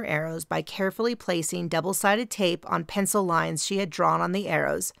fletching her arrows by carefully placing double-sided tape on pencil lines she had drawn on the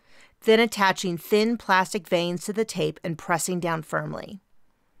arrows, then attaching thin plastic veins to the tape and pressing down firmly.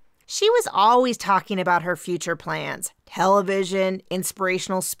 She was always talking about her future plans. Television,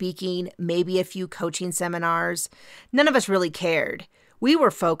 inspirational speaking, maybe a few coaching seminars. None of us really cared. We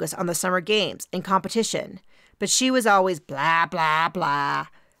were focused on the summer games and competition. But she was always blah, blah, blah.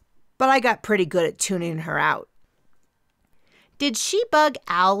 But I got pretty good at tuning her out. Did she bug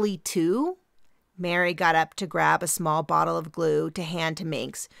Owlie too? Mary got up to grab a small bottle of glue to hand to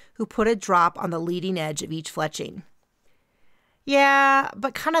Minx, who put a drop on the leading edge of each fletching. Yeah,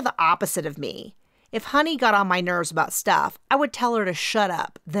 but kind of the opposite of me. If Honey got on my nerves about stuff, I would tell her to shut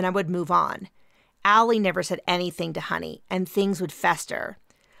up, then I would move on. Owlie never said anything to Honey, and things would fester.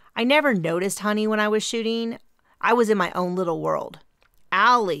 I never noticed Honey when I was shooting. I was in my own little world.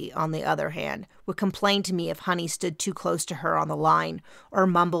 Owlie, on the other hand, would complain to me if Honey stood too close to her on the line or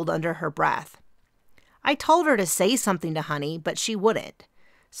mumbled under her breath. I told her to say something to Honey, but she wouldn't.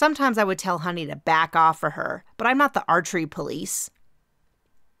 Sometimes I would tell Honey to back off for her, but I'm not the archery police.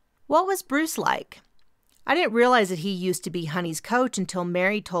 What was Bruce like? I didn't realize that he used to be Honey's coach until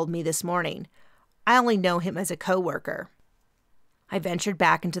Mary told me this morning. I only know him as a coworker. I ventured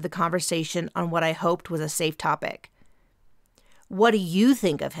back into the conversation on what I hoped was a safe topic. What do you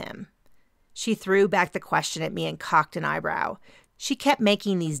think of him? She threw back the question at me and cocked an eyebrow. She kept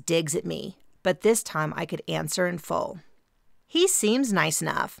making these digs at me, but this time I could answer in full. He seems nice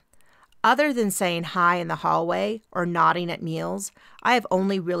enough. Other than saying hi in the hallway or nodding at meals, I have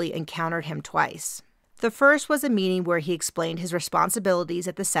only really encountered him twice. The first was a meeting where he explained his responsibilities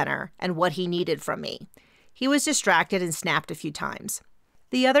at the center and what he needed from me. He was distracted and snapped a few times.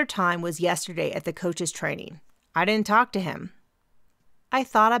 The other time was yesterday at the coach's training. I didn't talk to him. I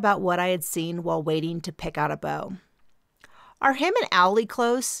thought about what I had seen while waiting to pick out a bow. Are him and Owlie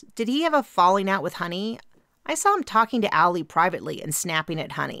close? Did he have a falling out with Honey? I saw him talking to Owlie privately and snapping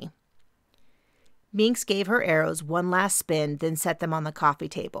at Honey. Minx gave her arrows one last spin, then set them on the coffee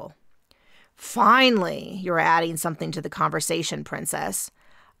table. Finally, you're adding something to the conversation, Princess.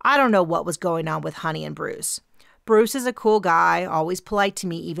 I don't know what was going on with Honey and Bruce. Bruce is a cool guy, always polite to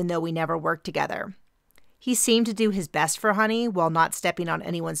me even though we never worked together. He seemed to do his best for Honey while not stepping on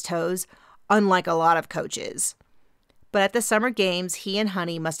anyone's toes, unlike a lot of coaches. But at the summer games, he and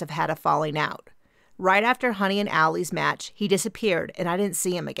Honey must have had a falling out. Right after Honey and Owlie's match, he disappeared and I didn't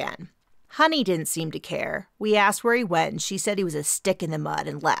see him again. Honey didn't seem to care. We asked where he went and she said he was a stick in the mud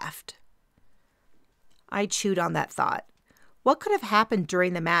and left. I chewed on that thought. What could have happened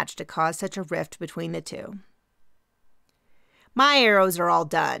during the match to cause such a rift between the two? My arrows are all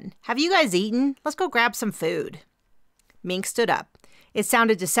done. Have you guys eaten? Let's go grab some food. Mink stood up. It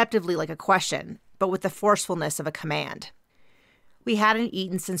sounded deceptively like a question, but with the forcefulness of a command. We hadn't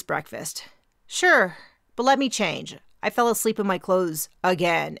eaten since breakfast. Sure, but let me change. I fell asleep in my clothes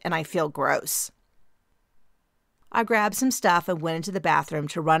again, and I feel gross. I grabbed some stuff and went into the bathroom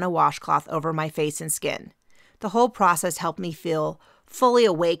to run a washcloth over my face and skin. The whole process helped me feel fully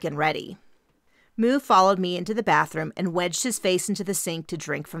awake and ready. Moo followed me into the bathroom and wedged his face into the sink to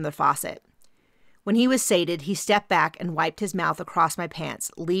drink from the faucet. When he was sated, he stepped back and wiped his mouth across my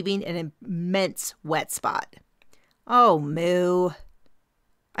pants, leaving an immense wet spot. Oh, Moo.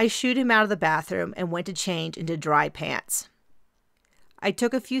 I shooed him out of the bathroom and went to change into dry pants. I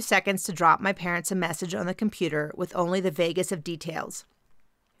took a few seconds to drop my parents a message on the computer with only the vaguest of details.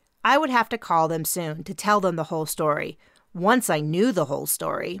 I would have to call them soon to tell them the whole story, once I knew the whole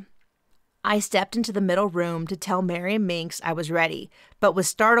story. I stepped into the middle room to tell Mary and Minx I was ready, but was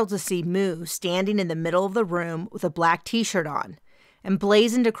startled to see Moo standing in the middle of the room with a black t-shirt on, and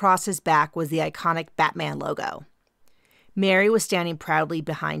blazoned across his back was the iconic Batman logo. Mary was standing proudly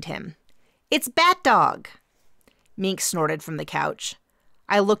behind him. "It's Bat Dog!" Minx snorted from the couch.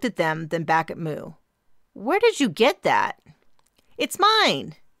 I looked at them, then back at Moo. "Where did you get that?" "It's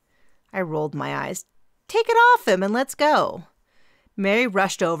mine." I rolled my eyes. "Take it off him and let's go." Mary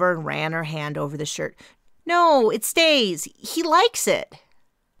rushed over and ran her hand over the shirt. "No, it stays. He likes it."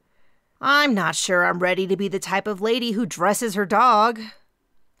 "I'm not sure I'm ready to be the type of lady who dresses her dog."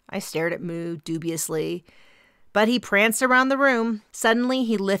 I stared at Moo dubiously, but he pranced around the room. Suddenly,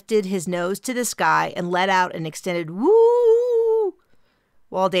 he lifted his nose to the sky and let out an extended woo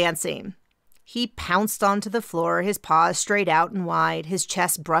while dancing. He pounced onto the floor, his paws straight out and wide, his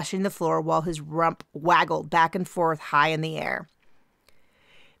chest brushing the floor while his rump waggled back and forth high in the air.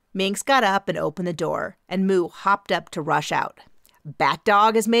 Minx got up and opened the door, and Moo hopped up to rush out. "Bat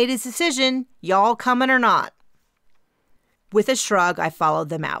Dog has made his decision. Y'all coming or not?" With a shrug, I followed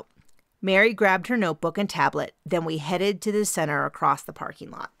them out. Mary grabbed her notebook and tablet, then we headed to the center across the parking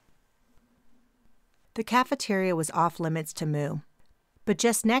lot. The cafeteria was off limits to Moo, but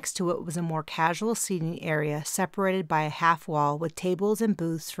just next to it was a more casual seating area separated by a half wall with tables and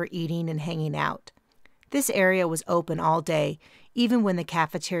booths for eating and hanging out. This area was open all day, even when the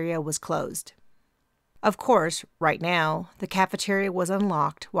cafeteria was closed. Of course, right now, the cafeteria was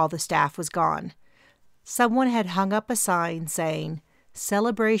unlocked while the staff was gone. Someone had hung up a sign saying,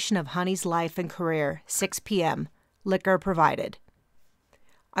 "Celebration of Honey's life and career, 6 p.m., liquor provided."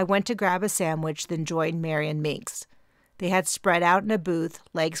 I went to grab a sandwich, then joined Mary and Minx. They had spread out in a booth,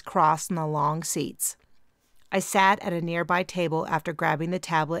 legs crossed on the long seats. I sat at a nearby table after grabbing the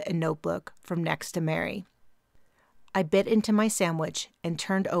tablet and notebook from next to Mary. I bit into my sandwich and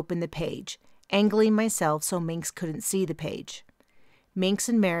turned open the page, angling myself so Minx couldn't see the page. Minx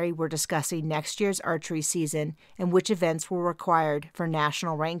and Mary were discussing next year's archery season and which events were required for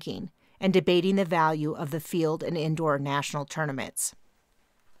national ranking, and debating the value of the field and indoor national tournaments.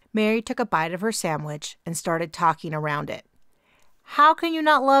 Mary took a bite of her sandwich and started talking around it. "How can you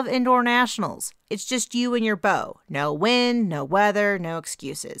not love indoor nationals? It's just you and your bow. No wind, no weather, no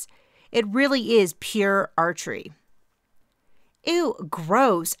excuses. It really is pure archery." "Ew,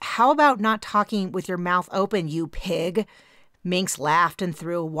 gross. How about not talking with your mouth open, you pig?" Minx laughed and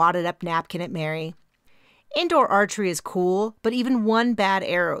threw a wadded-up napkin at Mary. "Indoor archery is cool, but even one bad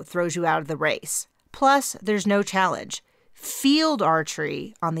arrow throws you out of the race. Plus, there's no challenge. Field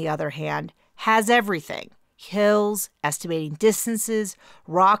archery, on the other hand, has everything. Hills, estimating distances,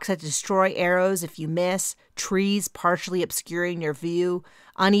 rocks that destroy arrows if you miss, trees partially obscuring your view,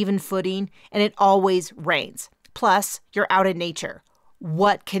 uneven footing, and it always rains. Plus, you're out in nature.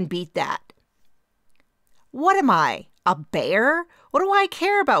 What can beat that?" "What am I, a bear? What do I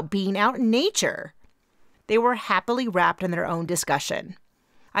care about being out in nature?" They were happily wrapped in their own discussion.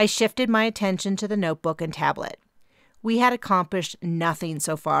 I shifted my attention to the notebook and tablet. We had accomplished nothing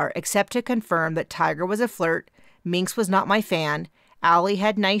so far except to confirm that Tiger was a flirt, Minx was not my fan, Owlie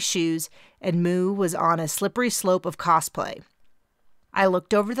had nice shoes, and Moo was on a slippery slope of cosplay. I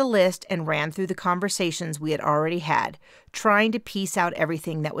looked over the list and ran through the conversations we had already had, trying to piece out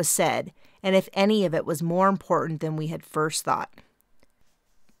everything that was said, and if any of it was more important than we had first thought.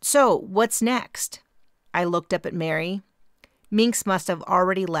 "So, what's next?" I looked up at Mary. Minx must have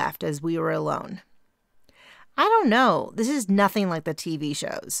already left as we were alone. "I don't know. This is nothing like the TV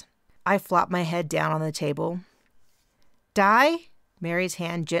shows." I flopped my head down on the table. "Di?" Mary's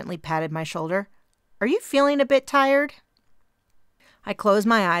hand gently patted my shoulder. "Are you feeling a bit tired?" I closed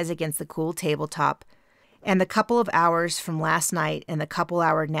my eyes against the cool tabletop, and the couple of hours from last night and the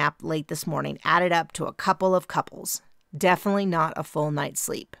couple-hour nap late this morning added up to a couple of couples. Definitely not a full night's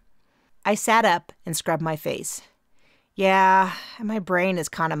sleep. I sat up and scrubbed my face. Yeah, and my brain is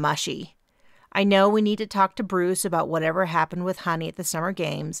kind of mushy. I know we need to talk to Bruce about whatever happened with Honey at the Summer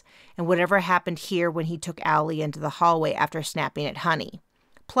Games and whatever happened here when he took Owlie into the hallway after snapping at Honey.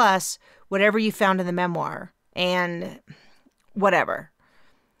 Plus, whatever you found in the memoir. And whatever.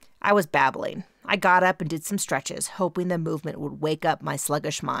 I was babbling. I got up and did some stretches, hoping the movement would wake up my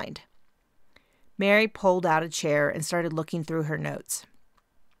sluggish mind. Mary pulled out a chair and started looking through her notes.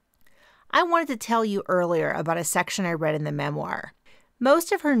 I wanted to tell you earlier about a section I read in the memoir.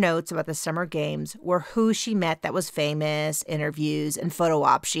 Most of her notes about the Summer Games were who she met that was famous, interviews, and photo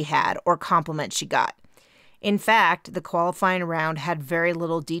ops she had or compliments she got. In fact, the qualifying round had very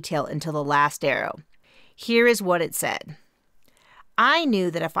little detail until the last arrow. Here is what it said. I knew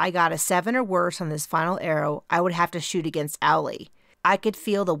that if I got a 7 or worse on this final arrow, I would have to shoot against Owlie. I could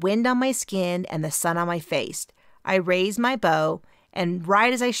feel the wind on my skin and the sun on my face. I raised my bow, and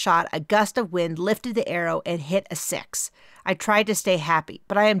right as I shot, a gust of wind lifted the arrow and hit a 6. I tried to stay happy,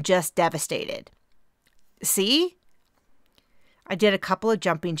 but I am just devastated. See? I did a couple of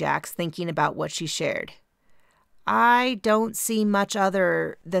jumping jacks thinking about what she shared. I don't see much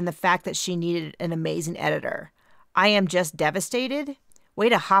other than the fact that she needed an amazing editor. I am just devastated? Way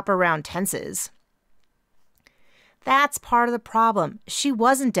to hop around tenses. That's part of the problem. She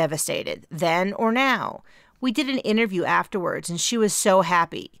wasn't devastated, then or now. We did an interview afterwards, and she was so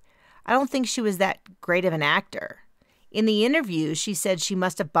happy. I don't think she was that great of an actor. In the interview, she said she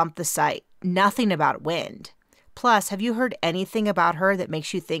must have bumped the site. Nothing about wind. Plus, have you heard anything about her that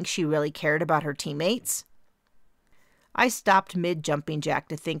makes you think she really cared about her teammates? I stopped mid-jumping jack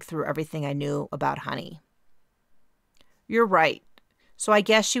to think through everything I knew about Honey. You're right. So I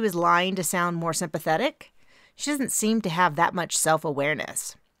guess she was lying to sound more sympathetic? She doesn't seem to have that much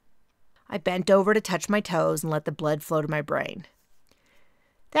self-awareness. I bent over to touch my toes and let the blood flow to my brain.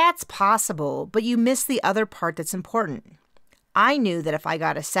 That's possible, but you missed the other part that's important. I knew that if I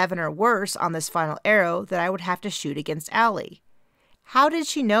got a 7 or worse on this final arrow, that I would have to shoot against Allie. How did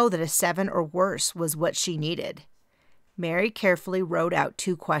she know that a 7 or worse was what she needed? Mary carefully wrote out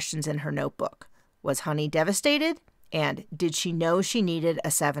 2 questions in her notebook. Was Honey devastated? And did she know she needed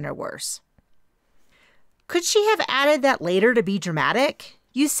a 7 or worse? Could she have added that later to be dramatic?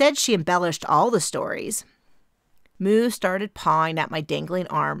 You said she embellished all the stories. Moo started pawing at my dangling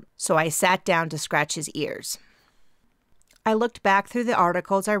arm, so I sat down to scratch his ears. I looked back through the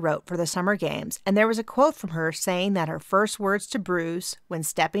articles I wrote for the summer games, and there was a quote from her saying that her first words to Bruce when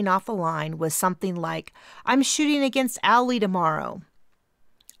stepping off the line was something like, "I'm shooting against Allie tomorrow."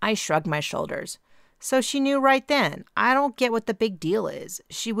 I shrugged my shoulders. So she knew right then. I don't get what the big deal is.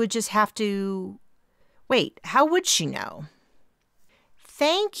 She would just have to... Wait, how would she know?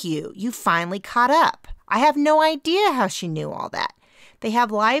 Thank you. You finally caught up. I have no idea how she knew all that. They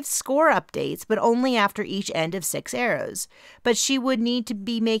have live score updates, but only after each end of 6 arrows. But she would need to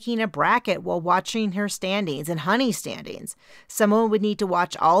be making a bracket while watching her standings and Honey's standings. Someone would need to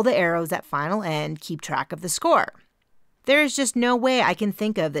watch all the arrows at final end, keep track of the score. There is just no way I can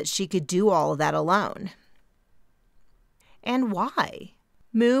think of that she could do all of that alone. And why?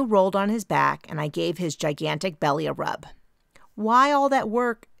 Moo rolled on his back, and I gave his gigantic belly a rub. Why all that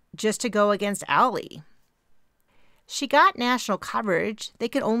work just to go against Allie? She got national coverage. They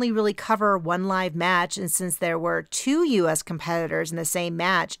could only really cover one live match, and since there were 2 U.S. competitors in the same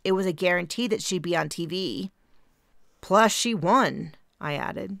match, it was a guarantee that she'd be on TV. Plus, she won, I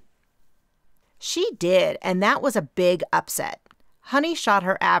added. She did, and that was a big upset. Honey shot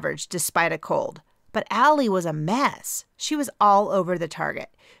her average despite a cold, but Allie was a mess. She was all over the target.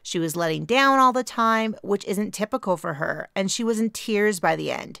 She was letting down all the time, which isn't typical for her, and she was in tears by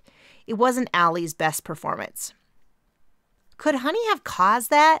the end. It wasn't Allie's best performance. Could Honey have caused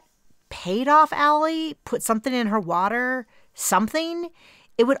that? Paid off Allie? Put something in her water? Something?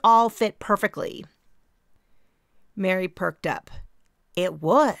 It would all fit perfectly. Mary perked up. It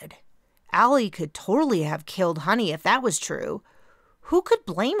would. Allie could totally have killed Honey if that was true. Who could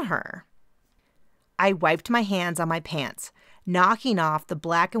blame her? I wiped my hands on my pants, knocking off the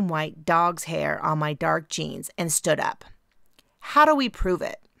black and white dog's hair on my dark jeans, and stood up. How do we prove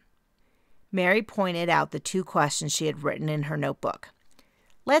it? Mary pointed out the 2 questions she had written in her notebook.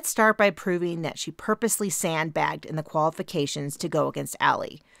 Let's start by proving that she purposely sandbagged in the qualifications to go against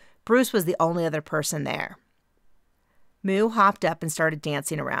Allie. Bruce was the only other person there. Moo hopped up and started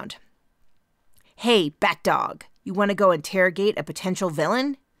dancing around. Hey, Bat Dog, you want to go interrogate a potential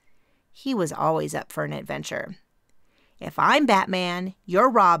villain? He was always up for an adventure. If I'm Batman, you're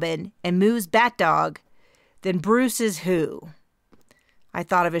Robin, and Moo's Bat Dog, then Bruce is who? I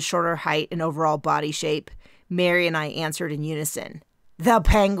thought of his shorter height and overall body shape. Mary and I answered in unison. The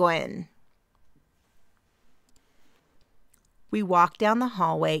Penguin! We walked down the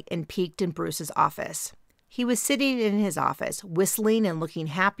hallway and peeked in Bruce's office. He was sitting in his office, whistling and looking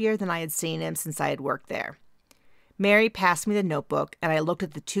happier than I had seen him since I had worked there. Mary passed me the notebook, and I looked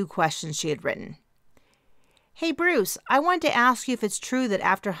at the 2 questions she had written. Hey, Bruce, I wanted to ask you if it's true that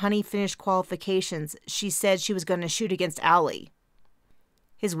after Honey finished qualifications, she said she was going to shoot against Allie.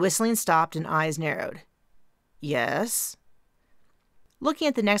 His whistling stopped and eyes narrowed. Yes. Looking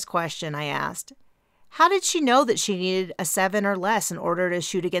at the next question, I asked, how did she know that she needed a 7 or less in order to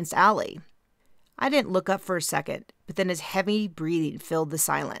shoot against Allie? I didn't look up for a second, but then his heavy breathing filled the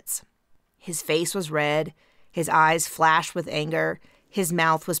silence. His face was red, his eyes flashed with anger, his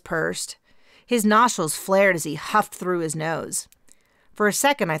mouth was pursed. His nostrils flared as he huffed through his nose. For a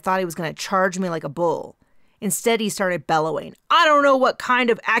second, I thought he was going to charge me like a bull, Instead, he started bellowing, "I don't know what kind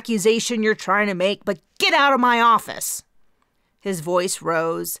of accusation you're trying to make, but get out of my office." His voice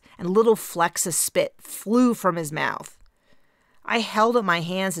rose, and little flecks of spit flew from his mouth. I held up my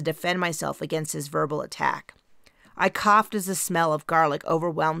hands to defend myself against his verbal attack. I coughed as the smell of garlic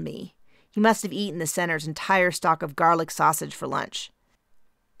overwhelmed me. He must have eaten the center's entire stock of garlic sausage for lunch.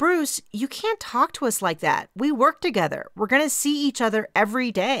 "Bruce, you can't talk to us like that. We work together. We're going to see each other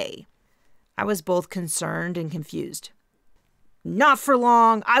every day." I was both concerned and confused. "Not for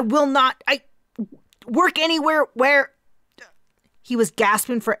long. I will not. I work anywhere where..." He was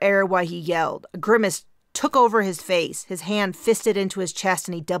gasping for air while he yelled. A grimace took over his face, his hand fisted into his chest,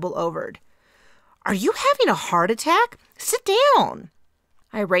 and he double-overed. "Are you having a heart attack? Sit down."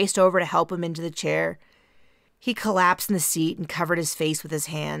 I raced over to help him into the chair. He collapsed in the seat and covered his face with his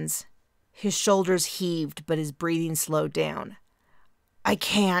hands. His shoulders heaved, but his breathing slowed down. "I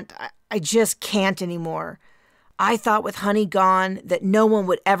can't. I just can't anymore. I thought with Honey gone that no one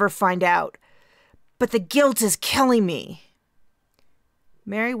would ever find out. But the guilt is killing me."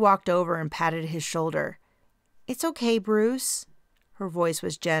 Mary walked over and patted his shoulder. "It's okay, Bruce." Her voice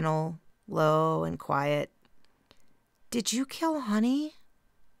was gentle, low, and quiet. "Did you kill Honey?"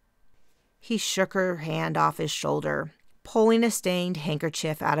 He shook her hand off his shoulder. Pulling a stained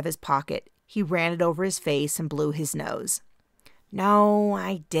handkerchief out of his pocket, he ran it over his face and blew his nose. "No,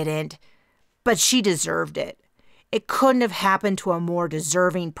 I didn't. But she deserved it. It couldn't have happened to a more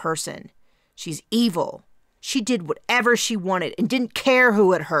deserving person. She's evil. She did whatever she wanted and didn't care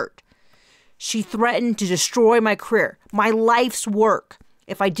who it hurt. She threatened to destroy my career, my life's work,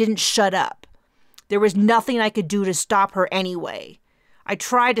 if I didn't shut up. There was nothing I could do to stop her anyway. I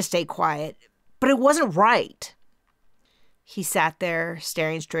tried to stay quiet, but it wasn't right." He sat there,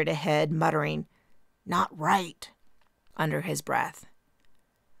 staring straight ahead, muttering, "Not right," under his breath.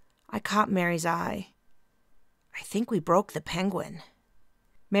 I caught Mary's eye. "I think we broke the penguin."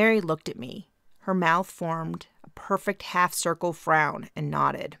 Mary looked at me. Her mouth formed a perfect half-circle frown and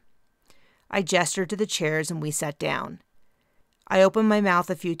nodded. I gestured to the chairs and we sat down. I opened my mouth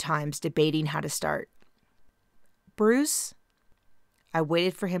a few times, debating how to start. "Bruce?" I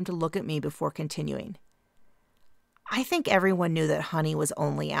waited for him to look at me before continuing. "I think everyone knew that Honey was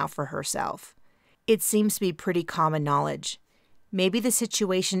only out for herself. It seems to be pretty common knowledge. Maybe the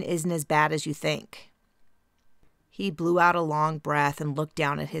situation isn't as bad as you think." He blew out a long breath and looked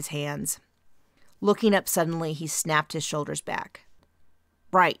down at his hands. Looking up suddenly, he snapped his shoulders back.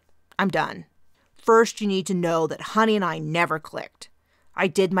 "Right, I'm done. First, you need to know that Honey and I never clicked. I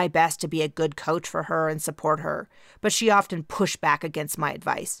did my best to be a good coach for her and support her, but she often pushed back against my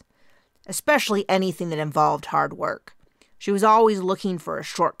advice, especially anything that involved hard work. She was always looking for a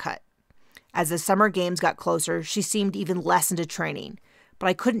shortcut. As the summer games got closer, she seemed even less into training, but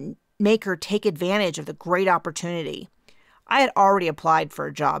I couldn't make her take advantage of the great opportunity. I had already applied for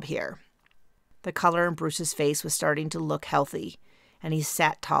a job here." The color in Bruce's face was starting to look healthy, and he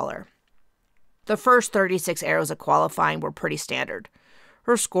sat taller. The first 36 arrows of qualifying were pretty standard.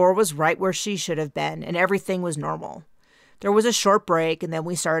 Her score was right where she should have been, and everything was normal. There was a short break, and then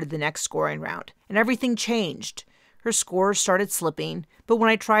we started the next scoring round, and everything changed. Her scores started slipping, but when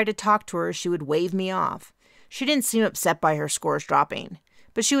I tried to talk to her, she would wave me off. She didn't seem upset by her scores dropping,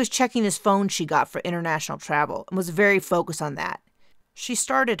 but she was checking this phone she got for international travel and was very focused on that. She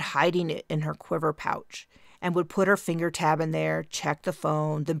started hiding it in her quiver pouch and would put her finger tab in there, check the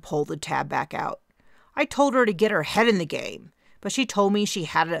phone, then pull the tab back out. I told her to get her head in the game, but she told me she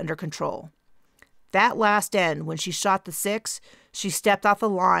had it under control. That last end, when she shot the 6, she stepped off the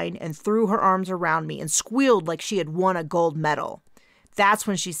line and threw her arms around me and squealed like she had won a gold medal. That's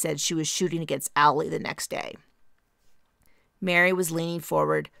when she said she was shooting against Allie the next day. Mary was leaning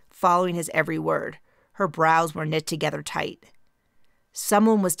forward, following his every word. Her brows were knit together tight.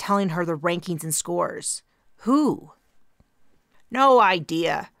 Someone was telling her the rankings and scores. Who? No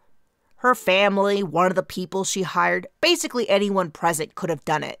idea. Her family, one of the people she hired, basically anyone present could have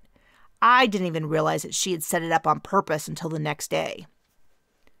done it. I didn't even realize that she had set it up on purpose until the next day.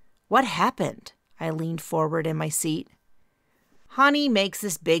 What happened? I leaned forward in my seat. Honey makes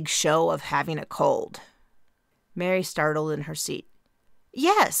this big show of having a cold. Mary startled in her seat.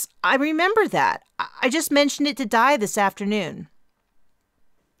 Yes, I remember that. I just mentioned it to Di this afternoon.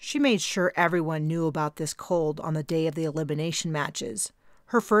 She made sure everyone knew about this cold on the day of the elimination matches.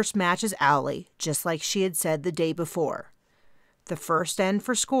 Her first match is Allie, just like she had said the day before. The first end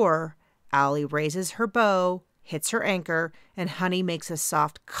for score, Allie raises her bow, hits her anchor, and Honey makes a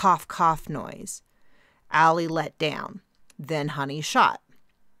soft cough-cough noise. Allie let down. Then Honey shot.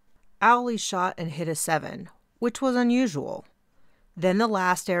 Allie shot and hit a 7, which was unusual. Then the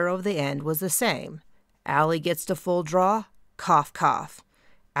last arrow of the end was the same. Allie gets to full draw. Cough, cough.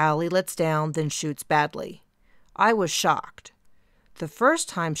 Allie lets down, then shoots badly. I was shocked. The first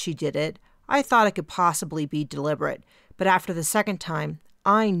time she did it, I thought it could possibly be deliberate, but after the second time,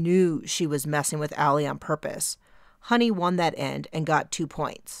 I knew she was messing with Allie on purpose. Honey won that end and got 2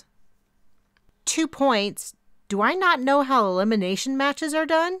 points. 2 points? Do I not know how elimination matches are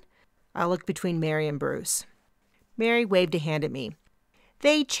done? I looked between Mary and Bruce. Mary waved a hand at me.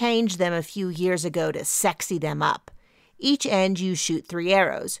 They changed them a few years ago to sexy them up. Each end you shoot 3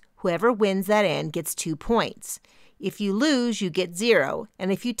 arrows. Whoever wins that end gets 2 points. If you lose, you get 0,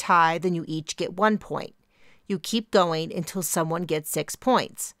 and if you tie, then you each get 1 point. You keep going until someone gets 6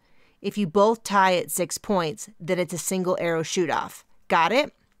 points. If you both tie at 6 points, then it's a single arrow shoot-off. Got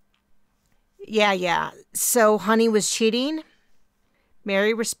it? Yeah. So Honey was cheating?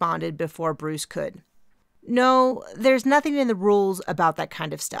 Mary responded before Bruce could. No, there's nothing in the rules about that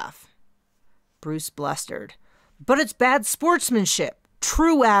kind of stuff. Bruce blustered. But it's bad sportsmanship.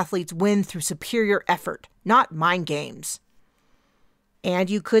 True athletes win through superior effort, not mind games. And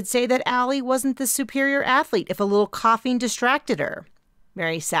you could say that Allie wasn't the superior athlete if a little coughing distracted her.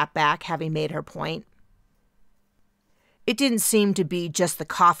 Mary sat back, having made her point. It didn't seem to be just the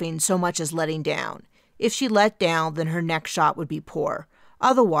coughing so much as letting down. If she let down, then her next shot would be poor.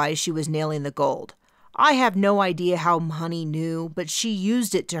 Otherwise, she was nailing the gold. I have no idea how Honey knew, but she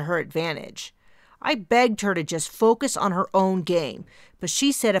used it to her advantage. I begged her to just focus on her own game, but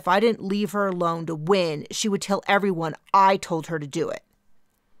she said if I didn't leave her alone to win, she would tell everyone I told her to do it.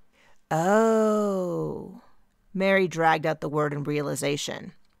 Oh. Mary dragged out the word in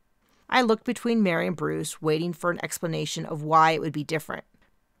realization. I looked between Mary and Bruce, waiting for an explanation of why it would be different.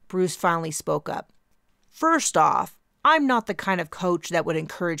 Bruce finally spoke up. First off, I'm not the kind of coach that would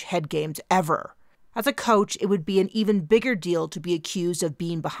encourage head games ever. As a coach, it would be an even bigger deal to be accused of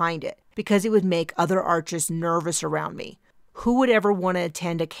being behind it, because it would make other archers nervous around me. Who would ever want to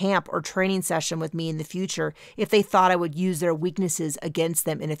attend a camp or training session with me in the future if they thought I would use their weaknesses against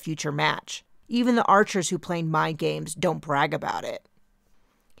them in a future match? Even the archers who play mind games don't brag about it.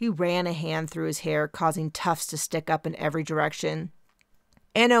 He ran a hand through his hair, causing tufts to stick up in every direction.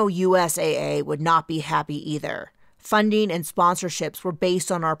 NOUSAA would not be happy either. Funding and sponsorships were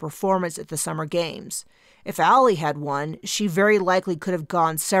based on our performance at the Summer Games. If Allie had won, she very likely could have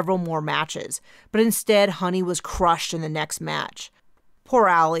gone several more matches, but instead Honey was crushed in the next match. Poor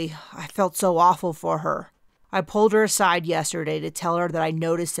Allie, I felt so awful for her. I pulled her aside yesterday to tell her that I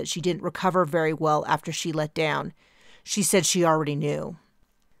noticed that she didn't recover very well after she let down. She said she already knew.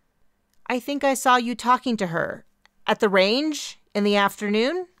 I think I saw you talking to her. At the range? In the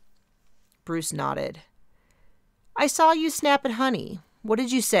afternoon? Bruce nodded. I saw you snap at Honey. What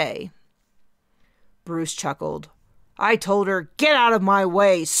did you say? Bruce chuckled. I told her, get out of my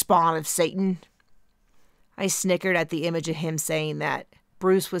way, spawn of Satan. I snickered at the image of him saying that.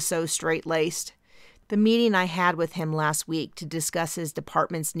 Bruce was so straight-laced. The meeting I had with him last week to discuss his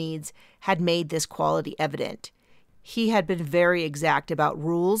department's needs had made this quality evident. He had been very exact about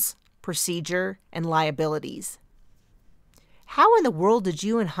rules, procedure, and liabilities. How in the world did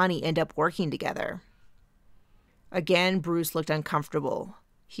you and Honey end up working together? Again, Bruce looked uncomfortable.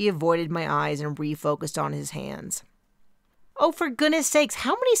 He avoided my eyes and refocused on his hands. Oh, for goodness sakes,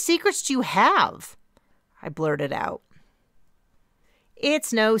 how many secrets do you have? I blurted out.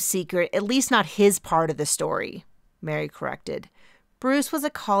 It's no secret, at least not his part of the story, Mary corrected. Bruce was a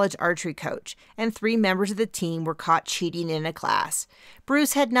college archery coach, and 3 members of the team were caught cheating in a class.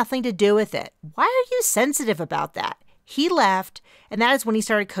 Bruce had nothing to do with it. Why are you sensitive about that? He left, and that is when he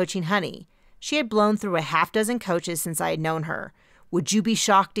started coaching Honey. She had blown through a half-dozen coaches since I had known her. Would you be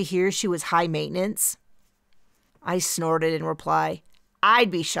shocked to hear she was high maintenance? I snorted in reply.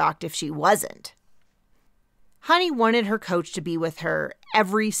 I'd be shocked if she wasn't. Honey wanted her coach to be with her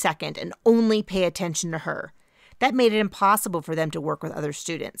every second and only pay attention to her. That made it impossible for them to work with other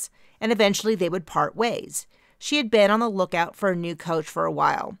students, and eventually they would part ways. She had been on the lookout for a new coach for a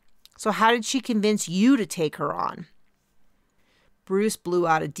while. So how did she convince you to take her on? Bruce blew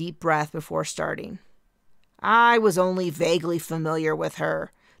out a deep breath before starting. I was only vaguely familiar with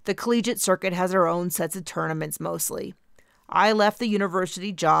her. The collegiate circuit has her own sets of tournaments mostly. I left the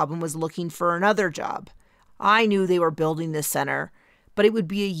university job and was looking for another job. I knew they were building this center, but it would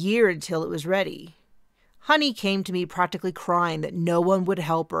be a year until it was ready. Honey came to me practically crying that no one would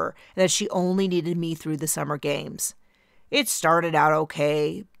help her and that she only needed me through the Summer Games. It started out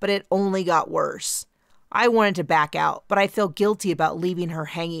okay, but it only got worse. I wanted to back out, but I felt guilty about leaving her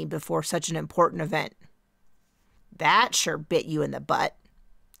hanging before such an important event. That sure bit you in the butt.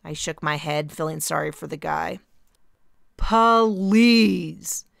 I shook my head, feeling sorry for the guy.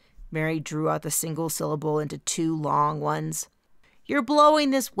 Please. Mary drew out the single syllable into two long ones. You're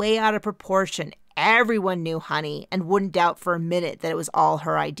blowing this way out of proportion. Everyone knew honey and wouldn't doubt for a minute that it was all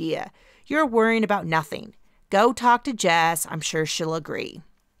her idea. You're worrying about nothing. Go talk to Jess. I'm sure she'll agree.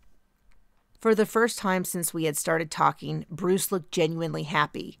 For the first time since we had started talking, Bruce looked genuinely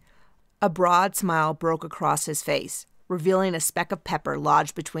happy. A broad smile broke across his face, revealing a speck of pepper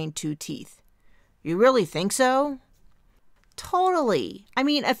lodged between two teeth. You really think so? Totally. I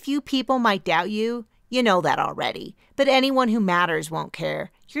mean, a few people might doubt you. You know that already. But anyone who matters won't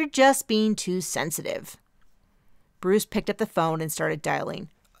care. You're just being too sensitive. Bruce picked up the phone and started dialing.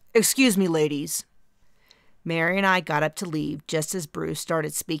 Excuse me, ladies. Mary and I got up to leave just as Bruce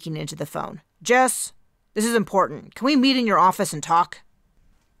started speaking into the phone. Jess, this is important. Can we meet in your office and talk?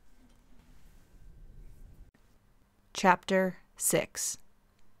 Chapter 6.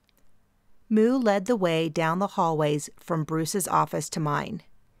 Moo led the way down the hallways from Bruce's office to mine.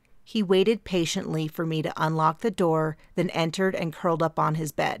 He waited patiently for me to unlock the door, then entered and curled up on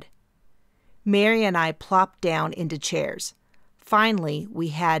his bed. Mary and I plopped down into chairs. Finally, we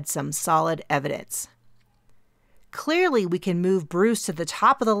had some solid evidence. Clearly, we can move Bruce to the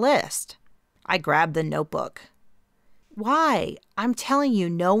top of the list. I grabbed the notebook. Why? I'm telling you,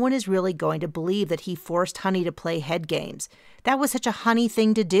 no one is really going to believe that he forced Honey to play head games. That was such a Honey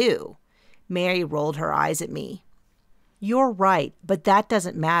thing to do. Mary rolled her eyes at me. You're right, but that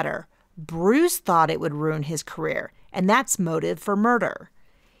doesn't matter. Bruce thought it would ruin his career, and that's motive for murder.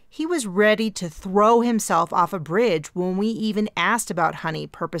 He was ready to throw himself off a bridge when we even asked about Honey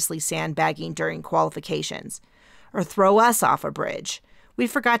purposely sandbagging during qualifications. Or throw us off a bridge. We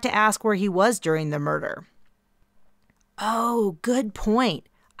forgot to ask where he was during the murder. Oh, good point.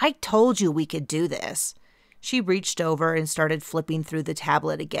 I told you we could do this. She reached over and started flipping through the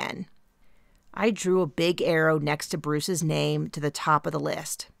tablet again. I drew a big arrow next to Bruce's name to the top of the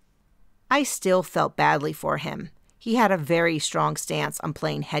list. I still felt badly for him. He had a very strong stance on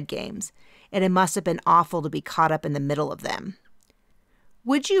playing head games, and it must have been awful to be caught up in the middle of them.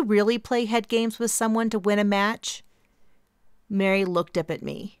 Would you really play head games with someone to win a match? Mary looked up at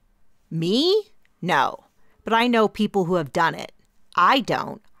me. Me? No, but I know people who have done it. I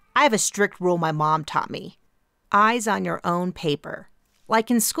don't. I have a strict rule my mom taught me. Eyes on your own paper. Like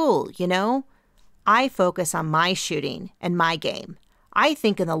in school, you know? I focus on my shooting and my game. I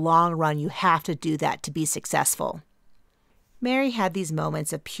think in the long run you have to do that to be successful. Mary had these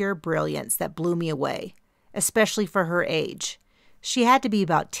moments of pure brilliance that blew me away, especially for her age. She had to be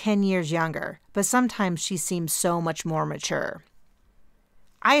about 10 years younger, but sometimes she seemed so much more mature.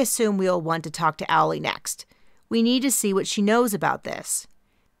 I assume we'll want to talk to Owlie next. We need to see what she knows about this.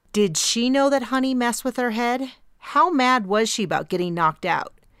 Did she know that Honey messed with her head? How mad was she about getting knocked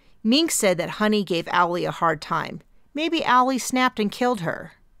out? Mink said that Honey gave Owlie a hard time. Maybe Owlie snapped and killed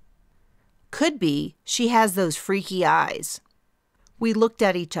her. Could be. She has those freaky eyes. We looked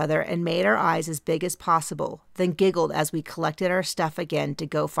at each other and made our eyes as big as possible, then giggled as we collected our stuff again to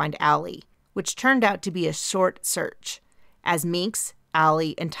go find Owlie, which turned out to be a short search, as Minx,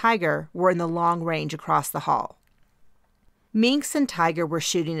 Owlie, and Tiger were in the long range across the hall. Minx and Tiger were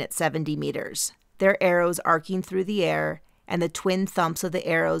shooting at 70 meters, their arrows arcing through the air, and the twin thumps of the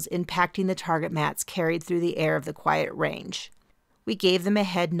arrows impacting the target mats carried through the air of the quiet range. We gave them a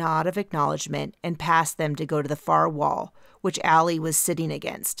head nod of acknowledgement and passed them to go to the far wall, which Owlie was sitting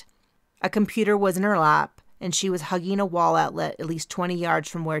against. A computer was in her lap, and she was hugging a wall outlet at least 20 yards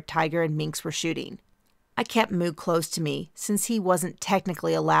from where Tiger and Minx were shooting. I kept Moo close to me, since he wasn't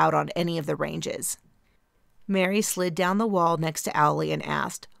technically allowed on any of the ranges. Mary slid down the wall next to Owlie and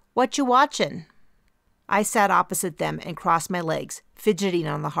asked, "What you watchin'?" I sat opposite them and crossed my legs, fidgeting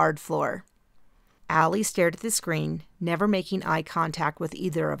on the hard floor. Owlie stared at the screen, never making eye contact with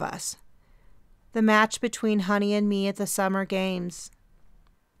either of us. The match between Honey and me at the summer games.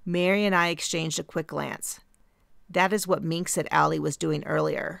 Mary and I exchanged a quick glance. That is what Mink said Owlie was doing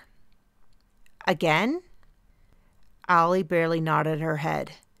earlier. Again? Owlie barely nodded her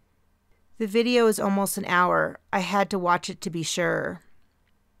head. The video is almost an hour. I had to watch it to be sure.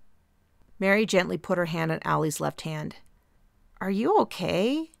 Mary gently put her hand on Owlie's left hand. Are you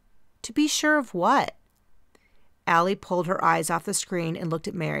okay? To be sure of what? Owlie pulled her eyes off the screen and looked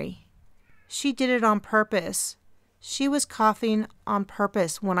at Mary. She did it on purpose. She was coughing on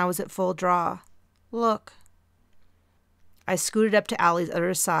purpose when I was at full draw. Look. I scooted up to Owlie's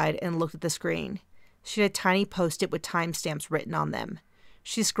other side and looked at the screen. She had a tiny post-it with timestamps written on them.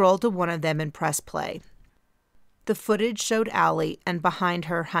 She scrolled to one of them and pressed play. The footage showed Owlie and behind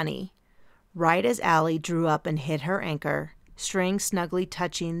her Honey. Right as Owlie drew up and hit her anchor, string snugly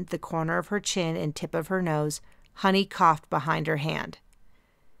touching the corner of her chin and tip of her nose, Honey coughed behind her hand.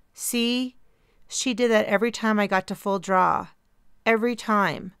 See? She did that every time I got to full draw. Every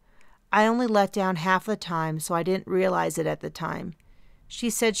time. I only let down half the time, so I didn't realize it at the time. She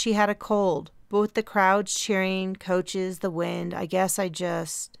said she had a cold, but with the crowds cheering, coaches, the wind, I guess I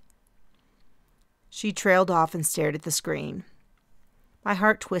just... She trailed off and stared at the screen. My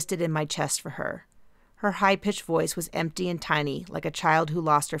heart twisted in my chest for her. Her high-pitched voice was empty and tiny, like a child who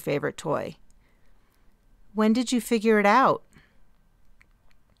lost her favorite toy. When did you figure it out?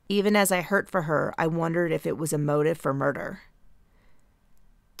 Even as I hurt for her, I wondered if it was a motive for murder.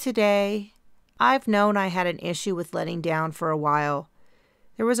 Today, I've known I had an issue with letting down for a while.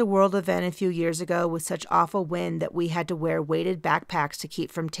 There was a world event a few years ago with such awful wind that we had to wear weighted backpacks to keep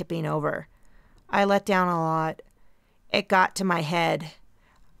from tipping over. I let down a lot. It got to my head.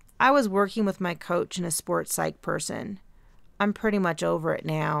 I was working with my coach and a sports psych person. I'm pretty much over it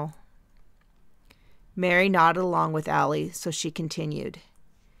now. Mary nodded along with Allie, so she continued.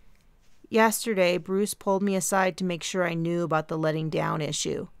 Yesterday, Bruce pulled me aside to make sure I knew about the letting down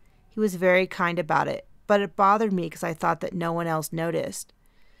issue. He was very kind about it, but it bothered me because I thought that no one else noticed.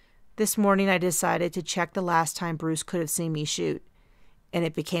 This morning I decided to check the last time Bruce could have seen me shoot, and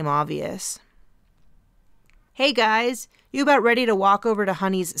it became obvious. Hey guys, you about ready to walk over to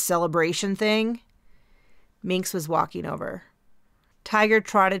Honey's celebration thing? Minx was walking over. Tiger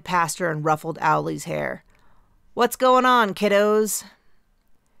trotted past her and ruffled Owlie's hair. What's going on, kiddos?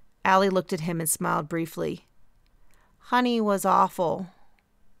 Allie looked at him and smiled briefly. Honey was awful.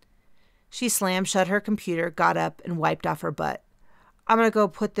 She slammed shut her computer, got up, and wiped off her butt. I'm going to go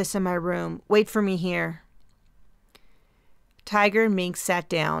put this in my room. Wait for me here. Tiger and Minx sat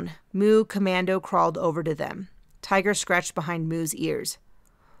down. Moo commando crawled over to them. Tiger scratched behind Moo's ears.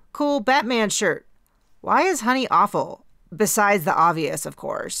 Cool Batman shirt. Why is Honey awful? Besides the obvious, of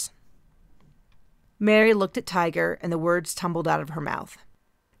course. Mary looked at Tiger, and the words tumbled out of her mouth.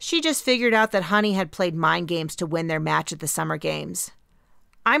 She just figured out that Honey had played mind games to win their match at the summer games.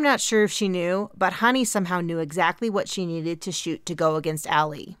 I'm not sure if she knew, but Honey somehow knew exactly what she needed to shoot to go against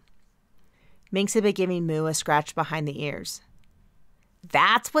Allie. Minx had been giving Moo a scratch behind the ears.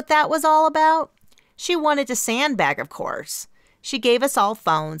 That's what that was all about? She wanted to sandbag, of course. She gave us all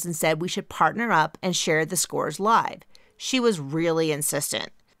phones and said we should partner up and share the scores live. She was really insistent.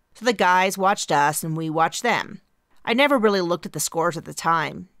 So the guys watched us and we watched them. I never really looked at the scores at the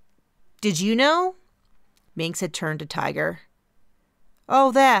time. Did you know? Minx had turned to Tiger.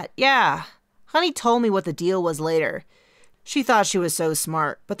 Oh, that, yeah. Honey told me what the deal was later. She thought she was so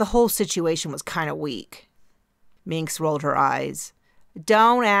smart, but the whole situation was kind of weak. Minx rolled her eyes.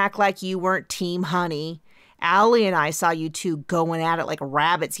 Don't act like you weren't Team Honey. Allie and I saw you two going at it like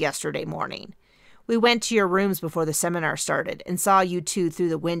rabbits yesterday morning. We went to your rooms before the seminar started and saw you two through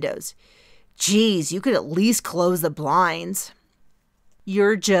the windows. Geez, you could at least close the blinds.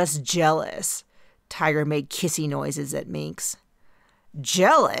 You're just jealous. Tiger made kissy noises at Minx.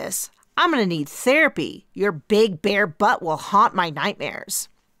 Jealous? I'm going to need therapy. Your big bare butt will haunt my nightmares.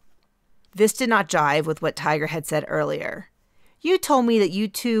 This did not jive with what Tiger had said earlier. You told me that you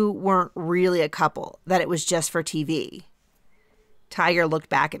two weren't really a couple, that it was just for TV. Tiger looked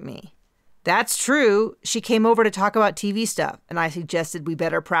back at me. That's true. She came over to talk about TV stuff, and I suggested we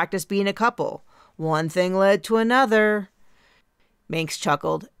better practice being a couple. One thing led to another. Minx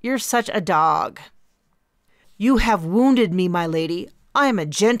chuckled. You're such a dog. You have wounded me, my lady. I am a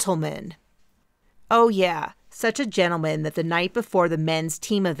gentleman. Oh, yeah. Such a gentleman that the night before the men's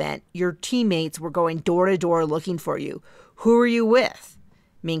team event, your teammates were going door to door looking for you. Who are you with?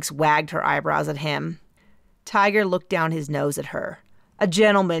 Minx wagged her eyebrows at him. Tiger looked down his nose at her. A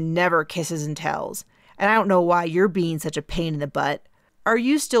gentleman never kisses and tells, and I don't know why you're being such a pain in the butt. Are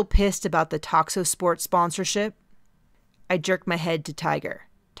you still pissed about the Toxo Sports sponsorship? I jerked my head to Tiger.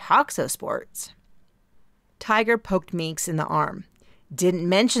 Toxo Sports? Tiger poked Minx in the arm. Didn't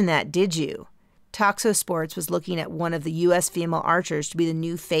mention that, did you? Toxo Sports was looking at one of the U.S. female archers to be the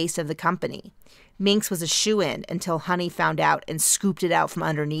new face of the company. Minx was a shoo-in until Honey found out and scooped it out from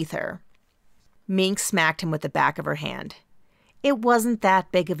underneath her. Minx smacked him with the back of her hand. It wasn't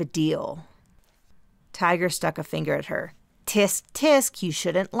that big of a deal. Tiger stuck a finger at her. Tisk, tisk, you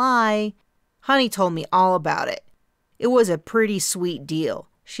shouldn't lie. Honey told me all about it. It was a pretty sweet deal.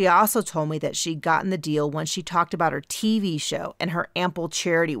 She also told me that she'd gotten the deal once she talked about her TV show and her ample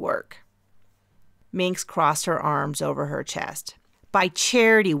charity work. Minx crossed her arms over her chest. By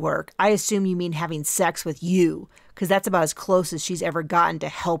charity work, I assume you mean having sex with you, because that's about as close as she's ever gotten to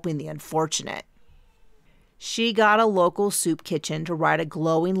helping the unfortunate. She got a local soup kitchen to write a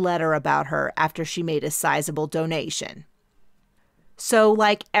glowing letter about her after she made a sizable donation. So,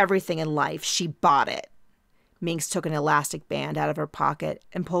 like everything in life, she bought it. Minx took an elastic band out of her pocket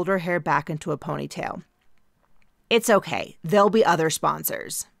and pulled her hair back into a ponytail. It's okay. There'll be other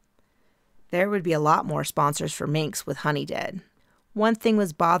sponsors. There would be a lot more sponsors for Minx with Honey dead. One thing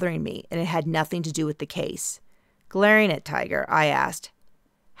was bothering me, and it had nothing to do with the case. Glaring at Tiger, I asked,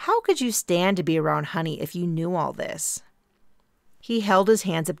 "How could you stand to be around Honey if you knew all this?" He held his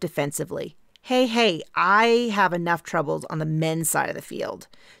hands up defensively. Hey, I have enough troubles on the men's side of the field.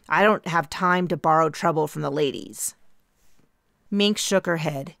 I don't have time to borrow trouble from the ladies. Minx shook her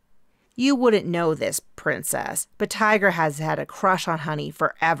head. You wouldn't know this, princess, but Tiger has had a crush on Honey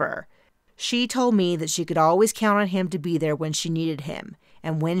forever. She told me that she could always count on him to be there when she needed him.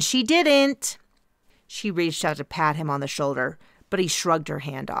 And when she didn't... She reached out to pat him on the shoulder, but he shrugged her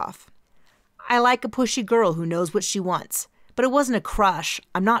hand off. I like a pushy girl who knows what she wants. But it wasn't a crush.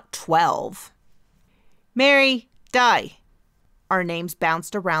 I'm not 12. Mary, die. Our names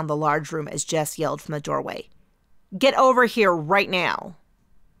bounced around the large room as Jess yelled from the doorway. Get over here right now.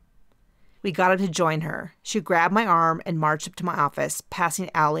 We got up to join her. She grabbed my arm and marched up to my office, passing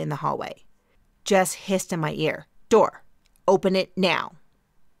Allie in the hallway. Jess hissed in my ear. Door. Open it now.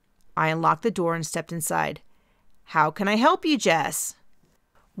 I unlocked the door and stepped inside. How can I help you, Jess?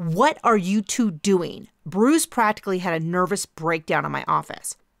 What are you two doing? Bruce practically had a nervous breakdown in my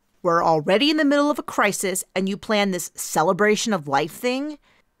office. We're already in the middle of a crisis, and you plan this celebration of life thing?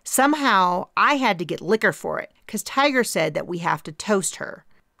 Somehow, I had to get liquor for it, because Tiger said that we have to toast her.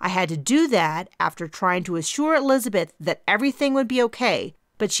 I had to do that after trying to assure Elizabeth that everything would be okay,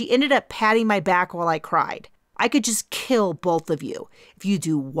 but she ended up patting my back while I cried. I could just kill both of you. If you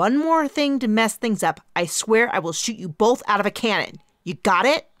do one more thing to mess things up, I swear I will shoot you both out of a cannon. You got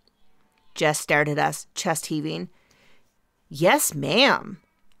it? Jess stared at us, chest heaving. Yes, ma'am,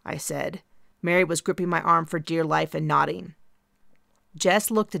 I said. Mary was gripping my arm for dear life and nodding. Jess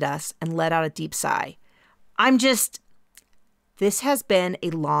looked at us and let out a deep sigh. This has been a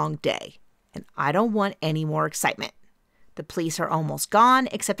long day, and I don't want any more excitement. The police are almost gone,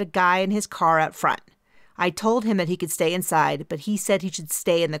 except a guy in his car out front. I told him that he could stay inside, but he said he should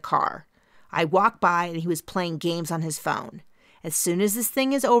stay in the car. I walked by and he was playing games on his phone. As soon as this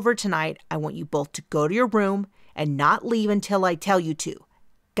thing is over tonight, I want you both to go to your room and not leave until I tell you to.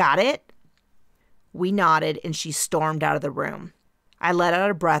 Got it? We nodded and she stormed out of the room. I let out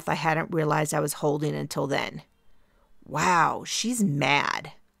a breath I hadn't realized I was holding until then. Wow, she's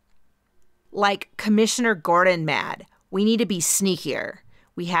mad. Like Commissioner Gordon mad. We need to be sneakier.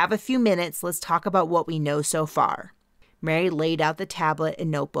 We have a few minutes. Let's talk about what we know so far. Mary laid out the tablet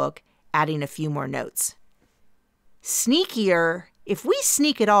and notebook, adding a few more notes. Sneakier? If we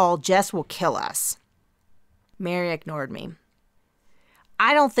sneak at all, Jess will kill us. Mary ignored me.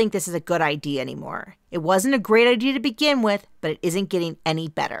 I don't think this is a good idea anymore. It wasn't a great idea to begin with, but it isn't getting any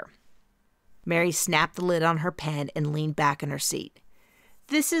better. Mary snapped the lid on her pen and leaned back in her seat.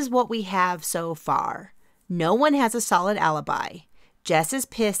 This is what we have so far. No one has a solid alibi. Jess is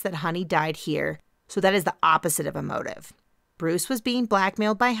pissed that Honey died here, so that is the opposite of a motive. Bruce was being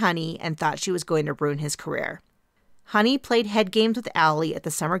blackmailed by Honey and thought she was going to ruin his career. Honey played head games with Allie at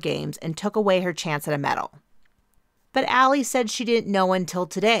the summer games and took away her chance at a medal. But Allie said she didn't know until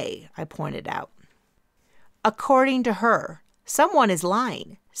today, I pointed out. According to her, someone is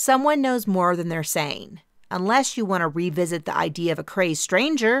lying. Someone knows more than they're saying. Unless you want to revisit the idea of a crazed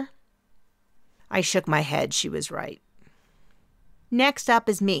stranger. I shook my head. She was right. Next up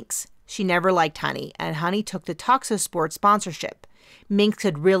is Minx. She never liked Honey, and Honey took the Toxosport sponsorship. Minx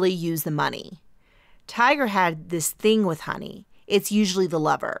could really use the money. Tiger had this thing with Honey. It's usually the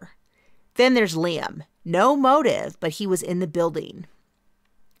lover. Then there's Liam. No motive, but he was in the building.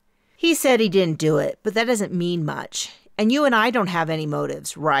 He said he didn't do it, but that doesn't mean much. And you and I don't have any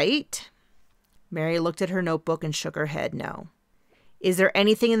motives, right? Mary looked at her notebook and shook her head no. Is there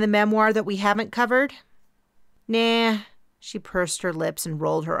anything in the memoir that we haven't covered? Nah. She pursed her lips and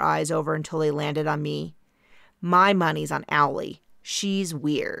rolled her eyes over until they landed on me. My money's on Owlie. She's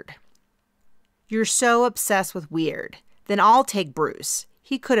weird. You're so obsessed with weird. Then I'll take Bruce.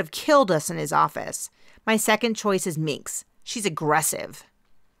 He could have killed us in his office. My second choice is Minx. She's aggressive.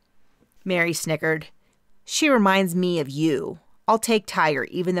 Mary snickered. She reminds me of you. I'll take Tiger,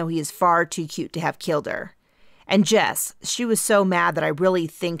 even though he is far too cute to have killed her. And Jess, she was so mad that I really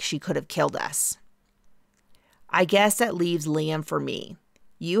think she could have killed us. I guess that leaves Liam for me.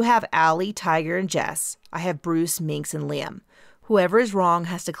 You have Allie, Tiger, and Jess. I have Bruce, Minx, and Liam. Whoever is wrong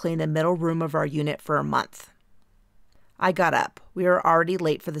has to clean the middle room of our unit for a month. I got up. We were already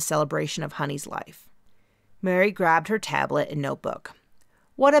late for the celebration of Honey's life. Mary grabbed her tablet and notebook.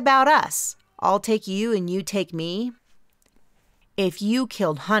 What about us? I'll take you and you take me? If you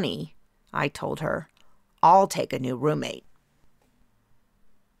killed Honey, I told her, I'll take a new roommate.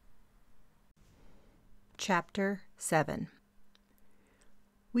 Chapter 7.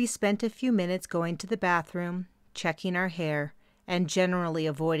 We spent a few minutes going to the bathroom, checking our hair, and generally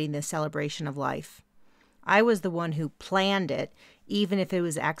avoiding the celebration of life. I was the one who planned it, even if it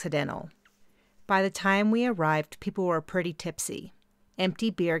was accidental. By the time we arrived, people were pretty tipsy. Empty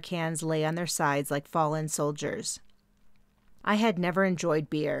beer cans lay on their sides like fallen soldiers. I had never enjoyed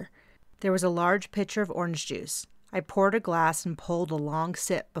beer. There was a large pitcher of orange juice. I poured a glass and pulled a long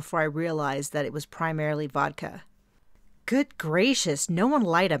sip before I realized that it was primarily vodka. Good gracious, no one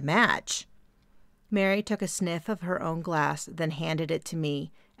light a match. Mary took a sniff of her own glass, then handed it to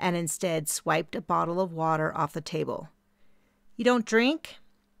me, and instead swiped a bottle of water off the table. You don't drink?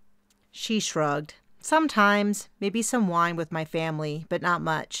 She shrugged. Sometimes, maybe some wine with my family, but not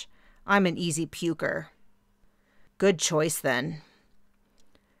much. I'm an easy puker. Good choice, then.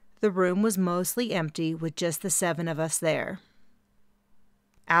 The room was mostly empty with just the 7 of us there.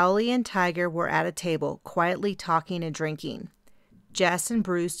 Owlie and Tiger were at a table, quietly talking and drinking. Jess and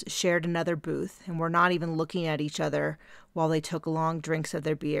Bruce shared another booth and were not even looking at each other while they took long drinks of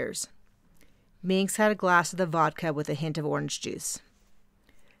their beers. Minx had a glass of the vodka with a hint of orange juice.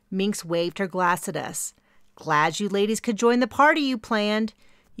 Minx waved her glass at us. Glad you ladies could join the party you planned.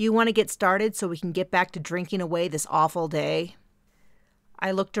 You want to get started so we can get back to drinking away this awful day?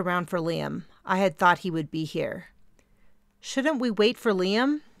 I looked around for Liam. I had thought he would be here. Shouldn't we wait for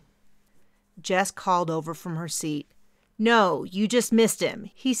Liam? Jess called over from her seat. No, you just missed him.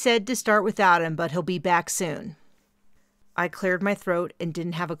 He said to start without him, but he'll be back soon. I cleared my throat and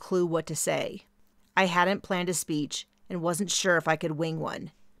didn't have a clue what to say. I hadn't planned a speech and wasn't sure if I could wing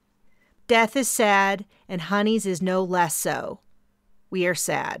one. Death is sad, and Honey's is no less so. We are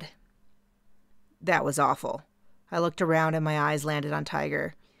sad. That was awful. I looked around and my eyes landed on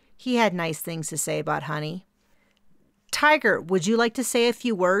Tiger. He had nice things to say about Honey. Tiger, would you like to say a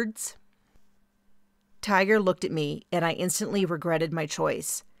few words? Tiger looked at me, and I instantly regretted my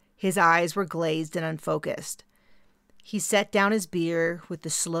choice. His eyes were glazed and unfocused. He set down his beer with the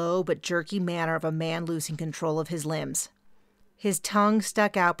slow but jerky manner of a man losing control of his limbs. His tongue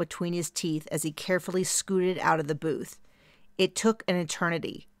stuck out between his teeth as he carefully scooted out of the booth. It took an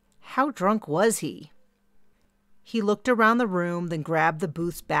eternity. How drunk was he? He looked around the room, then grabbed the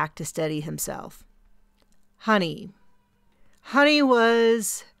booth's back to steady himself. Honey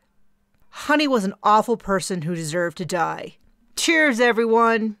was an awful person who deserved to die. Cheers,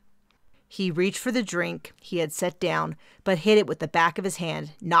 everyone! He reached for the drink he had set down, but hit it with the back of his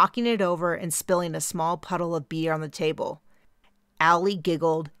hand, knocking it over and spilling a small puddle of beer on the table. Owlie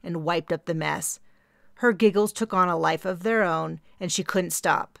giggled and wiped up the mess. Her giggles took on a life of their own, and she couldn't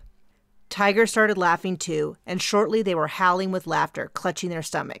stop. Tiger started laughing too, and shortly they were howling with laughter, clutching their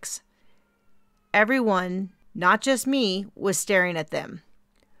stomachs. Everyone, not just me, was staring at them.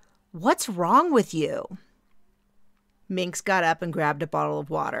 What's wrong with you? Minx got up and grabbed a bottle of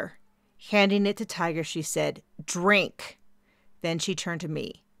water. Handing it to Tiger, she said, Drink. Then she turned to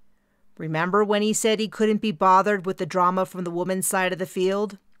me. Remember when he said he couldn't be bothered with the drama from the woman's side of the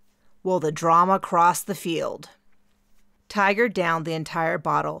field? Well, the drama crossed the field. Tiger downed the entire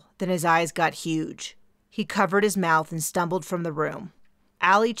bottle, then his eyes got huge. He covered his mouth and stumbled from the room.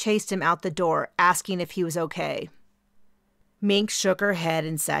 Owlie chased him out the door, asking if he was okay. Minx shook her head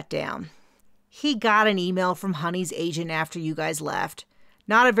and sat down. He got an email from Honey's agent after you guys left.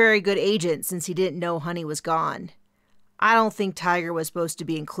 Not a very good agent since he didn't know Honey was gone. I don't think Tiger was supposed to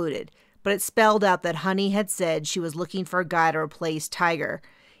be included, but it spelled out that Honey had said she was looking for a guy to replace Tiger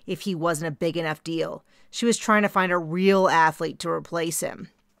if he wasn't a big enough deal. She was trying to find a real athlete to replace him.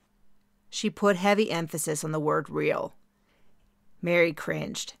 She put heavy emphasis on the word real. Mary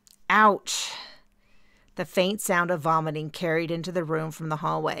cringed. Ouch! The faint sound of vomiting carried into the room from the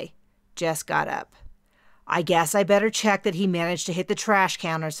hallway. Jess got up. I guess I better check that he managed to hit the trash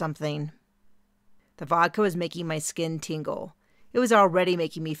can or something. The vodka was making my skin tingle. It was already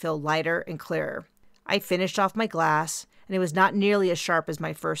making me feel lighter and clearer. I finished off my glass, and it was not nearly as sharp as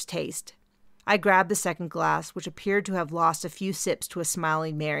my first taste. I grabbed the second glass, which appeared to have lost a few sips to a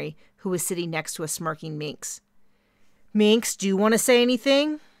smiling Mary, who was sitting next to a smirking Minx. Minx, do you want to say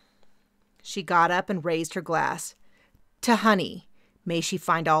anything? She got up and raised her glass. To Honey, may she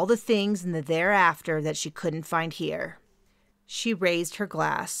find all the things in the thereafter that she couldn't find here. She raised her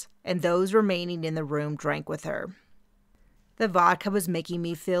glass, and those remaining in the room drank with her. The vodka was making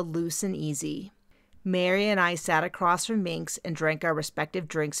me feel loose and easy. Mary and I sat across from Minx and drank our respective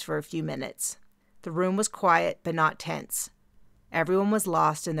drinks for a few minutes. The room was quiet, but not tense. Everyone was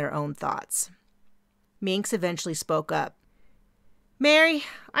lost in their own thoughts. Minx eventually spoke up. Mary,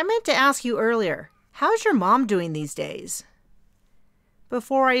 I meant to ask you earlier. How's your mom doing these days?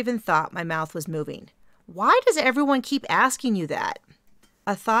 Before I even thought, my mouth was moving. Why does everyone keep asking you that?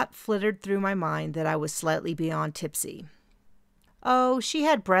 A thought flittered through my mind that I was slightly beyond tipsy. Oh, she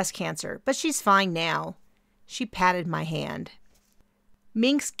had breast cancer, but she's fine now. She patted my hand.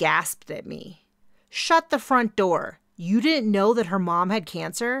 Minx gasped at me. Shut the front door. You didn't know that her mom had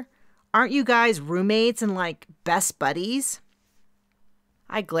cancer? Aren't you guys roommates and best buddies?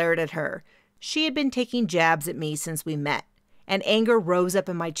 I glared at her. She had been taking jabs at me since we met, and anger rose up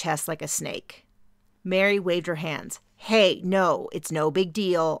in my chest like a snake. Mary waved her hands. Hey, no, it's no big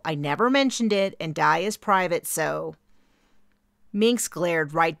deal. I never mentioned it, and Di is private, so... Minx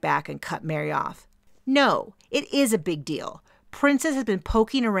glared right back and cut Mary off. No, it is a big deal. Princess has been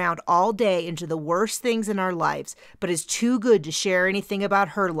poking around all day into the worst things in our lives, but is too good to share anything about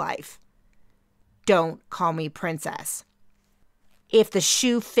her life. Don't call me Princess. If the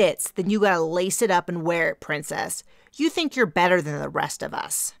shoe fits, then you gotta lace it up and wear it, Princess. You think you're better than the rest of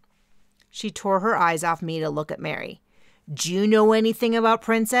us. She tore her eyes off me to look at Mary. Do you know anything about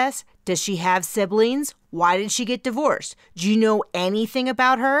Princess? Does she have siblings? Why did she get divorced? Do you know anything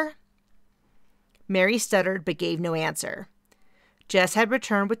about her? Mary stuttered but gave no answer. Jess had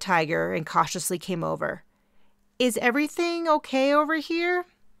returned with Tiger and cautiously came over. Is everything okay over here?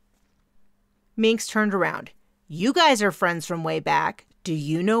 Minx turned around. You guys are friends from way back. Do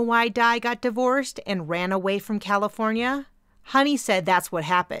you know why Di got divorced and ran away from California? Honey said that's what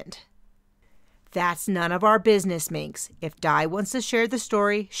happened. That's none of our business, Minx. If Di wants to share the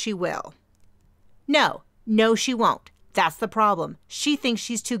story, she will. No, she won't. That's the problem. She thinks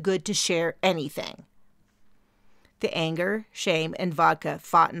she's too good to share anything. The anger, shame, and vodka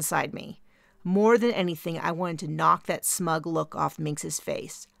fought inside me. More than anything, I wanted to knock that smug look off Minx's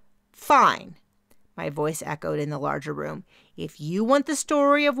face. Fine, my voice echoed in the larger room. If you want the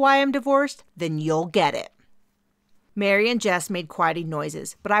story of why I'm divorced, then you'll get it. Mary and Jess made quieting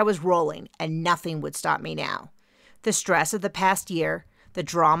noises, but I was rolling, and nothing would stop me now. The stress of the past year, the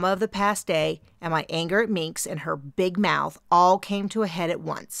drama of the past day, and my anger at Minx and her big mouth all came to a head at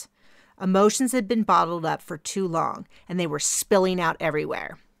once. Emotions had been bottled up for too long, and they were spilling out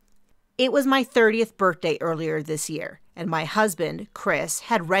everywhere. It was my 30th birthday earlier this year, and my husband, Chris,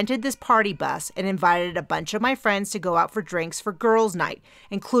 had rented this party bus and invited a bunch of my friends to go out for drinks for girls' night,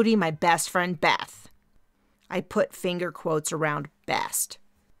 including my best friend, Beth. I put finger quotes around best.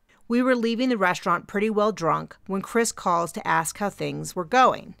 We were leaving the restaurant pretty well drunk when Chris calls to ask how things were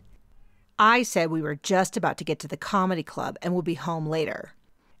going. I said we were just about to get to the comedy club and would be home later.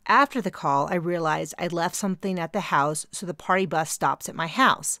 After the call, I realized I'd left something at the house, so the party bus stops at my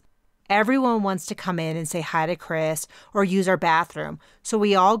house. Everyone wants to come in and say hi to Chris or use our bathroom, so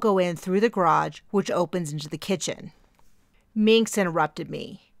we all go in through the garage, which opens into the kitchen. Minx interrupted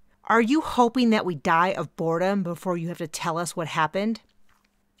me. Are you hoping that we die of boredom before you have to tell us what happened?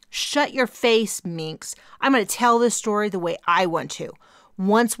 Shut your face, Minx. I'm going to tell this story the way I want to.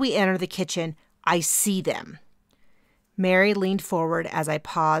 Once we enter the kitchen, I see them. Mary leaned forward as I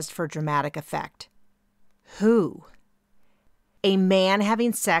paused for dramatic effect. Who? A man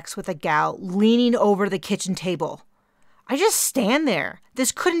having sex with a gal leaning over the kitchen table. I just stand there.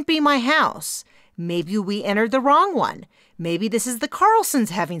 This couldn't be my house. Maybe we entered the wrong one. Maybe this is the Carlsons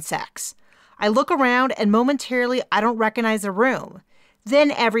having sex. I look around and momentarily I don't recognize the room.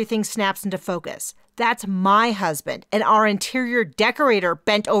 Then everything snaps into focus. That's my husband and our interior decorator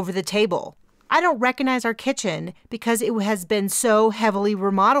bent over the table. I don't recognize our kitchen because it has been so heavily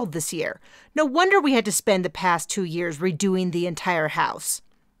remodeled this year. No wonder we had to spend the past 2 years redoing the entire house.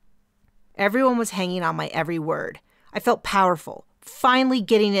 Everyone was hanging on my every word. I felt powerful, finally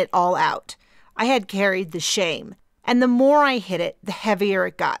getting it all out. I had carried the shame, and the more I hid it, the heavier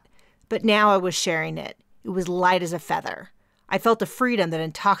it got. But now I was sharing it. It was light as a feather. I felt a freedom that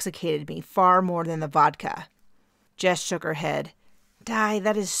intoxicated me far more than the vodka. Jess shook her head. Di,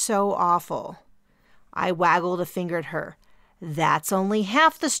 that is so awful. I waggled a finger at her. That's only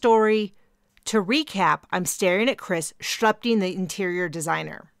half the story. To recap, I'm staring at Chris, strutting the interior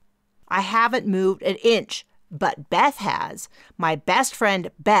designer. I haven't moved an inch, but Beth has. My best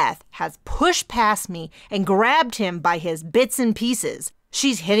friend, Beth, has pushed past me and grabbed him by his bits and pieces.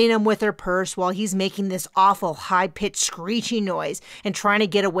 She's hitting him with her purse while he's making this awful high-pitched screeching noise and trying to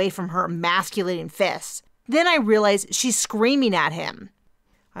get away from her emasculating fists. Then I realized she's screaming at him.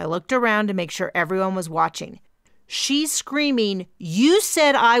 I looked around to make sure everyone was watching. She's screaming, "You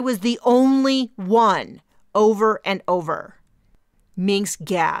said I was the only one," over and over. Minx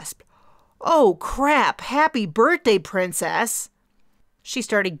gasped. Oh, crap. Happy birthday, Princess. She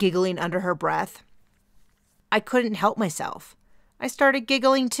started giggling under her breath. I couldn't help myself. I started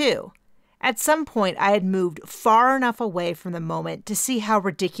giggling too. At some point, I had moved far enough away from the moment to see how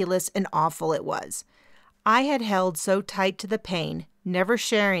ridiculous and awful it was. I had held so tight to the pain, never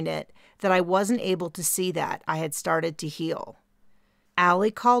sharing it, that I wasn't able to see that I had started to heal.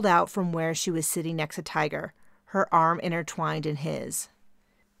 Allie called out from where she was sitting next to Tiger, her arm intertwined in his.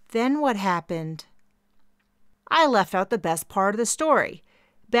 Then what happened? I left out the best part of the story.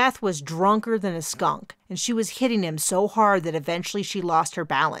 Beth was drunker than a skunk, and she was hitting him so hard that eventually she lost her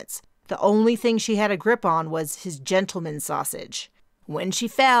balance. The only thing she had a grip on was his gentleman sausage. When she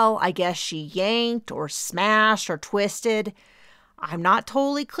fell, I guess she yanked or smashed or twisted. I'm not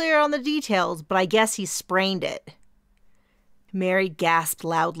totally clear on the details, but I guess he sprained it. Mary gasped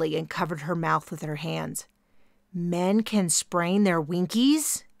loudly and covered her mouth with her hands. Men can sprain their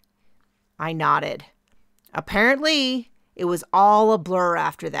winkies? I nodded. Apparently, it was all a blur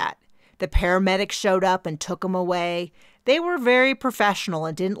after that. The paramedics showed up and took him away. They were very professional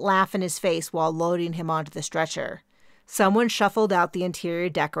and didn't laugh in his face while loading him onto the stretcher. Someone shuffled out the interior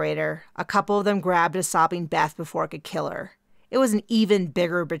decorator. A couple of them grabbed a sobbing Beth before it could kill her. It was an even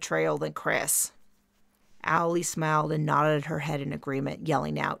bigger betrayal than Chris. Allie smiled and nodded her head in agreement,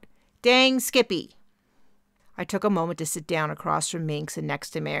 yelling out, "Dang, Skippy!" I took a moment to sit down across from Minx and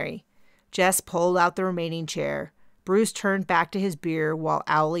next to Mary. Jess pulled out the remaining chair. Bruce turned back to his beer while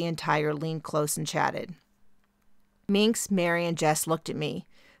Owlie and Tiger leaned close and chatted. Minx, Mary, and Jess looked at me,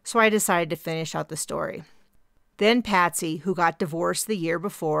 so I decided to finish out the story. Then Patsy, who got divorced the year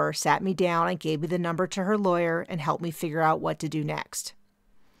before, sat me down and gave me the number to her lawyer and helped me figure out what to do next.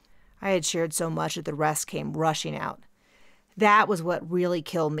 I had shared so much that the rest came rushing out. That was what really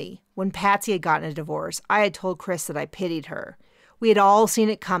killed me. When Patsy had gotten a divorce, I had told Chris that I pitied her. We had all seen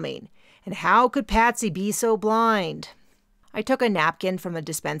it coming. And how could Patsy be so blind? I took a napkin from the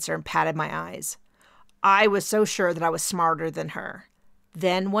dispenser and patted my eyes. I was so sure that I was smarter than her.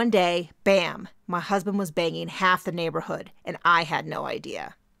 Then one day, bam, my husband was banging half the neighborhood, and I had no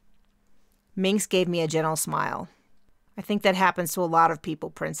idea. Minx gave me a gentle smile. I think that happens to a lot of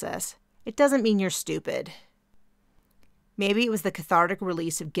people, Princess. It doesn't mean you're stupid. Maybe it was the cathartic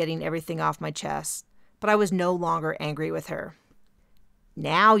release of getting everything off my chest, but I was no longer angry with her.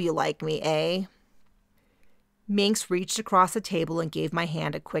 Now you like me, eh? Minx reached across the table and gave my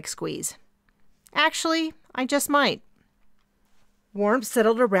hand a quick squeeze. Actually, I just might. Warmth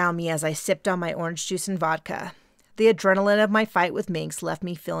settled around me as I sipped on my orange juice and vodka. The adrenaline of my fight with Minx left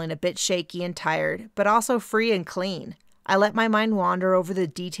me feeling a bit shaky and tired, but also free and clean. I let my mind wander over the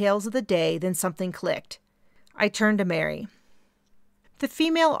details of the day, then something clicked. I turned to Mary. The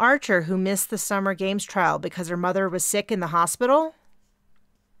female archer who missed the Summer Games trial because her mother was sick in the hospital?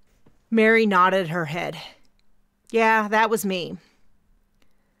 Mary nodded her head. Yeah, that was me.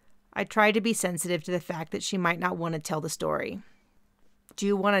 I tried to be sensitive to the fact that she might not want to tell the story. Do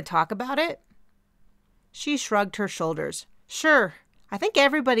you want to talk about it? She shrugged her shoulders. Sure, I think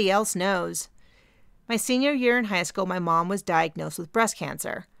everybody else knows. My senior year in high school, my mom was diagnosed with breast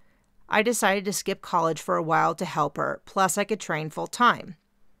cancer. I decided to skip college for a while to help her, plus I could train full time.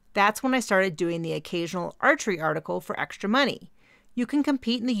 That's when I started doing the occasional archery article for extra money. You can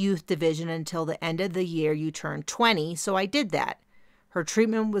compete in the youth division until the end of the year you turn 20, so I did that. Her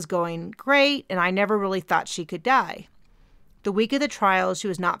treatment was going great, and I never really thought she could die. The week of the trial, she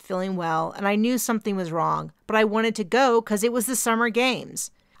was not feeling well, and I knew something was wrong, but I wanted to go because it was the Summer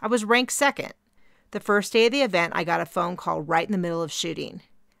Games. I was ranked second. The first day of the event, I got a phone call right in the middle of shooting.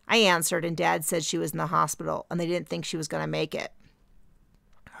 I answered, and Dad said she was in the hospital, and they didn't think she was going to make it.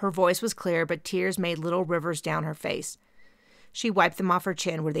 Her voice was clear, but tears made little rivers down her face. She wiped them off her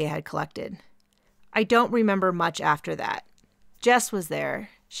chin where they had collected. I don't remember much after that. Jess was there.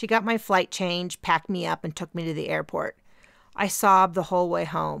 She got my flight change, packed me up, and took me to the airport. I sobbed the whole way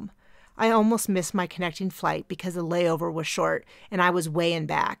home. I almost missed my connecting flight because the layover was short, and I was weighing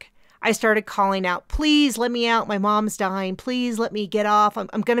back. I started calling out, "Please let me out. My mom's dying. Please let me get off. I'm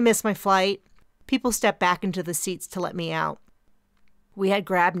going to miss my flight." People stepped back into the seats to let me out. We had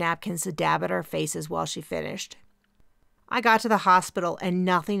grabbed napkins to dab at our faces while she finished. I got to the hospital and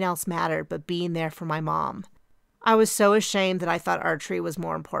nothing else mattered but being there for my mom. I was so ashamed that I thought archery was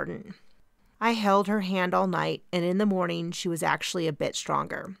more important. I held her hand all night, and in the morning she was actually a bit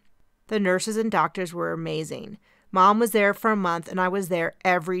stronger. The nurses and doctors were amazing. Mom was there for a month, and I was there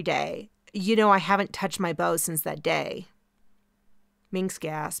every day. You know, I haven't touched my bow since that day. Minx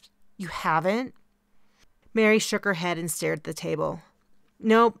gasped. You haven't? Mary shook her head and stared at the table.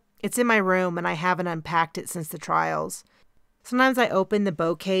 Nope, it's in my room, and I haven't unpacked it since the trials. Sometimes I open the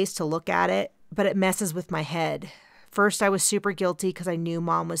bow case to look at it, but it messes with my head. First, I was super guilty because I knew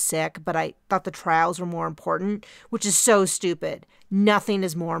Mom was sick, but I thought the trials were more important, which is so stupid. Nothing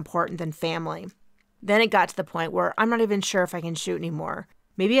is more important than family. Then it got to the point where I'm not even sure if I can shoot anymore.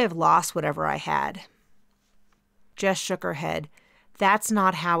 Maybe I've lost whatever I had. Jess shook her head. That's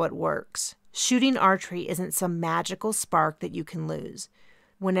not how it works. Shooting archery isn't some magical spark that you can lose.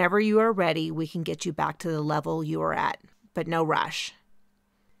 Whenever you are ready, we can get you back to the level you are at, but no rush.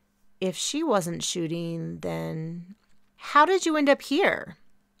 If she wasn't shooting, then how did you end up here?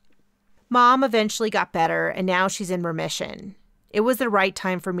 Mom eventually got better, and now she's in remission. It was the right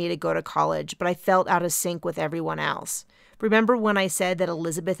time for me to go to college, but I felt out of sync with everyone else. Remember when I said that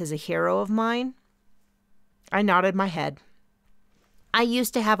Elizabeth is a hero of mine? I nodded my head. I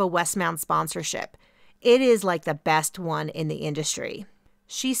used to have a Westmound sponsorship. It is like the best one in the industry.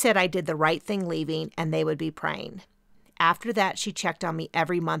 She said I did the right thing leaving, and they would be praying. After that, she checked on me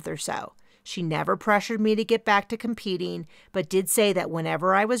every month or so. She never pressured me to get back to competing, but did say that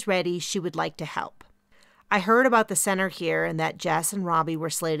whenever I was ready, she would like to help. I heard about the center here and that Jess and Robbie were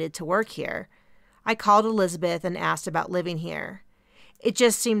slated to work here. I called Elizabeth and asked about living here. It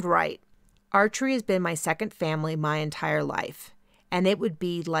just seemed right. Archery has been my second family my entire life, and it would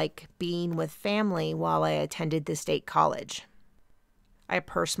be like being with family while I attended the state college. I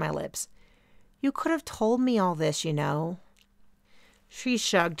pursed my lips. You could have told me all this, you know. She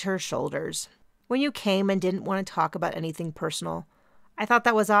shrugged her shoulders. When you came and didn't want to talk about anything personal, I thought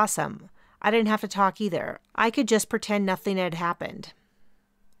that was awesome. I didn't have to talk either. I could just pretend nothing had happened.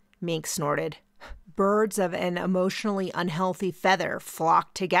 Mink snorted. Birds of an emotionally unhealthy feather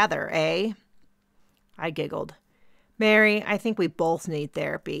flock together, eh? I giggled. Mary, I think we both need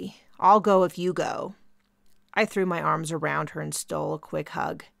therapy. I'll go if you go. I threw my arms around her and stole a quick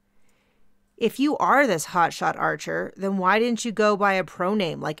hug. If you are this hotshot archer, then why didn't you go by a pro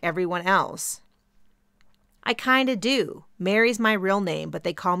name like everyone else? I kinda do. Mary's my real name, but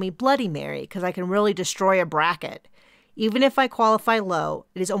they call me Bloody Mary because I can really destroy a bracket. Even if I qualify low,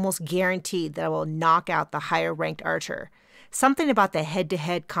 it is almost guaranteed that I will knock out the higher-ranked archer. Something about the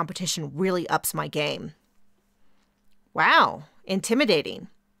head-to-head competition really ups my game. Wow, intimidating.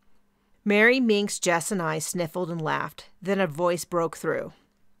 Mary, Minx, Jess, and I sniffled and laughed. Then a voice broke through.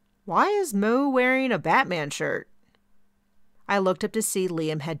 Why is Moo wearing a Batman shirt? I looked up to see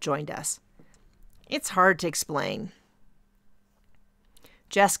Liam had joined us. It's hard to explain.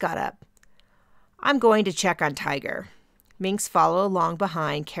 Jess got up. I'm going to check on Tiger. Minx followed along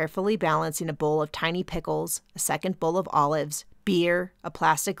behind, carefully balancing a bowl of tiny pickles, a second bowl of olives, beer, a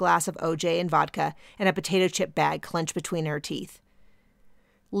plastic glass of OJ and vodka, and a potato chip bag clenched between her teeth.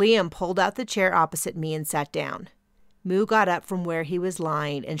 Liam pulled out the chair opposite me and sat down. Moo got up from where he was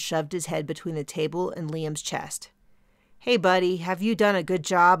lying and shoved his head between the table and Liam's chest. Hey, buddy, have you done a good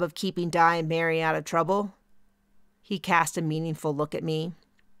job of keeping Di and Mary out of trouble? He cast a meaningful look at me.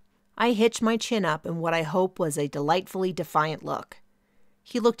 I hitched my chin up in what I hope was a delightfully defiant look.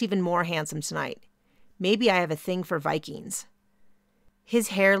 He looked even more handsome tonight. Maybe I have a thing for Vikings. His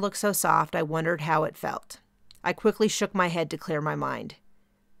hair looked so soft I wondered how it felt. I quickly shook my head to clear my mind.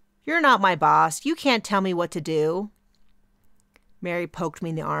 You're not my boss. You can't tell me what to do. Mary poked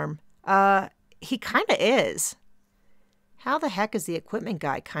me in the arm. He kinda is. How the heck is the equipment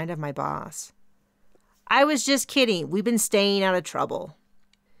guy kind of my boss? I was just kidding. We've been staying out of trouble.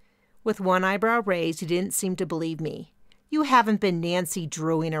 With one eyebrow raised, he didn't seem to believe me. You haven't been Nancy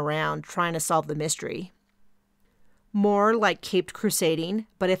Drewing around trying to solve the mystery. More like caped crusading,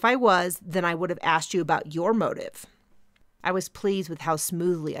 but if I was, then I would have asked you about your motive. I was pleased with how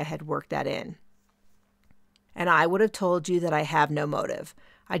smoothly I had worked that in. And I would have told you that I have no motive.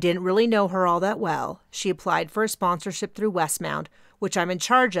 I didn't really know her all that well. She applied for a sponsorship through Westmound, which I'm in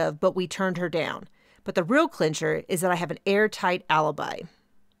charge of, but we turned her down. But the real clincher is that I have an airtight alibi.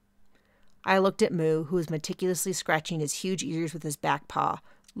 I looked at Moo, who was meticulously scratching his huge ears with his back paw,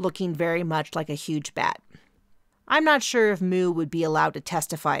 looking very much like a huge bat. I'm not sure if Moo would be allowed to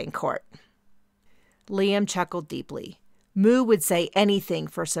testify in court. Liam chuckled deeply. Moo would say anything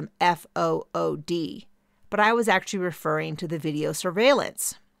for some FOOD, but I was actually referring to the video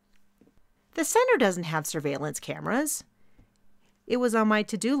surveillance. The center doesn't have surveillance cameras. It was on my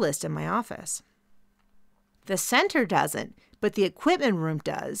to-do list in my office. The center doesn't, but the equipment room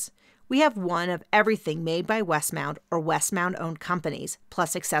does. We have one of everything made by Westmound or Westmound-owned companies,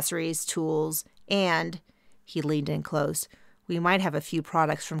 plus accessories, tools, and, he leaned in close, we might have a few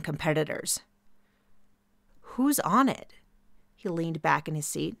products from competitors. Who's on it? He leaned back in his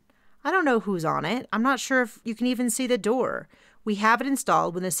seat. I don't know who's on it. I'm not sure if you can even see the door. We have it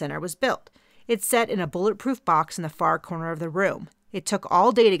installed when the center was built. It's set in a bulletproof box in the far corner of the room. It took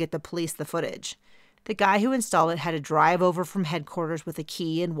all day to get the police the footage. The guy who installed it had to drive over from headquarters with a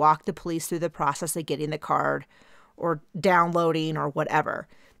key and walk the police through the process of getting the card or downloading or whatever.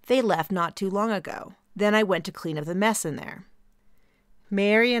 They left not too long ago. Then I went to clean up the mess in there.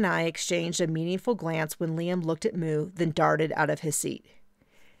 Mary and I exchanged a meaningful glance when Liam looked at Moo, then darted out of his seat.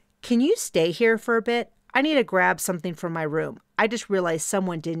 Can you stay here for a bit? I need to grab something from my room. I just realized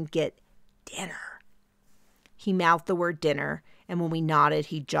someone didn't get dinner. He mouthed the word dinner, and when we nodded,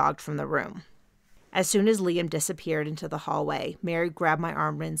 he jogged from the room. As soon as Liam disappeared into the hallway, Mary grabbed my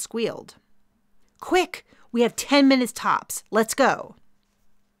arm and squealed. Quick! We have 10 minutes tops. Let's go.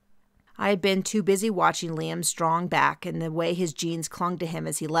 I had been too busy watching Liam's strong back and the way his jeans clung to him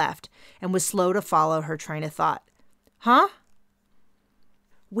as he left, and was slow to follow her train of thought. Huh?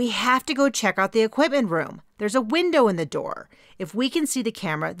 We have to go check out the equipment room. There's a window in the door. If we can see the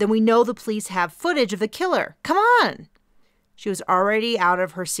camera, then we know the police have footage of the killer. Come on! She was already out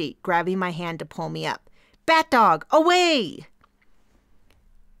of her seat, grabbing my hand to pull me up. Bat dog, away!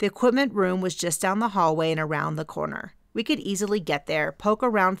 The equipment room was just down the hallway and around the corner. We could easily get there, poke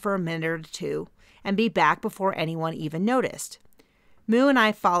around for a minute or two, and be back before anyone even noticed. Moo and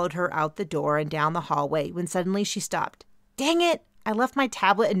I followed her out the door and down the hallway when suddenly she stopped. Dang it! I left my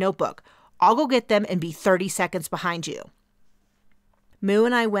tablet and notebook. I'll go get them and be 30 seconds behind you. Moo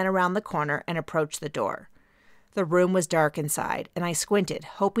and I went around the corner and approached the door. The room was dark inside, and I squinted,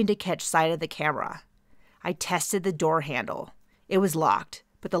 hoping to catch sight of the camera. I tested the door handle. It was locked,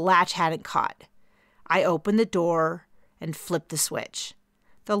 but the latch hadn't caught. I opened the door and flipped the switch.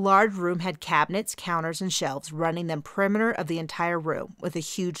 The large room had cabinets, counters, and shelves running the perimeter of the entire room, with a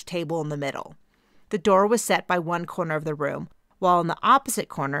huge table in the middle. The door was set by one corner of the room, while in the opposite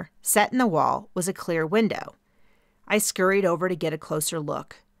corner, set in the wall, was a clear window. I scurried over to get a closer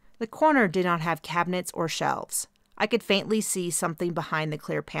look. The corner did not have cabinets or shelves. I could faintly see something behind the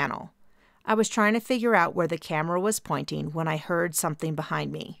clear panel. I was trying to figure out where the camera was pointing when I heard something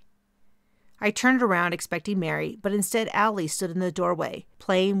behind me. I turned around expecting Mary, but instead Allie stood in the doorway,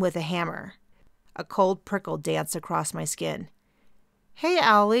 playing with a hammer. A cold prickle danced across my skin. Hey,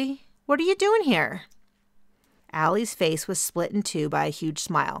 Allie, what are you doing here? Allie's face was split in two by a huge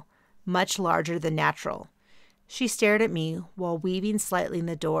smile, much larger than natural. She stared at me while weaving slightly in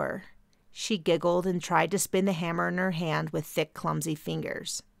the door. She giggled and tried to spin the hammer in her hand with thick, clumsy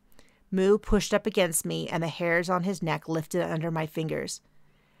fingers. Moo pushed up against me, and the hairs on his neck lifted under my fingers.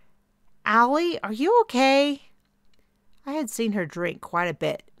 Allie, are you okay? I had seen her drink quite a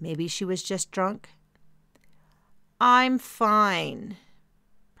bit. Maybe she was just drunk. I'm fine.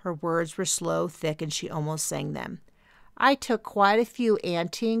 Her words were slow, thick, and she almost sang them. I took quite a few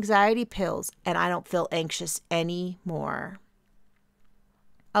anti-anxiety pills, and I don't feel anxious anymore.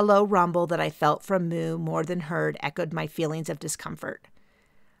 A low rumble that I felt from Moo more than heard echoed my feelings of discomfort.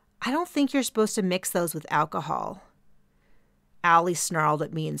 I don't think you're supposed to mix those with alcohol. Allie snarled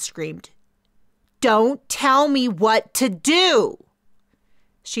at me and screamed, Don't tell me what to do!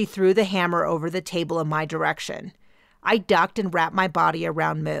 She threw the hammer over the table in my direction. I ducked and wrapped my body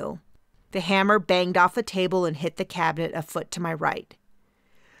around Moo. The hammer banged off the table and hit the cabinet a foot to my right.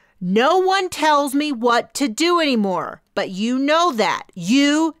 No one tells me what to do anymore, but you know that.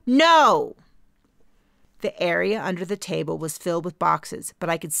 You know! The area under the table was filled with boxes, but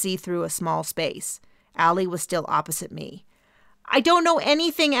I could see through a small space. Allie was still opposite me. I don't know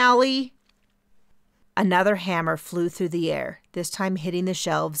anything, Allie! Another hammer flew through the air, this time hitting the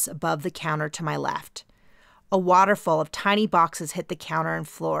shelves above the counter to my left. A waterfall of tiny boxes hit the counter and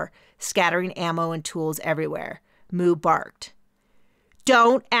floor, scattering ammo and tools everywhere. Moo barked.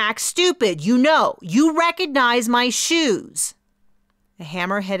 Don't act stupid, you know. You recognize my shoes. The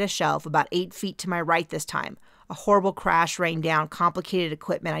hammer hit a shelf about 8 feet to my right this time. A horrible crash rained down complicated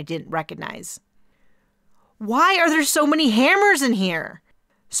equipment I didn't recognize. Why are there so many hammers in here?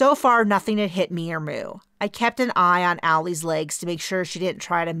 So far, nothing had hit me or Moo. I kept an eye on Allie's legs to make sure she didn't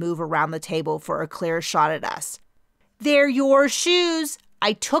try to move around the table for a clear shot at us. They're your shoes.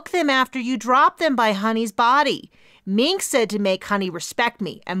 I took them after you dropped them by Honey's body. Mink said to make Honey respect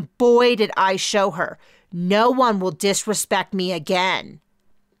me, and boy did I show her. No one will disrespect me again.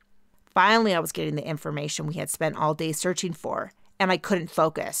 Finally, I was getting the information we had spent all day searching for, and I couldn't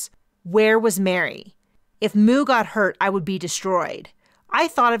focus. Where was Mary? If Moo got hurt, I would be destroyed. I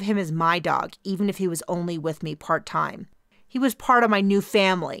thought of him as my dog, even if he was only with me part-time. He was part of my new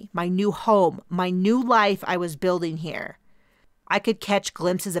family, my new home, my new life I was building here. I could catch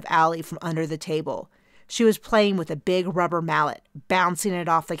glimpses of Allie from under the table. She was playing with a big rubber mallet, bouncing it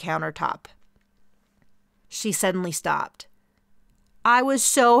off the countertop. She suddenly stopped. I was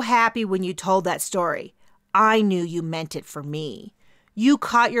so happy when you told that story. I knew you meant it for me. You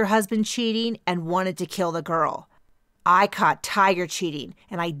caught your husband cheating and wanted to kill the girl. I caught Tiger cheating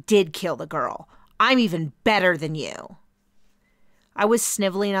and I did kill the girl. I'm even better than you. I was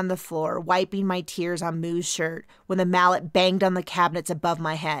sniveling on the floor, wiping my tears on Moo's shirt when the mallet banged on the cabinets above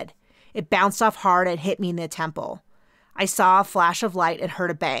my head. It bounced off hard and hit me in the temple. I saw a flash of light and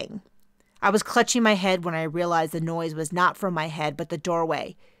heard a bang. I was clutching my head when I realized the noise was not from my head but the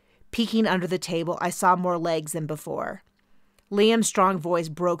doorway. Peeking under the table, I saw more legs than before. Liam's strong voice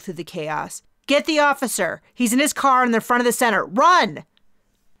broke through the chaos. "Get the officer! He's in his car in the front of the center! Run!"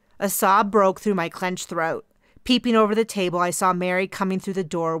 A sob broke through my clenched throat. Peeping over the table, I saw Mary coming through the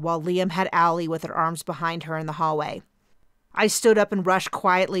door while Liam had Allie with her arms behind her in the hallway. I stood up and rushed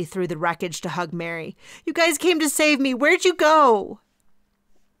quietly through the wreckage to hug Mary. "You guys came to save me. Where'd you go?"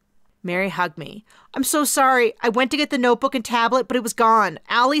 Mary hugged me. "I'm so sorry. I went to get the notebook and tablet, but it was gone.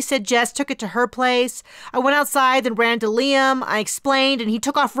 Allie said Jess took it to her place. I went outside, then ran to Liam. I explained, and he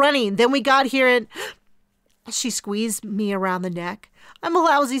took off running. Then we got here and..." She squeezed me around the neck. "I'm a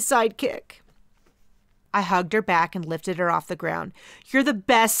lousy sidekick." I hugged her back and lifted her off the ground. "You're the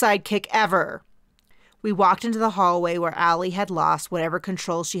best sidekick ever." We walked into the hallway where Allie had lost whatever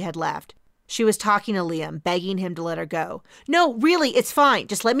control she had left. She was talking to Liam, begging him to let her go. "No, really, it's fine.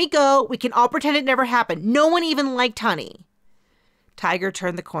 Just let me go. We can all pretend it never happened. No one even liked Honey." Tiger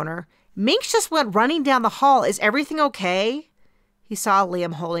turned the corner. "Minx just went running down the hall. Is everything okay?" He saw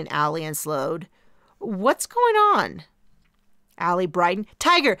Liam holding Allie and slowed. "What's going on?" Allie brightened.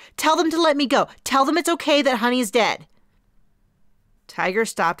 "Tiger, tell them to let me go. Tell them it's okay that Honey is dead." Tiger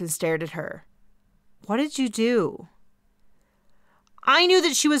stopped and stared at her. "What did you do?" "I knew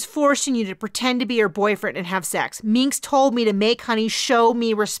that she was forcing you to pretend to be her boyfriend and have sex. Minx told me to make Honey show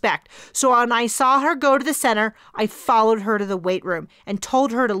me respect. So when I saw her go to the center, I followed her to the weight room and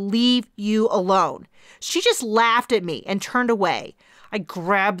told her to leave you alone. She just laughed at me and turned away. I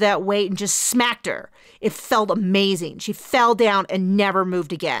grabbed that weight and just smacked her. It felt amazing. She fell down and never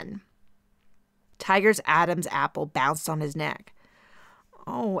moved again." Tiger's Adam's apple bounced on his neck.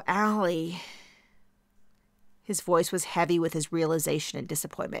 "Oh, Allie." His voice was heavy with his realization and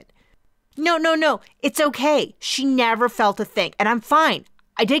disappointment. No. It's okay. She never felt a thing, and I'm fine.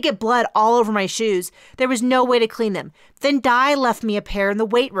 I did get blood all over my shoes. There was no way to clean them. Then Di left me a pair in the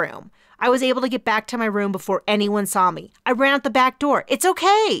weight room. I was able to get back to my room before anyone saw me. I ran out the back door. It's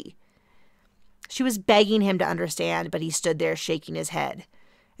okay." She was begging him to understand, but he stood there shaking his head.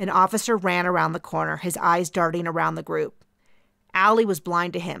 An officer ran around the corner, his eyes darting around the group. Allie was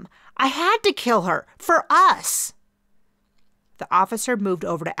blind to him. "I had to kill her. For us." The officer moved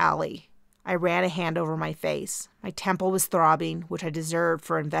over to Allie. I ran a hand over my face. My temple was throbbing, which I deserved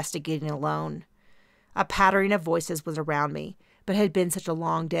for investigating alone. A pattering of voices was around me, but it had been such a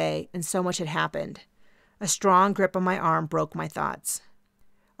long day, and so much had happened. A strong grip on my arm broke my thoughts.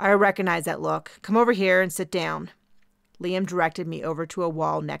 "I recognize that look. Come over here and sit down." Liam directed me over to a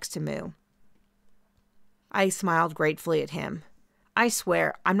wall next to Moo. I smiled gratefully at him. "I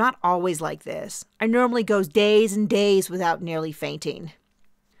swear, I'm not always like this. I normally goes days and days without nearly fainting."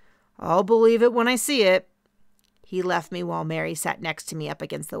 "I'll believe it when I see it." He left me while Mary sat next to me up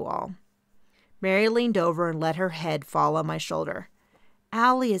against the wall. Mary leaned over and let her head fall on my shoulder.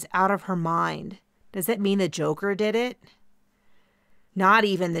 "Allie is out of her mind. Does that mean the Joker did it?" "Not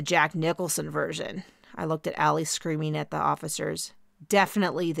even the Jack Nicholson version." I looked at Allie screaming at the officers.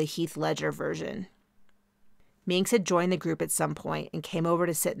 "Definitely the Heath Ledger version." Minx had joined the group at some point and came over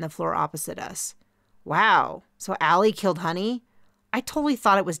to sit in the floor opposite us. "Wow, so Allie killed Honey? I totally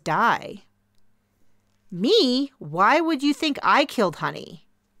thought it was Di." "Me? Why would you think I killed Honey?"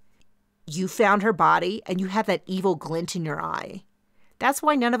 "You found her body and you have that evil glint in your eye. That's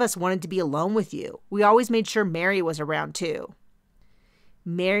why none of us wanted to be alone with you. We always made sure Mary was around too."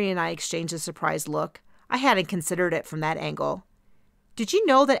 Mary and I exchanged a surprised look. I hadn't considered it from that angle. "Did you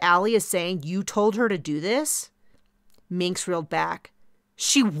know that Allie is saying you told her to do this?" Minx reeled back.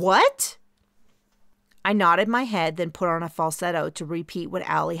 "She what?" I nodded my head, then put on a falsetto to repeat what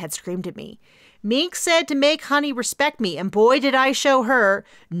Allie had screamed at me. "Minx said to make Honey respect me, and boy did I show her.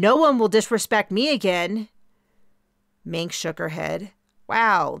 No one will disrespect me again." Minx shook her head.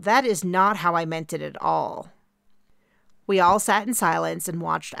 "Wow, that is not how I meant it at all." We all sat in silence and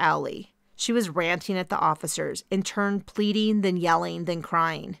watched Allie. She was ranting at the officers, in turn pleading, then yelling, then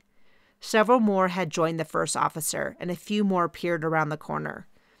crying. Several more had joined the first officer, and a few more peered around the corner.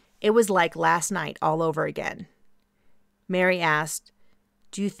 It was like last night all over again. Mary asked,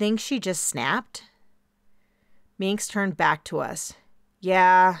 "Do you think she just snapped?" Minx turned back to us.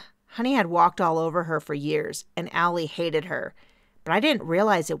 "Yeah, Honey had walked all over her for years, and Allie hated her, but I didn't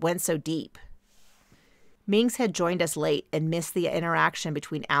realize it went so deep." Minx had joined us late and missed the interaction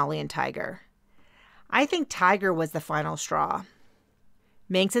between Allie and Tiger. I think Tiger was the final straw.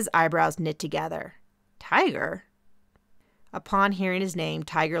 Minx's eyebrows knit together. Tiger? Upon hearing his name,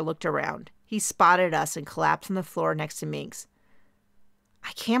 Tiger looked around. He spotted us and collapsed on the floor next to Minx.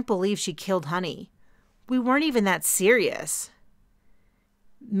 I can't believe she killed Honey. We weren't even that serious.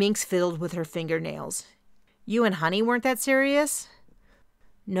 Minx fiddled with her fingernails. You and Honey weren't that serious?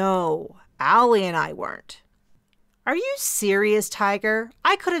 No, Allie and I weren't. Are you serious, Tiger?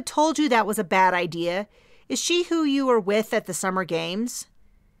 I could have told you that was a bad idea. Is she who you were with at the summer games?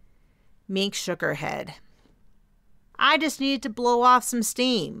 Minx shook her head. I just needed to blow off some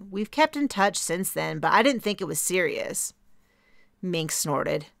steam. We've kept in touch since then, but I didn't think it was serious. Minx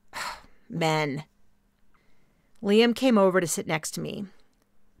snorted. Men. Liam came over to sit next to me.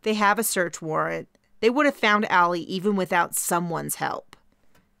 They have a search warrant. They would have found Allie even without someone's help.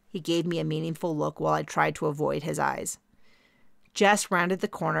 He gave me a meaningful look while I tried to avoid his eyes. Jess rounded the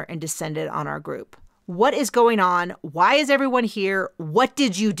corner and descended on our group. What is going on? Why is everyone here? What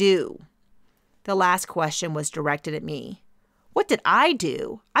did you do? The last question was directed at me. What did I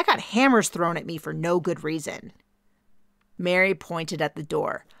do? I got hammers thrown at me for no good reason. Mary pointed at the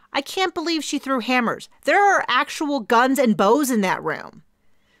door. I can't believe she threw hammers. There are actual guns and bows in that room.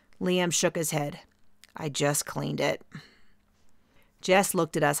 Liam shook his head. I just cleaned it. Jess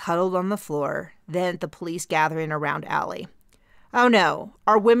looked at us huddled on the floor, then at the police gathering around Allie. Oh no,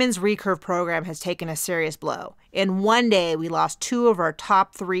 our women's recurve program has taken a serious blow. In one day, we lost 2 of our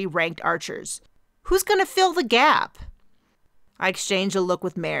top 3 ranked archers. Who's going to fill the gap? I exchanged a look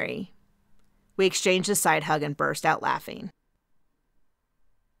with Mary. We exchanged a side hug and burst out laughing.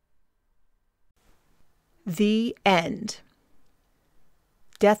 The End.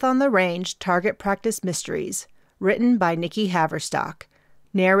 Death on the Range Target Practice Mysteries, written by Nikki Haverstock,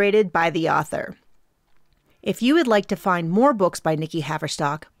 narrated by the author. If you would like to find more books by Nikki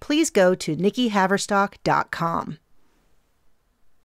Haverstock, please go to nikkihaverstock.com.